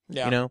worse?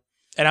 Yeah.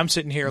 And I'm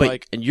sitting here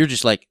and you're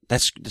just like,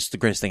 that's the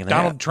greatest thing in the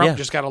Donald Trump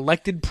just got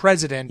elected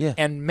president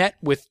and met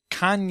with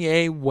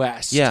Kanye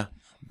West. Yeah.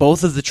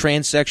 Both of the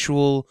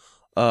transsexual,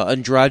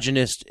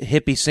 androgynous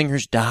hippie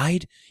singers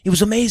died. It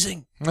was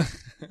amazing.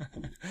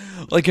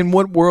 Like, in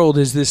what world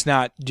is this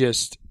not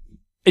just...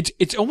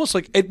 It's almost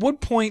like, at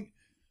what point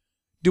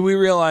do we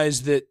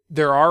realize that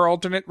there are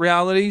alternate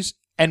realities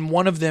and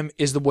one of them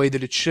is the way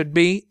that it should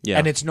be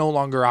and it's no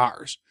longer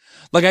ours?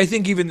 Like, I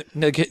think even,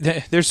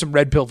 there's some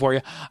red pill for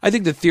you. I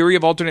think the theory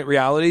of alternate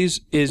realities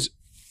is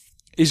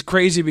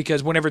crazy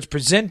because whenever it's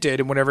presented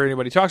and whenever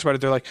anybody talks about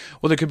it, they're like,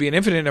 well, there could be an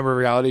infinite number of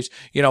realities,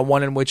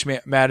 one in which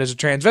Matt is a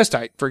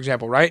transvestite, for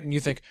example, right? And you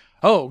think,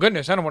 oh,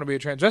 goodness, I don't want to be a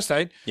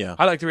transvestite. Yeah.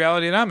 I like the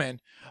reality that I'm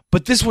in.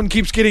 But this one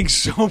keeps getting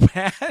so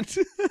bad,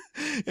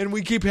 and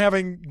we keep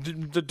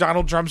having the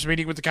Donald Trump's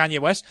meeting with the Kanye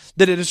West,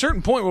 that at a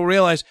certain point we'll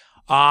realize,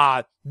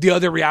 the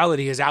other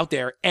reality is out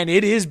there, and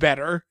it is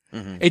better.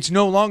 Mm-hmm. It's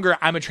no longer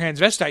I'm a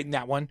transvestite in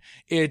that one.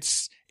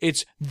 It's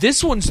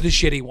this one's the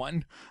shitty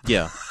one.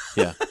 Yeah,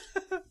 yeah.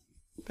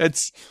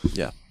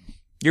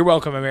 You're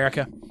welcome,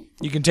 America.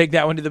 You can take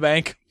that one to the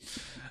bank.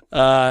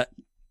 Yeah,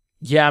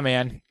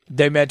 man.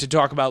 They met to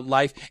talk about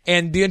life,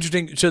 and the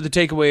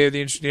takeaway of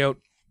the interesting note.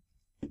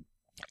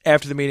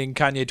 After the meeting,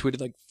 Kanye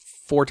tweeted like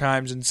 4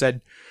 times and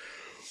said,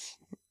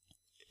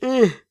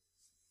 it's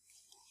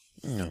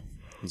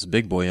a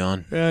big boy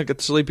on. Yeah, I got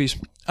the sleepies.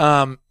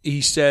 He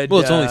said...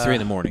 Well, it's only 3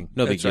 a.m.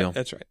 No big deal.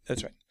 That's right.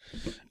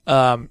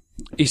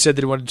 He said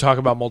that he wanted to talk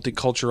about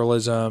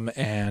multiculturalism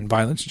and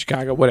violence in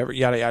Chicago, whatever,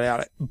 yada, yada,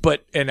 yada.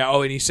 But, and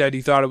he said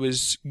he thought it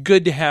was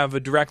good to have a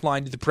direct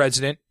line to the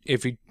president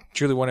if he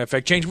truly wanted to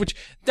affect change, which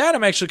that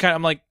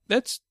I'm like,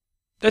 that's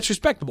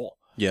respectable.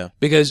 Yeah.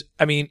 Because,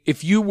 I mean,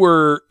 if you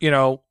were,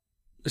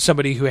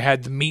 somebody who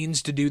had the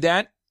means to do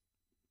that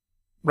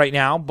right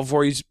now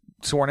before he's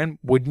sworn in,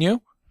 wouldn't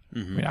you?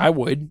 Mm-hmm. I mean, I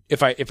would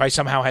if I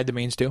somehow had the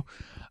means to.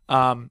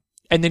 And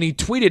then he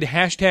tweeted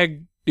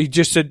he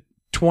just said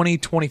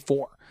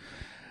 2024,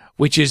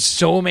 which is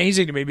so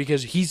amazing to me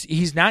because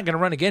he's not going to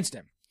run against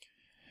him.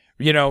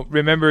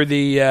 Remember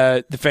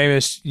the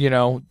famous,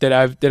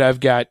 that I've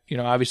got,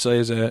 obviously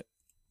as a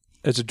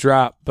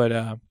drop, but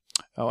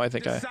I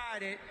think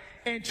decided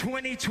in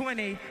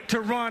 2020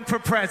 to run for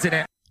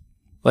president.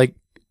 Like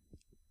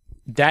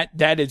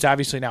that is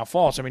obviously now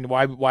false. I mean,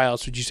 why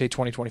else would you say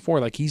 2024?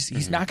 Like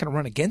he's not going to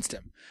run against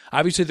him.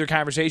 Obviously, their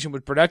conversation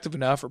was productive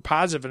enough or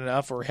positive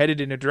enough or headed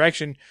in a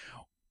direction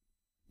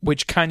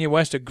which Kanye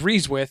West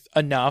agrees with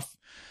enough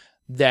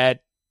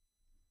that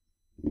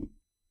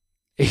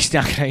he's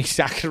not gonna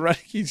run.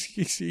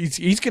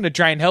 He's gonna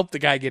try and help the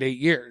guy get 8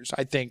 years.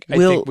 I think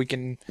we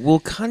can. Will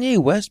Kanye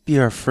West be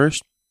our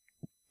first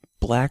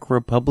Black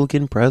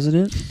Republican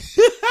president?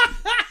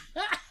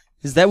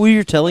 Is that what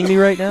you're telling me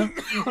right now?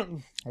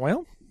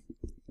 Well,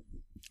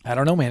 I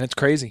don't know, man. It's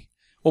crazy.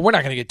 Well, we're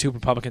not going to get 2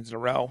 Republicans in a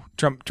row.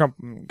 Trump, come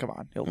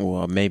on.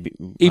 Well, maybe.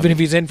 Even if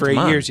he's in for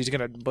 8 years, he's going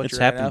to butcher it. It's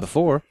happened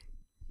before.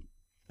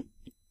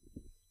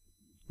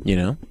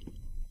 Yeah,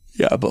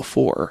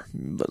 before.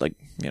 But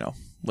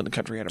when the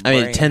country had a brain. I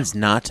mean, it tends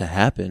not to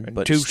happen.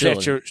 But two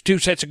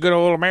sets of good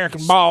old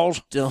American balls.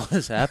 Still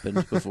has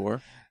happened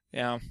before.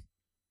 Yeah.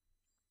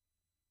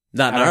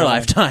 Not in our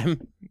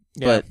lifetime.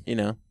 Yeah. But,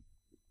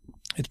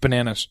 It's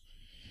bananas.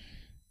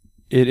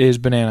 It is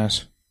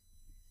bananas.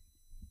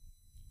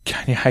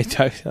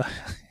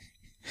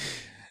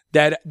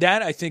 That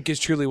I think is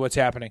truly what's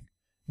happening.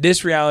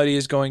 This reality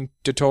is going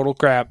to total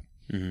crap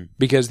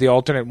because the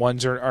alternate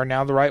ones are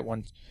now the right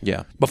ones.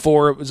 Yeah.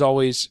 Before it was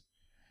always,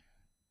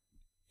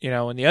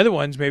 and the other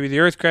ones, maybe the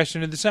Earth crashed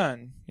into the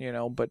sun,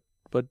 but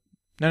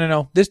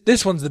no.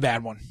 This one's the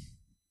bad one.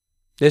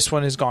 This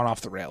one has gone off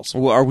the rails.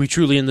 Well, are we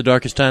truly in the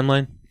darkest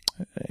timeline?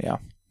 Yeah,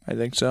 I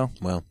think so.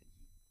 Well.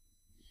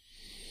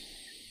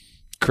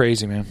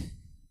 Crazy, man.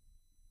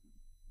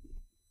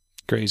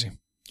 Crazy.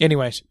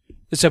 Anyways,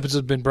 this episode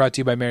has been brought to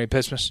you by Merry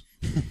Pissmas.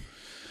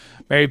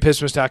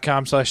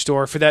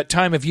 MerryPissmas.com/store. For that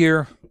time of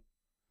year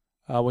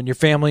when your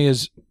family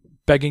is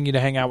begging you to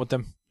hang out with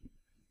them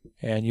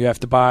and you have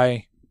to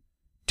buy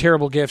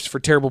terrible gifts for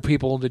terrible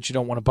people that you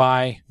don't want to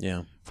buy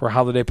for a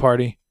holiday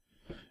party.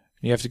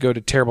 You have to go to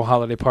terrible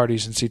holiday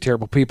parties and see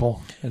terrible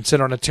people and sit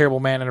on a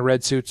terrible man in a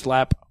red suit's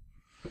lap.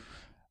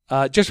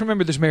 Just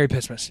remember there's Merry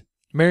Pissmas.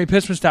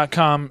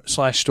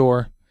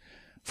 MerryPissmas.com/store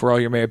for all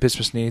your Merry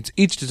Pissmas needs.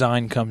 Each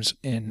design comes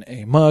in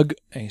a mug,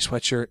 a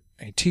sweatshirt,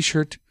 a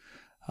t-shirt,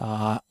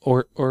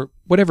 or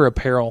whatever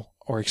apparel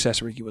or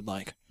accessory you would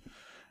like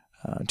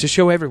to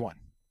show everyone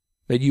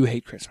that you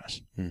hate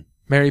Christmas.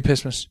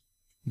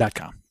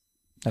 MerryPissmas.com.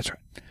 That's right.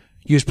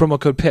 Use promo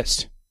code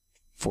PISSED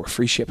for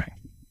free shipping.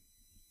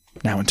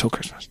 Now until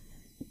Christmas.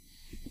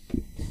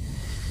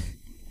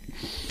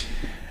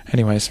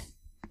 Anyways.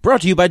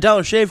 Brought to you by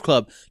Dollar Shave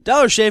Club.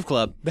 Dollar Shave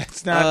Club.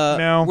 That's not,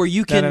 no. Where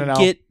you can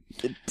get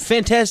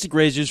fantastic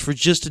razors for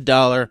just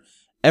 $1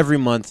 every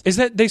month. Is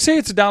that, they say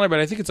it's $1, but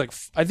I think it's like,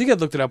 I think I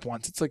looked it up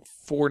once. It's like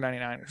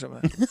 $4.99 or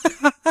something.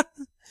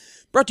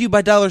 Brought to you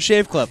by Dollar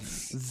Shave Club.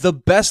 The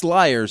best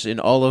liars in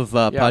all of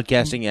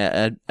podcasting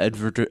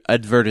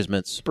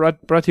advertisements.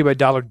 Brought to you by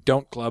Dollar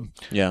Don't Club.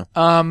 Yeah.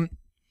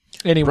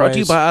 Anyways. Brought to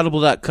you by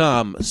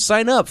Audible.com.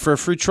 Sign up for a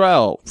free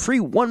trial, free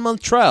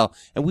 1-month trial,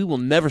 and we will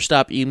never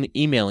stop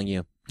emailing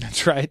you.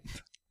 That's right.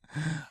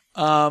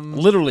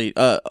 Literally,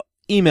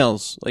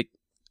 emails like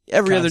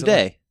every other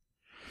day.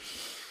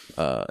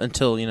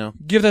 Until,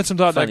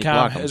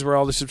 GiveThatSomeThought.com is where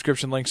all the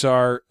subscription links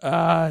are.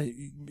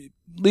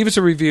 Leave us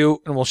a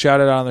review, and we'll shout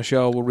it out on the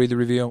show. We'll read the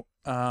review.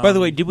 By the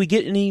way, did we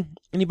get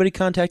anybody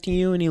contacting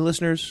you? Any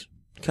listeners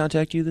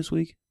contact you this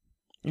week?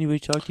 Anybody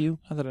talk to you?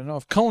 Not that I know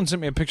of. Cullen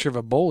sent me a picture of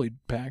a bowl he'd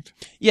packed.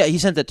 Yeah, he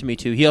sent that to me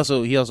too. He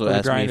also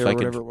asked me if I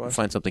could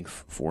find something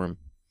for him.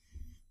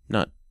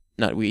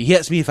 He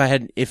asked me if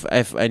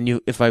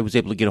I was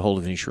able to get a hold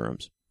of any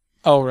shrooms.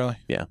 Oh, really?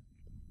 Yeah.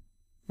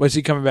 Was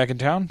he coming back in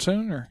town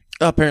soon, or?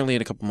 Apparently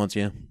in a couple months,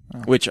 yeah.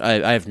 Oh. Which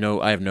I have no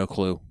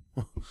clue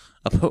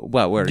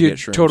about where to You're get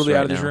shrooms. Totally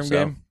right out of the shroom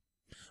game.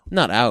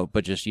 Not out,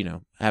 but just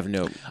have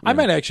no. I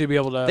might actually be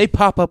able to. They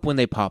pop up when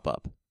they pop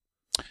up.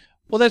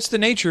 Well, that's the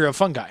nature of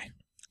fungi.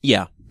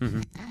 Yeah.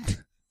 Mm-hmm.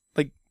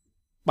 Like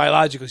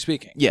biologically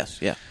speaking.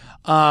 Yes. Yeah.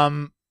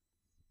 Well,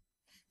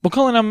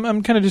 Cullen,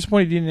 I'm kind of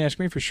disappointed you didn't ask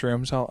me for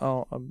shrooms.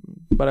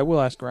 But I will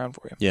ask around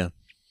for you. Yeah.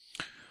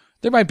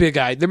 There might be a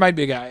guy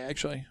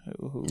actually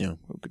who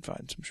could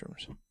find some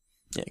shrooms.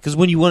 Yeah, because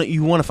when you want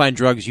to find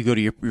drugs, you go to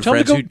your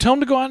friends. Tell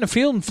them to go out in the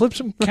field and flip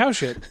some cow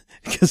shit.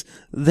 Because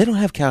they don't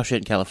have cow shit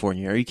in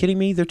California. Are you kidding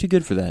me? They're too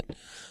good for that.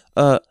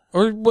 Or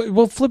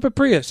we'll flip a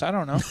Prius. I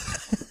don't know.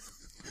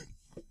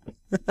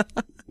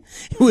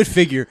 Who would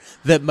figure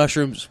that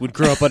mushrooms would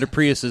grow up under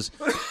Priuses,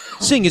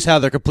 seeing as how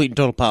they're complete and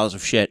total piles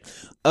of shit?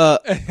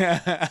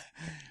 Honestly,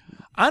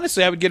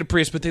 I would get a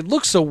Prius, but they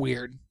look so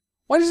weird.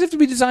 Why does it have to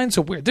be designed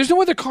so weird? There's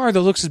no other car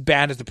that looks as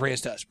bad as the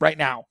Prius does right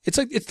now. It's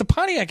the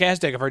Pontiac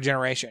Aztek of our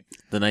generation.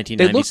 The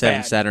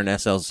 1997 Saturn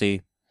SLC.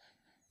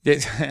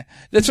 That's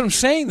what I'm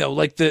saying, though.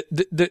 Like the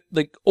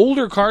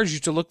older cars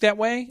used to look that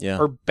way,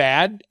 or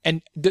bad,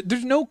 and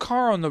there's no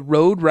car on the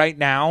road right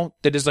now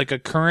that is like a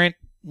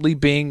currently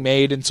being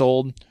made and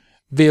sold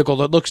vehicle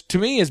that looks to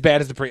me as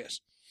bad as the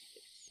Prius.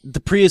 The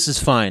Prius is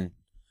fine.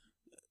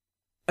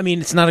 I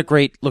mean, it's not a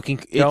great looking.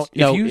 If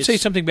you say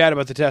something bad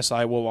about the Tesla,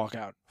 I will walk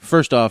out.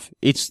 First off,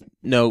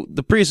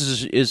 the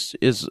Prius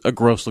is a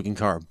gross looking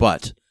car,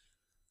 but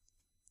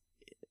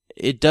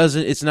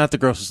it's not the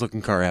grossest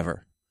looking car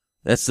ever.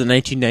 That's the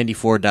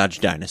 1994 Dodge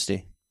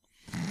Dynasty.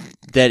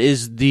 That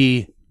is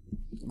the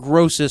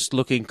grossest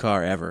looking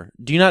car ever.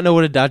 Do you not know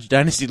what a Dodge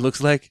Dynasty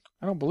looks like?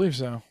 I don't believe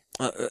so.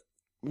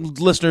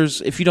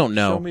 Listeners, if you don't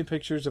know, show me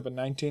pictures of a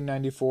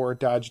 1994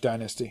 Dodge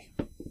Dynasty.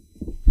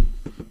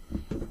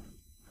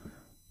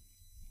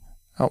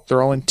 Oh,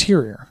 they're all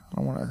interior.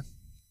 I want to.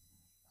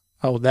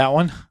 Oh, that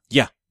one?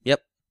 Yeah.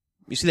 Yep.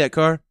 You see that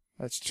car?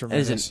 That's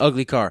tremendous. That is an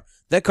ugly car.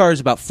 That car is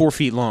about 4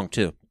 feet long,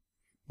 too.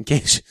 In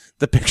case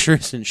the picture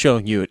isn't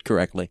showing you it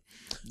correctly.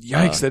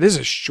 Yikes, that is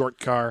a short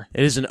car.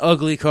 It is an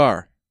ugly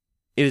car.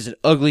 It is an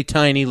ugly,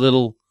 tiny,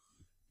 little,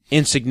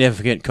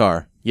 insignificant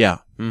car. Yeah.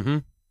 Mm-hmm.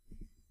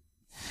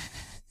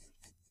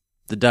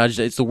 The Dodge,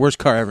 it's the worst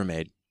car ever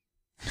made.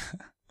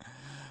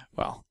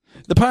 Well,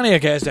 the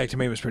Pontiac Aztek to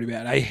me was pretty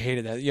bad. I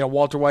hated that.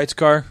 Walter White's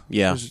car?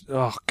 Yeah.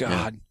 Oh,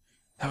 God.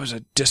 Yeah.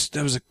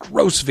 That was a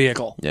gross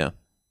vehicle. Yeah.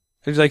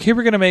 It was like, here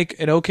we're going to make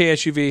an okay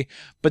SUV,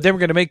 but then we're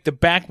going to make the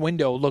back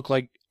window look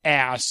like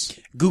ass.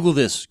 Google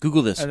this.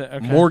 Okay.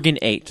 Morgan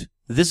 8.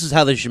 This is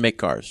how they should make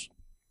cars.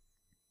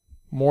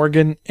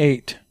 Morgan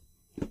 8.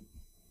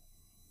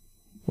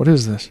 What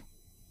is this?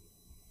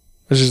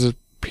 This is a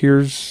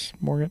Piers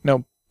Morgan?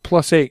 No,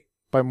 Plus 8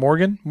 by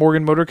Morgan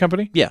Motor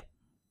Company? Yeah.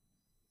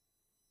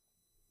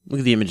 Look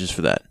at the images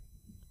for that.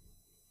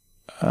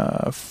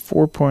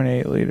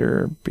 4.8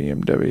 liter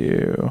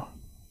BMW.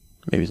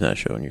 Maybe it's not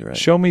showing you right.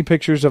 Show me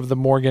pictures of the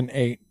Morgan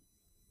 8.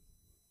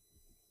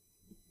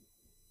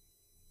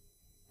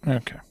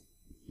 Okay.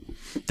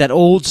 That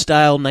old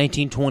style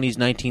 1920s,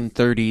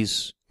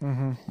 1930s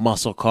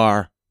muscle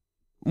car.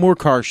 More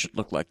cars should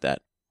look like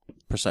that.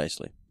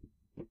 Precisely.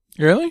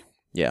 Really?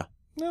 Yeah.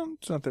 No,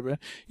 it's not that bad.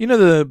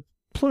 The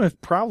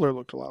Plymouth Prowler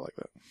looked a lot like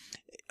that.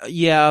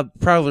 Yeah,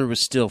 Prowler was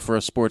still, for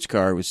a sports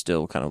car, it was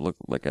still kind of look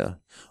like a...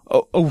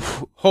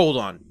 Oh, hold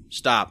on.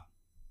 Stop.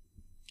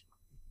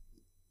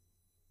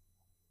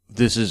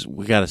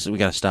 We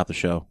gotta stop the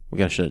show. We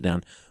gotta shut it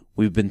down.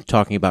 we've been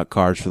talking about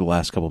cars for the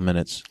last couple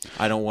minutes.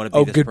 I don't want to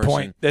be this good person.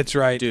 point. That's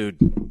right. Dude,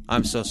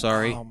 I'm so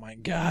sorry. Oh, my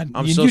God.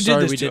 I'm you so you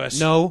sorry did this we to did. us.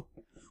 No.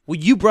 Well,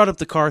 you brought up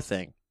the car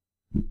thing.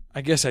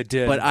 I guess I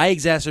did. But I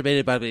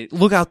exacerbated by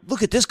look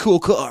at this cool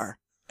car.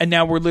 And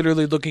now we're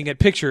literally looking at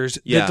pictures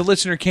that the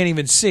listener can't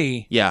even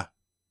see. Yeah.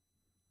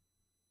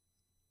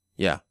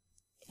 Yeah.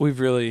 We've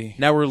really...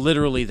 Now we're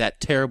literally that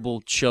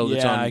terrible show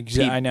that's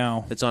on... I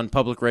know. That's on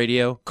public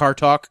radio. Car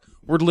Talk.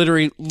 We're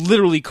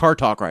literally Car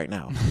Talk right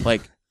now.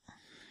 Like...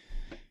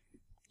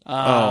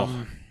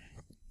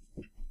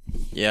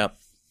 Yep.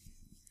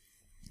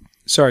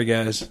 Sorry,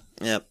 guys.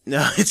 Yep.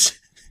 No, it's...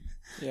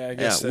 Yeah, I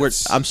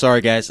guess I'm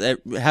sorry, guys.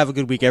 Have a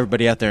good week,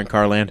 everybody out there in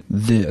Carland.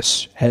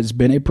 This has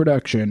been a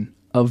production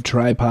of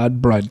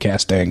Tripod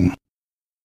Broadcasting.